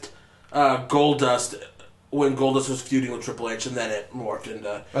against Goldust when Goldust was feuding with Triple H, and then it morphed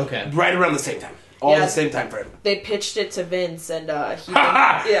into Okay. right around the same time, all Yeah. the same time frame. They pitched it to Vince, and he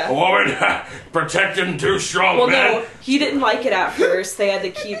A yeah. woman protecting two strong Well, men. no, he didn't like it at first. They had to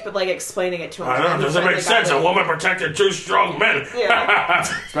keep like explaining it to him. I know, and it doesn't finally make got sense. it. A woman protecting two strong men. Yeah.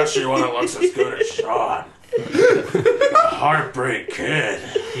 Especially one that looks as good as Sean. A heartbreak kid.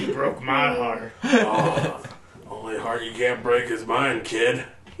 He broke my heart. Oh, only heart you can't break is mine, kid.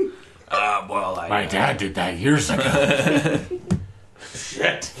 Well, My dad did that years ago.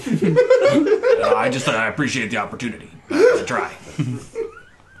 Shit. I appreciate the opportunity to try.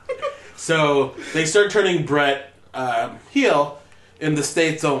 So they start turning Brett heel in the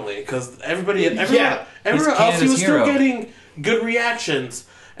States only because everyone else he Canada's was still hero. getting good reactions.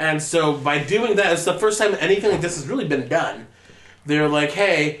 And so by doing that, it's the first time anything like this has really been done. They're like,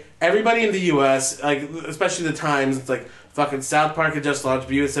 hey, everybody in the U.S., like especially the Times, it's like fucking South Park had just launched,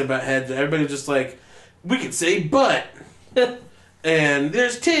 Beavis and Butthead. Everybody was just like, we could say butt. And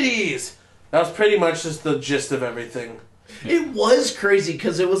there's titties. That was pretty much just the gist of everything. It was crazy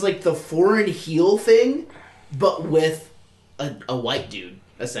because it was like the foreign heel thing, but with a white dude,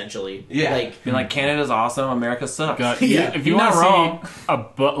 essentially. Yeah. Like, Being like, Canada's awesome, America sucks. God, Yeah, if you you're want not to wrong. see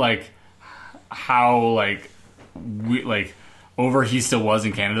but how we over he still was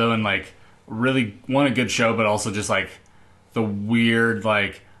in Canada and like really won a good show, but also just like the weird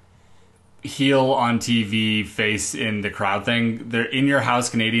like heel on TV, face in the crowd thing. They're In Your House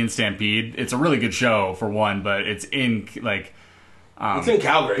Canadian Stampede. It's a really good show for one, but it's in like It's in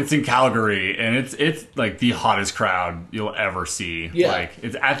Calgary. it's in Calgary, and it's like the hottest crowd you'll ever see. Yeah. Like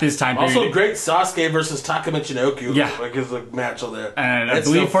it's at this time period. Also, great Sasuke versus Taka Michinoku. Yeah. Like his like match on there. And I It's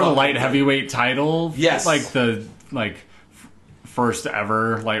believe so for the fucking light good. heavyweight title, Yes. like the first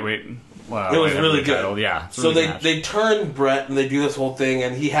ever lightweight. It was really good. Title. Yeah. it's a So really good match. they turn Brett and they do this whole thing,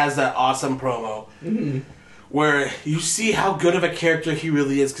 and he has that awesome promo where you see how good of a character he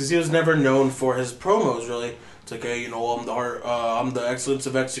really is because he was never known for his promos. Really, it's like, hey, I'm the excellence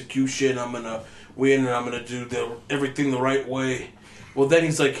of execution. I'm gonna win, and I'm gonna do everything the right way. Well, then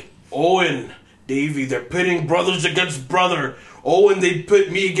he's like, Owen, Davey, they're pitting brothers against brother. Owen, they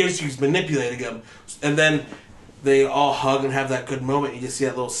put me against you. He's manipulating him, and then they all hug and have that good moment. You just see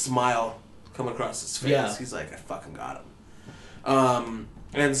that little smile come across his face. Yeah. He's like, I fucking got him.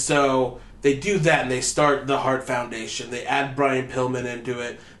 And so they do that, and they start the Hart Foundation. They add Brian Pillman into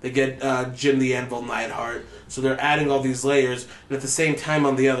it. They get Jim the Anvil Neidhart. So they're adding all these layers. And at the same time,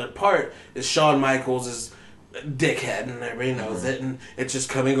 on the other part, is Shawn Michaels is dickhead, and everybody knows it. And it's just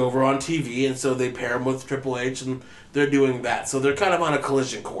coming over on TV, and so they pair him with Triple H, and they're doing that. So they're kind of on a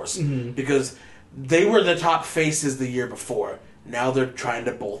collision course. Because they were the top faces the year before. Now they're trying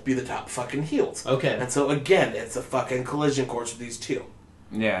to both be the top fucking heels. Okay. And so again, it's a fucking collision course with these two.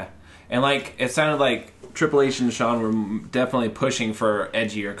 Yeah. And like it sounded like Triple H and Shawn were definitely pushing for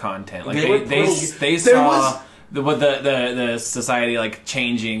edgier content. Like They were they pushing. saw the society like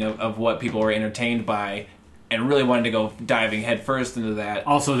changing of what people were entertained by, and really wanted to go diving headfirst into that.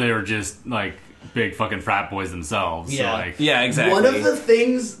 Also, they were just like big fucking frat boys themselves. Yeah. So, like, Yeah, exactly. one of the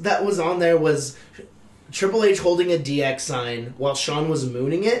things that was on there was Triple H holding a DX sign while Shawn was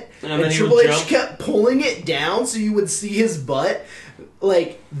mooning it, And and then he Triple would H jump. kept pulling it down so you would see his butt.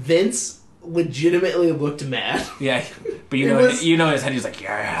 Like, Vince legitimately looked mad. Yeah, but It was- you know his head. He's like,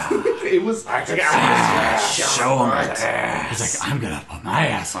 yeah, It was I can show him his ass. he's like, I'm gonna put my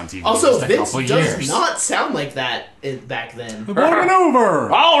ass on TV. Also, just a Vince couple does years. not sound like that back then. Walking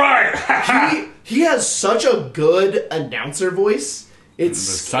over. All right. He has such a good announcer voice. It's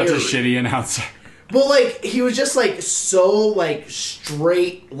Such a scary. shitty announcer. Well, like, he was just like so like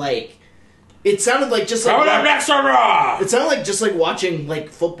straight. Like, it sounded like just like Coming up next on Raw. it sounded like just like watching like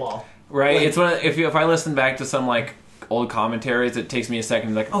football. Right. Like- It's when if I listen back to some like old commentaries, it takes me a second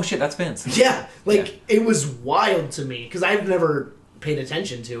to be like, oh shit, that's Vince. Yeah, like Yeah. it was wild to me because I've never paid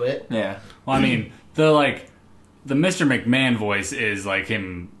attention to it. Yeah. Well, I mean, the Mr. McMahon voice is like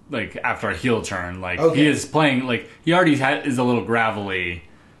him, like after a heel turn. Like Okay. he is playing, like he already is a little gravelly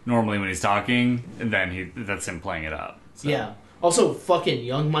normally when he's talking, and then that's him playing it up. So. Yeah. Also, fucking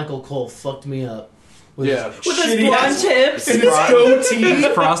young Michael Cole fucked me up. With Yeah. his With his shitty blonde ass- tips. and his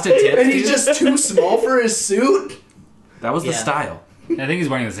goatee, Frosted tips. and he's dude. just too small for his suit. That was the Yeah. style. I think he's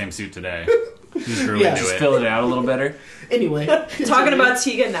wearing the same suit today. He just grew Yeah. into Just it. fill it out a little better. Anyway, Talking about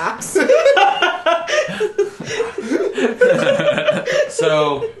Tegan Knox.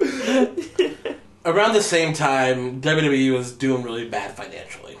 So, around the same time, WWE was doing really bad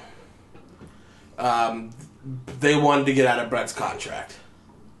financially. They wanted to get out of Brett's contract.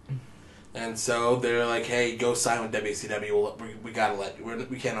 And so they're like, hey, go sign with WCW. We gotta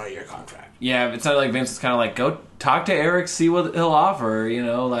we can't honor your contract. Yeah, it sounded like Vince was kind of like, go talk to Eric, see what he'll offer, you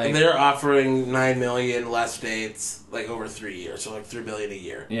know, like... And they're offering $9 million less dates, like over 3 years, so like $3 million a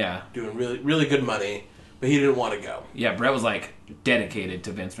year. Yeah. Doing really, really good money, but he didn't want to go. Yeah, Brett was, like, dedicated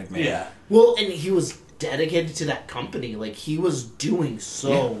to Vince McMahon. Yeah. well, and he was dedicated to that company. Like, he was doing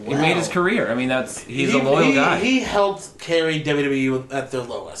so well. He made his career. I mean, he's a loyal guy. He helped carry WWE at their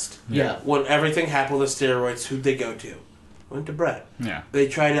lowest. Yeah. When everything happened with steroids, who'd they go to? Went to Brett. Yeah. They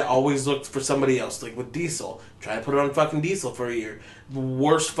try to always look for somebody else, like with Diesel. Try to put it on fucking Diesel for a year.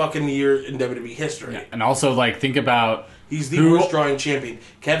 Worst fucking year in WWE history. Yeah. And also, like, think about He's the Who- worst drawing champion.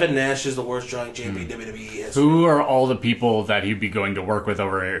 Kevin Nash is the worst drawing champion in WWE history. who are all the people that he'd be going to work with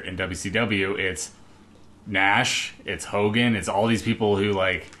over in WCW. It's Nash, it's Hogan, it's all these people who,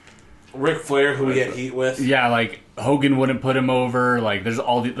 like, Ric Flair, who we had heat with. yeah, like, Hogan wouldn't put him over. Like, there's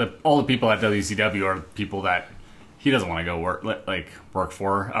all the people at WCW are people that he doesn't want to go work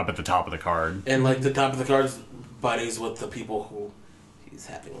for up at the top of the card. And like the top of the cards, buddies with the people who he's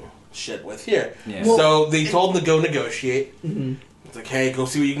having shit with here. Yeah. So they told him to go negotiate. It's like, hey, go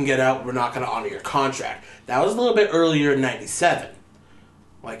see what you can get out. We're not going to honor your contract. That was a little bit earlier in '97.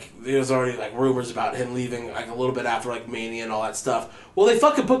 Like, there was already like rumors about him leaving like a little bit after like Mania and all that stuff. Well, they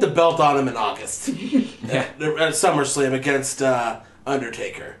fucking put the belt on him in August at SummerSlam against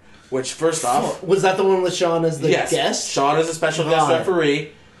Undertaker. Which, first off, Was that the one with Sean as the yes, guest? Sean is a special guest Right.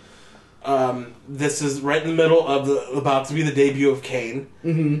 referee. This is right in the middle of about to be the debut of Kane.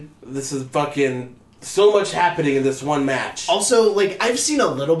 Mm-hmm. This is fucking so much happening in this one match. Also, like, I've seen a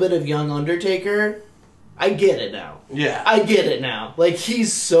little bit of Young Undertaker. I get it now. Yeah. I get it now. Like, he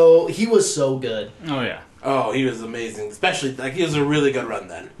was so good. Oh yeah. Oh, he was amazing. Especially, like, he was a really good run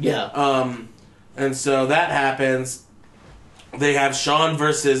then. Yeah. And so that happens. They have Shawn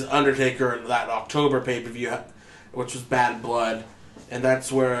versus Undertaker in that October pay-per-view, which was Bad Blood. And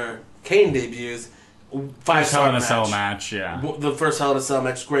that's where Kane debuts. Hell in a match. Cell match, yeah. The first Hell in a Cell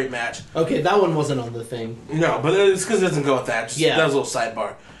match, great match. Okay, that one wasn't on the thing. No, but it's because it doesn't go with that. Just, Yeah. that was a little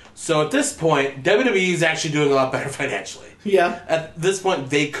sidebar. So at this point, WWE is actually doing a lot better financially. Yeah. At this point,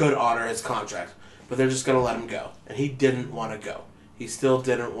 they could honor his contract, but they're just going to let him go. And he didn't want to go. He still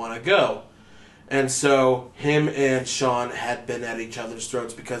didn't want to go. And so him and Shawn had been at each other's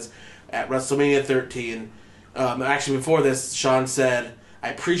throats because at WrestleMania 13, actually before this, Shawn said, I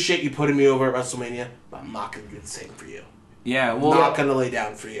appreciate you putting me over at WrestleMania, but I'm not going to do the same for you. Yeah, I'm well... not going to lay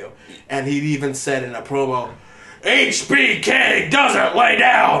down for you. And he even said in a promo, HBK doesn't lay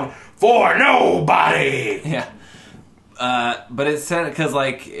down for nobody. Yeah. But it sounded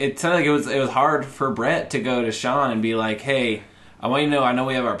like it was hard for Brett to go to Shawn and be like, "Hey, I want you to know I know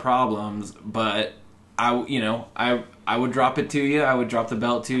we have our problems, but I would drop it to you. I would drop the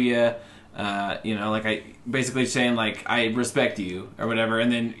belt to you. Like I basically saying like I respect you or whatever."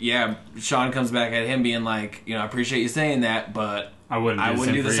 And then Shawn comes back at him being like, "I appreciate you saying that, but I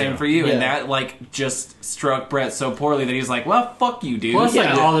wouldn't do the same for you." Yeah. And that like just struck Brett so poorly that he's like, "Well, fuck you, dude." Plus, like,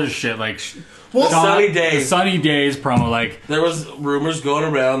 Yeah. all this shit, like... Well, Sunny Days. The Sunny Days promo, like... There was rumors going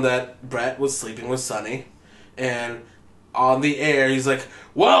around that Brett was sleeping with Sunny, and on the air he's like,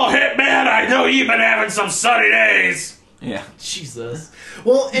 "Well, Hitman, I know you've been having some sunny days." Yeah. Jesus.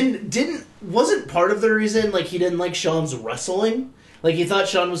 Well, and wasn't part of the reason, like, he didn't like Shawn's wrestling? Like, he thought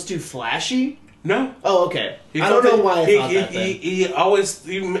Shawn was too flashy? No. Oh, okay. He I don't thought know why I he, thought he, that he, then. he always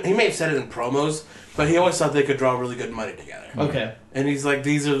he may have said it in promos, but he always thought they could draw really good money together. Okay. And he's like,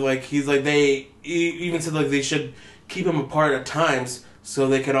 he even said like they should keep them apart at times so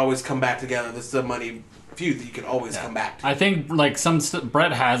they could always come back together. This is a money feud that you can always come back to. I think, like,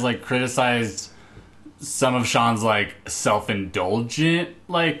 Brett has, like, criticized some of Shawn's, like, self-indulgent,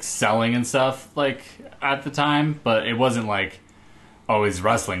 like, selling and stuff, like, at the time, but it wasn't like, oh, his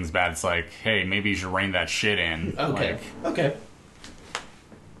wrestling's bad. It's like, hey, maybe you should rein that shit in. Okay. Like, Okay.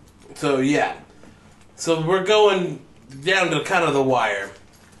 So yeah, so we're going down to kind of the wire.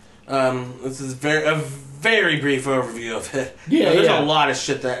 This is a very brief overview of it. Yeah, There's yeah. a lot of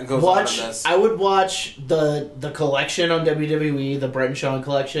shit that goes on in this. I would watch the collection on WWE, the Brett and Shawn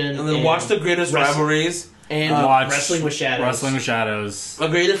collection. And then watch the Greatest Rivalries. And watch Wrestling with Shadows. Wrestling with Shadows. The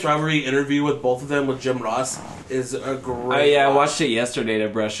Greatest Rivalry interview with both of them with Jim Ross is a great. I watched it yesterday to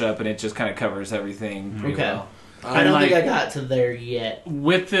brush up, and it just kind of covers everything pretty Okay. well. I don't think like- I got to there yet.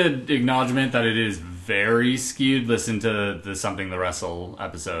 With the acknowledgement that it is very skewed, listen to the Something the Wrestle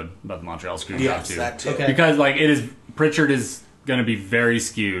episode about the Montreal Screwjob Yes, too. that too. Okay. Because like it is, Pritchard is going to be very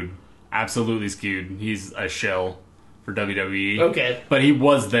skewed, absolutely skewed. He's a shill for WWE. Okay. But he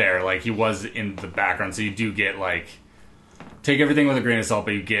was there, like he was in the background, so you do get like, take everything with a grain of salt,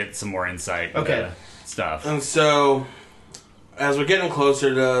 but you get some more insight into Okay. stuff. And so, as we're getting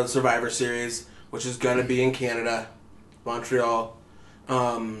closer to Survivor Series, which is going to be in Canada, Montreal,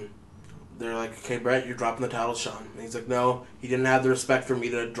 they're like, okay, Brett, you're dropping the title to Sean. And he's like, no, he didn't have the respect for me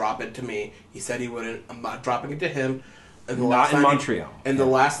to drop it to me. He said he wouldn't. I'm not dropping it to him. In the Not last in 90 Montreal. In the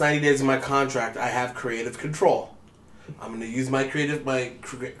last 90 days of my contract, I have creative control. I'm going to use my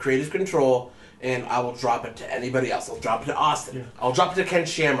creative control, and I will drop it to anybody else. I'll drop it to Austin. Yeah. I'll drop it to Ken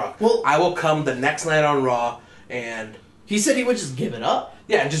Shamrock. Well- I will come the next night on Raw, and He said he would just give it up.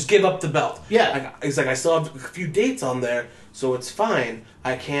 yeah, just give up the belt. Yeah. He's like, I still have a few dates on there, so it's fine.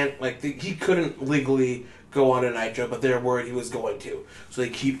 I can't, he couldn't legally go on a Nitro, but they're worried he was going to. So they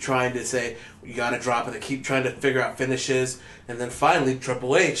keep trying to say, you gotta drop it. They keep trying to figure out finishes. And then finally,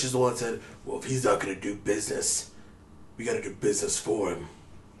 Triple H is the one that said, well, if he's not gonna do business, we gotta do business for him.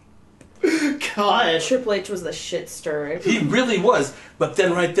 God. Triple H was the shit stirrer. He really was. But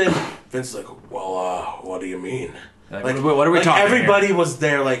then right then, Vince's like, well, what do you mean? Like, what are we like talking everybody was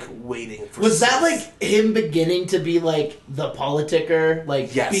there, like, waiting for Was that this. like him beginning to be like the politicker,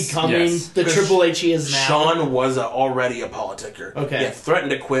 like Yes. becoming Yes. the 'Cause Triple H he is now? Sean was already a politicker. Okay. He had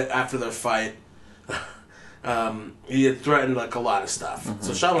threatened to quit after their fight. He had threatened like a lot of stuff.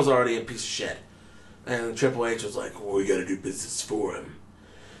 So Sean was already a piece of shit. And Triple H was like, well, we gotta do business for him.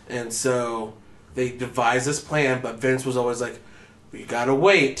 And so they devised this plan, but Vince was always like, we gotta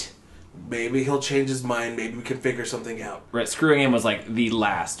wait. Maybe he'll change his mind. Maybe we can figure something out. Right, screwing him was like the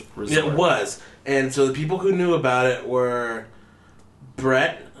last resort. It was. And so the people who knew about it were not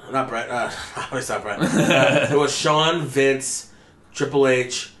Brett, it's not Brett. It was Sean, Vince, Triple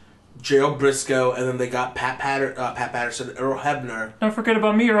H, Gerald Briscoe, and then they got Pat Patterson, Earl Hebner, Don't forget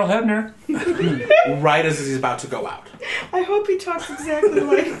about me, Earl Hebner. right as he's about to go out. I hope he talks exactly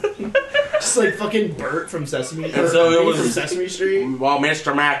like. Just like fucking Bert from Sesame. And so it Bert was- from Sesame Street. Well,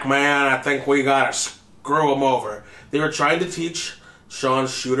 Mr. McMahon, I think we gotta screw him over. They were trying to teach Sean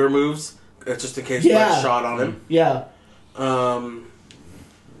shooter moves, just in case Yeah. Brett shot on him. Yeah.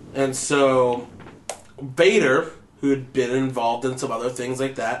 And so Vader, who had been involved in some other things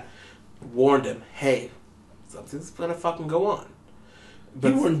like that, warned him, hey, something's gonna fucking go on. He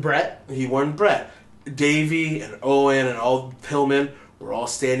warned Brett. He warned Brett. Davey and Owen and all Pillman were all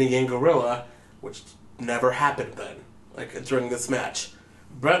standing in Gorilla, which never happened then, like during this match.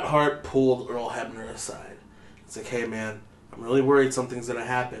 Bret Hart pulled Earl Hebner aside. It's like, hey man, I'm really worried something's gonna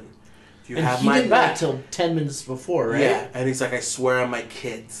happen. If you And have he my didn't know back. until 10 minutes before, right? Yeah, and he's like, I swear on my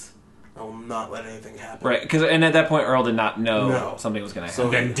kids, I will not let anything happen. Right, and at that point, Earl did not know No. something was going to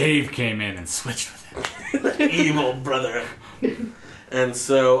So- happen. Then Dave came in and switched with him. Evil brother. And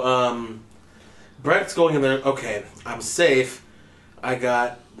so, Brett's going in there, okay, I'm safe. I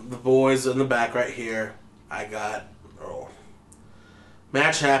got the boys in the back right here. I got Earl.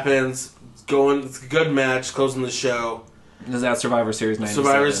 Match happens. It's a good match, closing the show. Is that Survivor Series 97?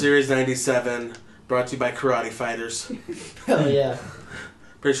 Survivor Series 97, brought to you by Karate Fighters. Hell yeah.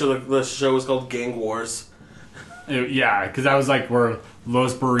 Pretty sure the show was called Gang Wars. Yeah, because that was like where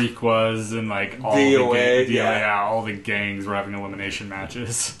Los Boricuas and like all DOA, the yeah. all the gangs were having elimination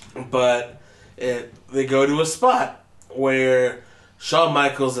matches. But they go to a spot where Shawn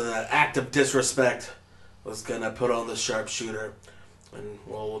Michaels, in an act of disrespect, was going to put on the sharpshooter. And,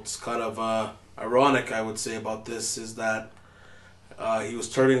 well, what's kind of ironic, I would say, about this is that he was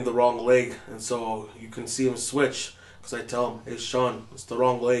turning the wrong leg, and so you can see him switch. Because I tell him, hey, Sean, it's the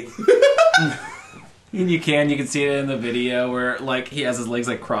wrong leg. And you can see it in the video where like he has his legs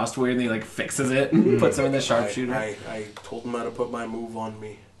like crossed weird and he like fixes it and puts him in the sharpshooter. I told him how to put my move on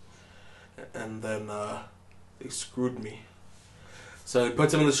me. And then they screwed me. So he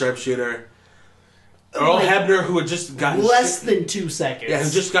puts him in the sharpshooter. Earl Like, Hebner, who had just gotten Less than 2 seconds. yeah,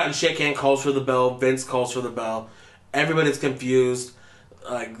 who's just gotten shake-hand calls for the bell. Vince calls for the bell. Everybody's confused.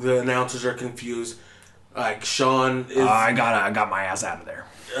 Like the announcers are confused. Like Sean is. I got my ass out of there.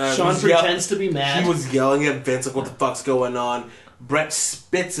 Sean was yell- pretends to be mad. He was yelling at Vince like, "What the fuck's going on?" Brett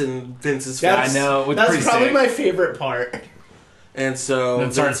spits in Vince's That's, face, I know, it was That's pretty probably sick. my favorite part. and so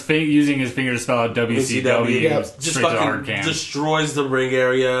Then starts using his finger to spell out WCW Yeah, just straight to hard fucking cam. destroys the ring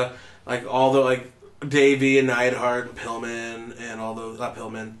area. Like all the like Davey and Neidhart and Pillman and all those not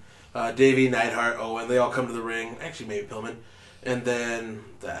Pillman, Davey, Neidhart, Owen. They all come to the ring. Actually, maybe Pillman, and then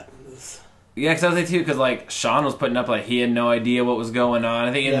that. Yeah, because I was like, too, because, like, Sean was putting up, like, he had no idea what was going on.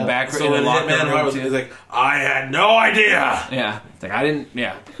 I think in the back, So in the when locker Hitman Hart room, was too. he's like, I had no idea. Yeah. It's like, I didn't,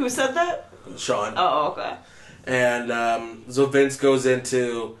 yeah. Who said that? Sean. Oh, okay. And so Vince goes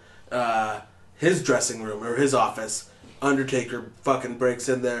into his dressing room or his office. Undertaker fucking breaks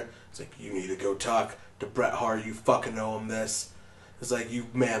in there. It's like, you need to go talk to Bret Hart. You fucking owe him this. It's like, you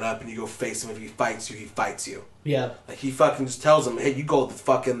man up and you go face him. If he fights you, he fights you. Yeah. Like, he fucking just tells him, hey, you go the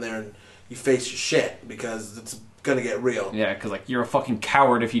fuck in there and you face your shit because it's gonna get real. Yeah, because, like, you're a fucking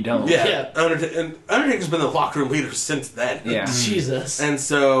coward if you don't. Yeah. And Undertaker's been the locker room leader since then. Yeah. Jesus. And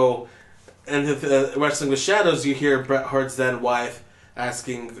so, and Wrestling with Shadows, you hear Bret Hart's then wife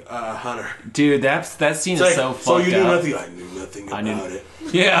asking Hunter. Dude, that scene It's is like, so fucked so you knew up. nothing? I knew nothing I knew- about it.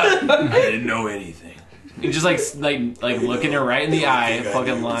 Yeah. I didn't know anything. He's just, like looking her right in the eye,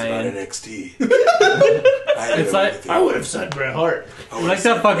 fucking lying. NXT. It's like- I would have said Bret Hart. Like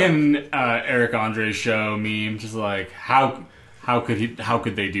that fucking Eric Andre show meme, just like how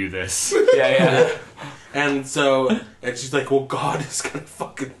could they do this? Yeah. And so, and she's like, well, God is gonna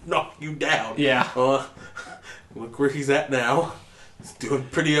fucking knock you down. Yeah. Look where he's at now. He's doing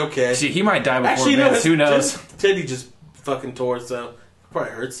pretty okay. See, he might die before Actually, Vince. Who knows? Teddy just fucking tore, so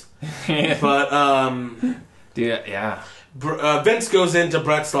probably hurts. Dude, But yeah. Vince goes into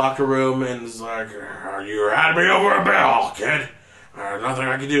Bret's locker room and is like, you had me over a bell, kid. There's nothing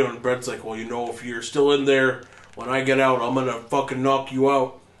I can do. And Bret's like, well, you know, if you're still in there when I get out, I'm gonna fucking knock you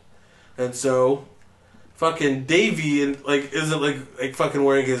out. And so, fucking Davey and isn't like fucking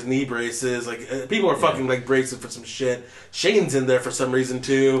wearing his knee braces. Like people are fucking like bracing for some shit. Shane's in there for some reason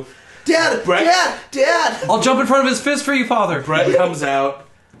too. Dad! Bret- Dad! I'll jump in front of his fist for you, father. Bret comes out,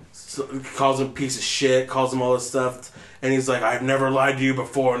 calls him a piece of shit, calls him all this stuff, and he's like, I've never lied to you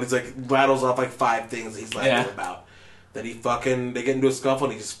before, and he's like, rattles off like 5 things he's lied to him about. Then they get into a scuffle,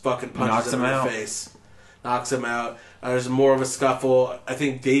 and he just fucking punches him in the face. Knocks him out. There's more of a scuffle. I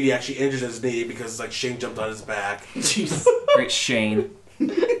think Davey actually injured his knee because like Shane jumped on his back. Jesus. Great Shane.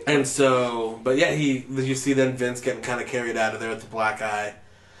 And so, but yeah, you see then Vince getting kind of carried out of there with the black eye.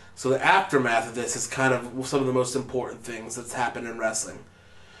 So the aftermath of this is kind of some of the most important things that's happened in wrestling.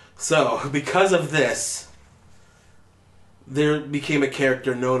 So, because of this, there became a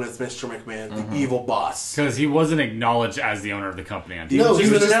character known as Mr. McMahon, the evil boss. Because he wasn't acknowledged as the owner of the company. No, He he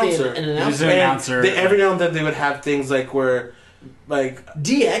was was just an announcer. an He was announcer. an And announcer. every now and then they would have things like where, like,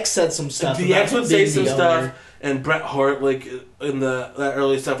 DX said some stuff. DX about would him say being some the stuff, owner. and Bret Hart, like, in that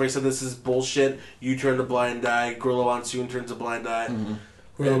early stuff where he said, this is bullshit, you turn a blind eye, Gorilla Monsoon turns a blind eye.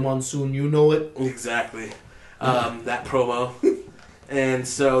 Gorilla Monsoon, you know it. Exactly. That promo. And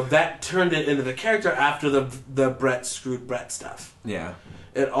so that turned it into the character after the Bret screwed Bret stuff. Yeah.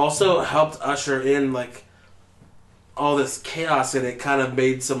 It also helped usher in like all this chaos, and it kind of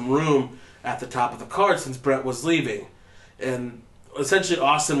made some room at the top of the card since Bret was leaving. And essentially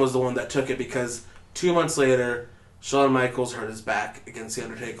Austin was the one that took it because 2 months later, Shawn Michaels hurt his back against the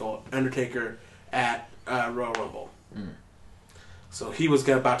Undertaker at Royal Rumble. So he was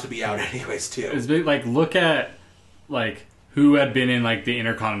about to be out anyways too. It's big, like look at like who had been in like the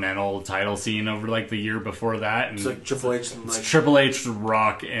Intercontinental title scene over like the year before that, and It's like Triple H and it's like Triple H,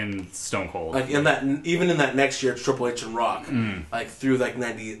 Rock, and Stone Cold. like in that even in that next year it's Triple H and Rock like through like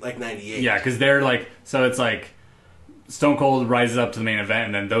 98. Yeah, because they're like, so it's like Stone Cold rises up to the main event,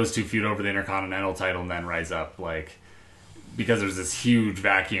 and then those two feud over the Intercontinental title, and then rise up like because there's this huge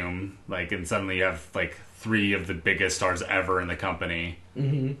vacuum, like, and suddenly you have like 3 of the biggest stars ever in the company,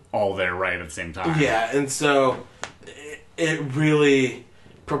 all there right at the same time. Yeah, and so it really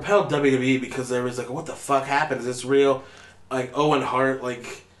propelled WWE because there was like, what the fuck happened? Is this real? Like Owen Hart,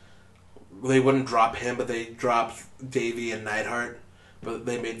 like they wouldn't drop him, but they dropped Davey and Neidhart. But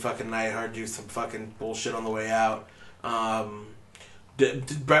they made fucking Neidhart do some fucking bullshit on the way out.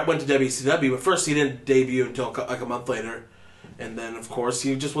 Bret went to WCW, but first he didn't debut until like a month later. And then, of course,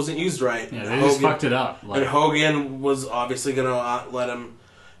 he just wasn't used right. Yeah, they just fucked it up. Like, And Hogan was obviously going to let him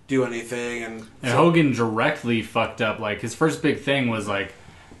do anything. And Hogan directly fucked up. Like his first big thing was like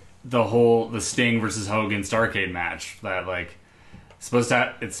the Sting versus Hogan Starrcade match that like it's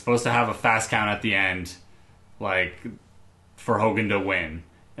supposed to have a fast count at the end, like for Hogan to win.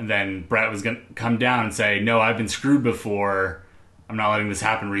 And then Bret was gonna come down and say, "No, I've been screwed before. I'm not letting this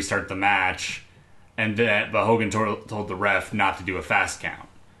happen. Restart the match." But Hogan told the ref not to do a fast count.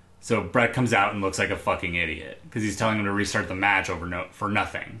 So Bret comes out and looks like a fucking idiot because he's telling him to restart the match for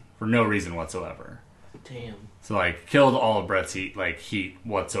nothing, for no reason whatsoever. Damn. So like killed all of Bret's heat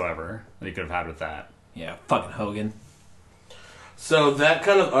whatsoever that he could have had with that. Yeah, fucking Hogan. so that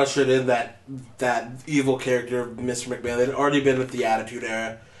kind of ushered in that evil character of Mr. McMahon. They'd already been with the Attitude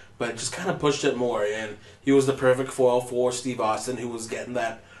Era, but it just kind of pushed it more. And he was the perfect foil for Steve Austin, who was getting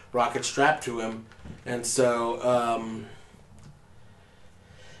that rocket strapped to him. And so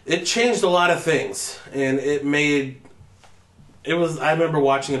it changed a lot of things, and it made it was. I remember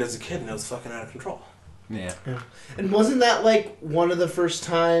watching it as a kid, and it was fucking out of control. Yeah. And wasn't that like one of the first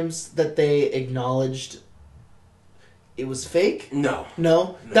times that they acknowledged it was fake? No,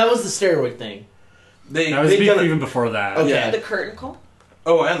 No, that was the steroid thing. That was even before that. Okay. Yeah. The curtain call.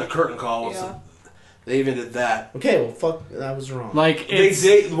 Oh, and the curtain call. Was, Yeah. They even did that. Okay, well, fuck, that was wrong. Like, it's...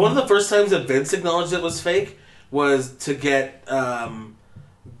 One of the first times that Vince acknowledged it was fake was to get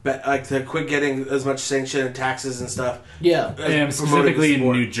to quit getting as much sanction and taxes and stuff. Yeah. as And promoting specifically the in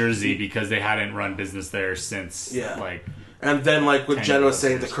sport. New Jersey, because they hadn't run business there since, Yeah. like... And then, like what 10 Jen was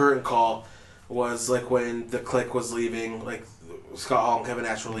saying, the years. curtain call was like when the Clique was leaving, like Scott Hall and Kevin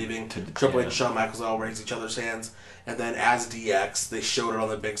Nash were leaving. Triple H and Shawn Michaels all raised each other's hands, and then as DX, they showed it on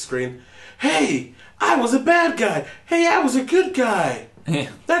the big screen. Hey, I was a bad guy. Hey, I was a good guy.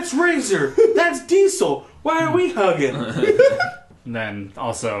 That's Razor. That's Diesel. Why are we hugging? And then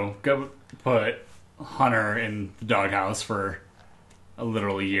also go put Hunter in the doghouse for a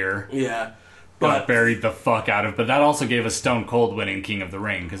literal year. Yeah, Got but buried the fuck out of. But that also gave us Stone Cold winning King of the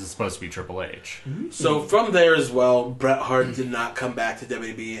Ring because it's supposed to be Triple H. so from there as well, Bret Hart did not come back to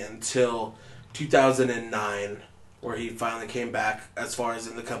WWE until 2009, where he finally came back as far as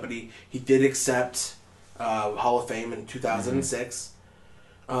in the company. He did accept Hall of Fame in 2006.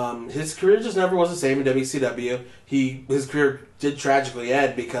 His career just never was the same in WCW. His career did tragically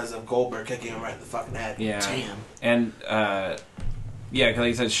end because of Goldberg kicking him right in the fucking head. Yeah. Damn. And yeah, because like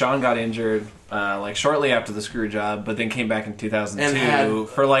you said, Sean got injured like shortly after the screw job, but then came back in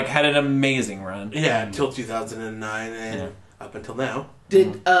 2002 And had an amazing run. Yeah, until 2009 and Yeah. up until now.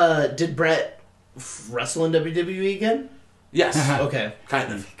 Did Brett wrestle in WWE again? Yes, Okay.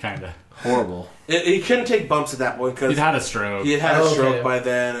 kind of. Kinda. Horrible. He couldn't take bumps at that point because He'd had a stroke. he had had a Okay. stroke by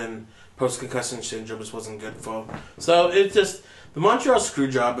then, and post-concussion syndrome just wasn't good for him. So it just the Montreal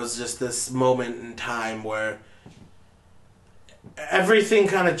Screwjob was just this moment in time where everything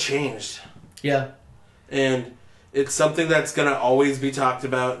kind of changed, Yeah. and it's something that's gonna always be talked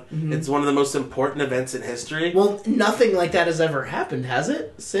about. It's one of the most important events in history. Well, nothing like that has ever happened, has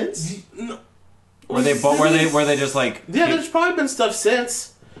it? Since? Were they just like Yeah, there's probably been stuff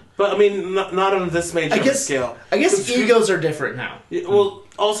since, but I mean, not on this major I guess. scale. I guess But screw- egos are different now. Yeah, well,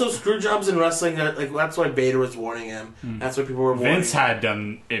 also screw jobs in wrestling. Like that's why Vader was warning him. That's why people were warning. Vince had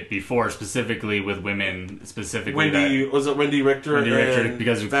done it before, specifically with women. Specifically, Was it Wendy Richter? Wendy Richter, and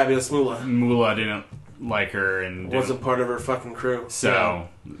because- Fabulous Moolah that Moolah didn't like her and wasn't part of her fucking crew. so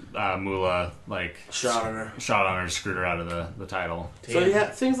Moolah Shot on her. shot on her, screwed her out of the title. So yeah,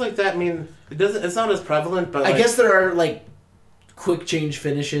 things like that. I mean, it doesn't. It's not as prevalent, but I like, guess there are like quick change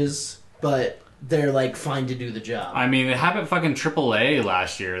finishes, but they're like fine to do the job. I mean, it happened fucking AAA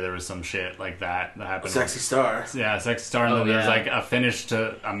last year. There was some shit like that happened. Sexy Star. Yeah, Sexy Star, and Oh, then there's yeah. like a finish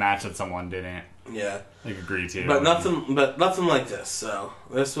to a match that someone didn't Yeah, agree to. but nothing like this. So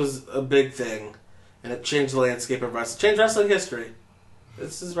this was a big thing, and it changed the landscape of wrestling. Changed wrestling history.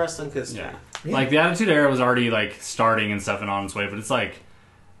 This is wrestling history. Yeah. Yeah. Like the Attitude Era was already like starting and stuff and on its way, but it's like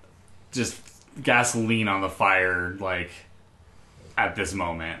just gasoline on the fire like at this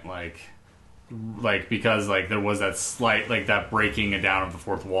moment like because like there was that slight like that breaking it down of the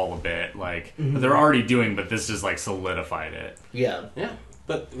fourth wall a bit like that they're already doing, but this just like solidified it. Yeah. Yeah,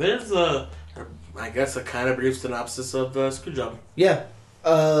 but there's I guess a kind of brief synopsis of Screwjob. Yeah.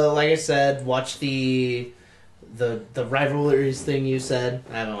 Like I said, watch the rivalries thing you said.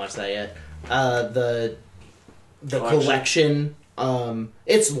 I haven't watched that yet. The collection.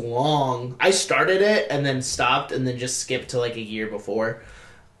 It's long. I started it and then stopped and then just skipped to like a year before.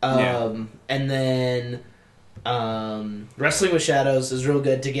 And then Wrestling with Shadows is real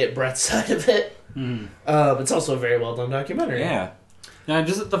good to get Brett's side of it. It's also a very well done documentary. yeah. Yeah,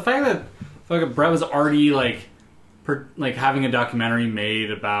 just the fact that fucking Brett was already like having a documentary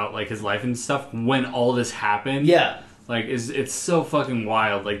made about like his life and stuff when all this happened. Yeah. Like it's so fucking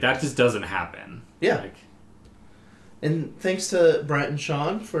wild. Like that just doesn't happen. Yeah. Like, And thanks to Brett and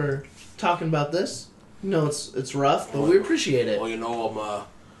Sean for talking about this. No, it's rough, but we appreciate it. Well, you know,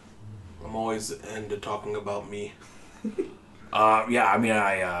 I'm always into talking about me. Yeah, I mean,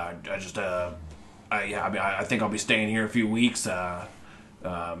 I think I'll be staying here a few weeks,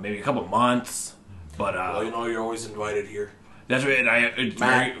 maybe a couple months, but Well, you know, you're always invited here. that's it. It's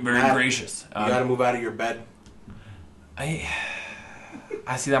Matt, very Matt, gracious. You got to move out of your bed. I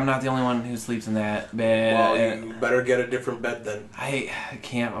I see. I'm not the only one who sleeps in that bed. Well, you better get a different bed then. I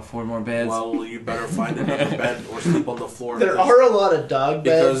can't afford more beds. Well, you better find another bed or sleep on the floor. There are a lot of dog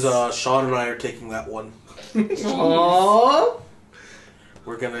beds. Because Sean and I are taking that one. Aww.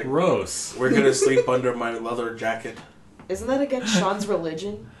 We're gonna Gross. sleep under my leather jacket. Isn't that against Sean's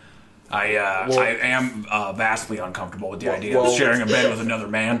religion? I am vastly uncomfortable with the idea well- of sharing a bed with another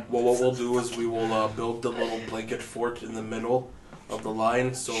man. Well, what we'll do is we will build the little blanket fort in the middle of the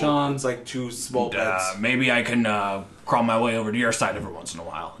line, so Sean. it's like 2 small beds. Maybe I can crawl my way over to your side every once in a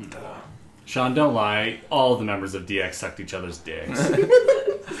while. And, Sean, don't lie. All the members of DX sucked each other's dicks.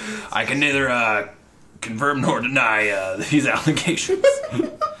 I can neither confirm nor deny these allegations.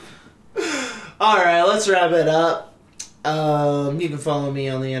 Alright, let's wrap it up. You can follow me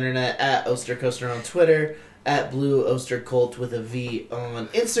on the internet at Ostercoaster on Twitter, at Blue Ostercult with a V on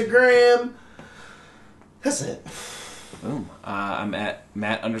Instagram. That's it. Boom. I'm at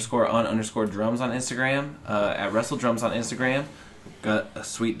Matt_on_drums on Instagram, at WrestleDrums on Instagram. Got a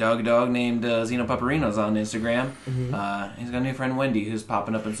sweet dog named Zeno Paparinos on Instagram. He's got a new friend Wendy who's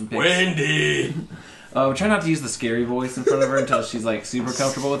popping up in some pics. Wendy! Try not to use the scary voice in front of her until she's like super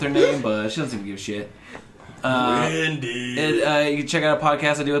comfortable with her name, but she doesn't even give a shit. Wendy! You can check out a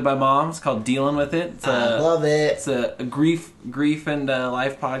podcast I do with my mom. It's called Dealing With It. It's I love it. It's a grief and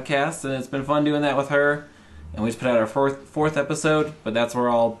life podcast, and it's been fun doing that with her. And we just put out our fourth episode, but that's where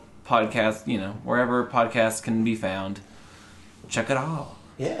all podcasts, wherever podcasts can be found. Check it out.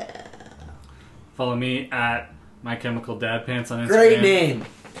 Yeah. Follow me at My Chemical Dad Pants on Instagram. Great name.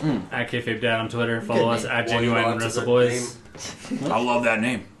 At Kayfabe Dad on Twitter. Follow us name. at Well, you Genuine know, that's a Wrestle good Boys. I love that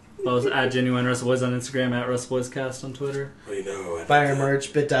name. Follow us at Genuine Wrestle Boys on Instagram. At Wrestle Boys Cast on Twitter. Well, you know, I'd Buy like our to-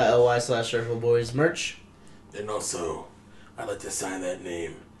 merch, bit.ly/WrestleBoys merch. And also, I'd like to sign that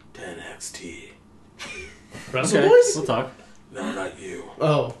name to NXT. Wrestle Okay, Boys? we'll talk. No, not you.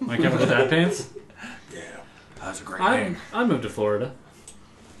 Oh. My Chemical Dad Pants. Yeah. That's a great name. I'd move to Florida.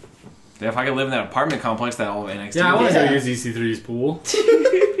 Yeah, if I could live in that apartment complex that all of NXT. Yeah, I want to Yeah. go use EC3's pool.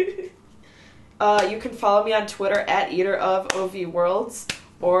 You can follow me on Twitter at Eater of OV Worlds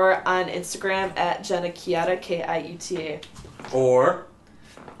or on Instagram at Jenna Kieta, Kieta. Or,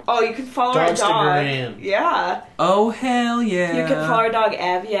 Oh, you can follow our dog. Dogstagram. Yeah. Oh, hell yeah. You can follow our dog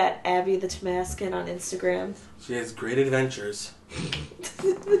Abby at Abby the Tamaskin on Instagram. she has great adventures.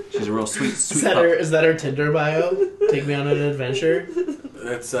 She's a real sweet Is that her Tinder bio? Take me on an adventure?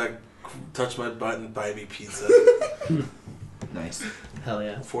 That's touch my butt and buy me pizza. Nice. Hell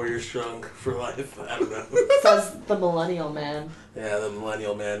yeah. 4 years strong for life. I don't know. Says the millennial man. Yeah, the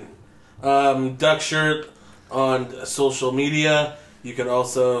millennial man. Duck shirt on social media. You can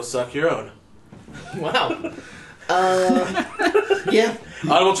also suck your own. Wow. Yeah.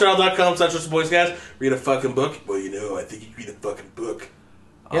 audibletrial.com/WrestleBoysCast. Read a fucking book. Well, I think you can read a fucking book.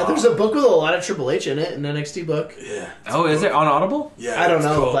 Yeah, there's a book with a lot of Triple H in it, an NXT book. Yeah. Oh, is it on Audible? Yeah. I don't it's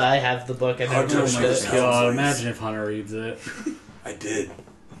know, called- but I have the book. I never Hunter finished Smith. it. God, Please. imagine if Hunter reads it. I did.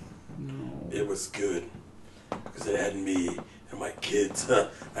 It was good. Because it had me and my kids.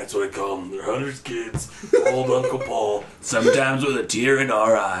 That's what I call them. They're Hunter's kids. Old Uncle Paul. Sometimes with a tear in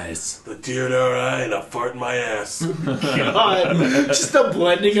our eyes. The tear in our eye and a fart in my ass. God. Just a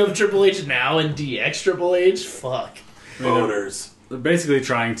blending of Triple H now and DX Triple H? Fuck. Boners. They're basically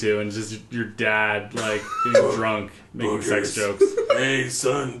trying to, and just your dad, like, being drunk, making sex Boogers. jokes. Hey,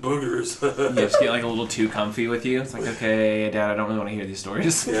 son, boogers. You just get like a little too comfy with you. It's like, okay, Dad, I don't really want to hear these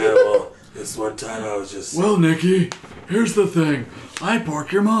stories. Yeah, well, this one time I was just... Well, Nikki, here's the thing. I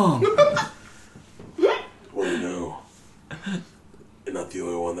pork your mom. Well, no. You're not the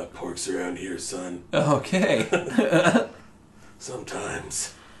only one that porks around here, son. Okay.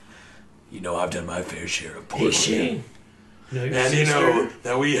 Sometimes. I've done my fair share of Hey, pork. Shane. Know your And you sister? know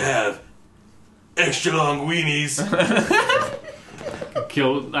that we have extra long weenies.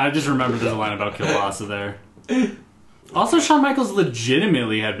 I just remembered there's a line about Kielbasa there. Also, Shawn Michaels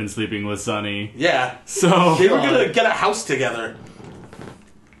legitimately had been sleeping with Sonny. Yeah. So, They were gonna get a house together.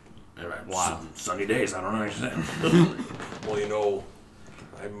 wow. Sunny days, I don't know. Well,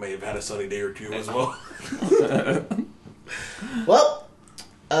 I may have had a sunny day or two as well. Well,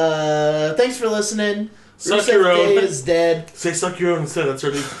 thanks for listening. Suck Rusev your own. Day is dead. Say suck your own instead. That's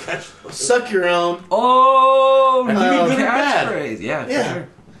our new catch. Suck your own. Oh, I think we good or bad. catchphrase. Yeah. Yeah. Sure.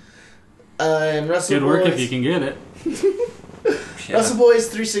 And Russell Good work Boys, if you can get it. Yeah. Russell Boys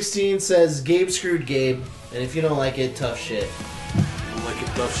 316 says Gabe screwed Gabe, and if you don't like it, tough shit. Like it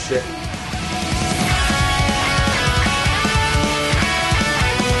tough shit.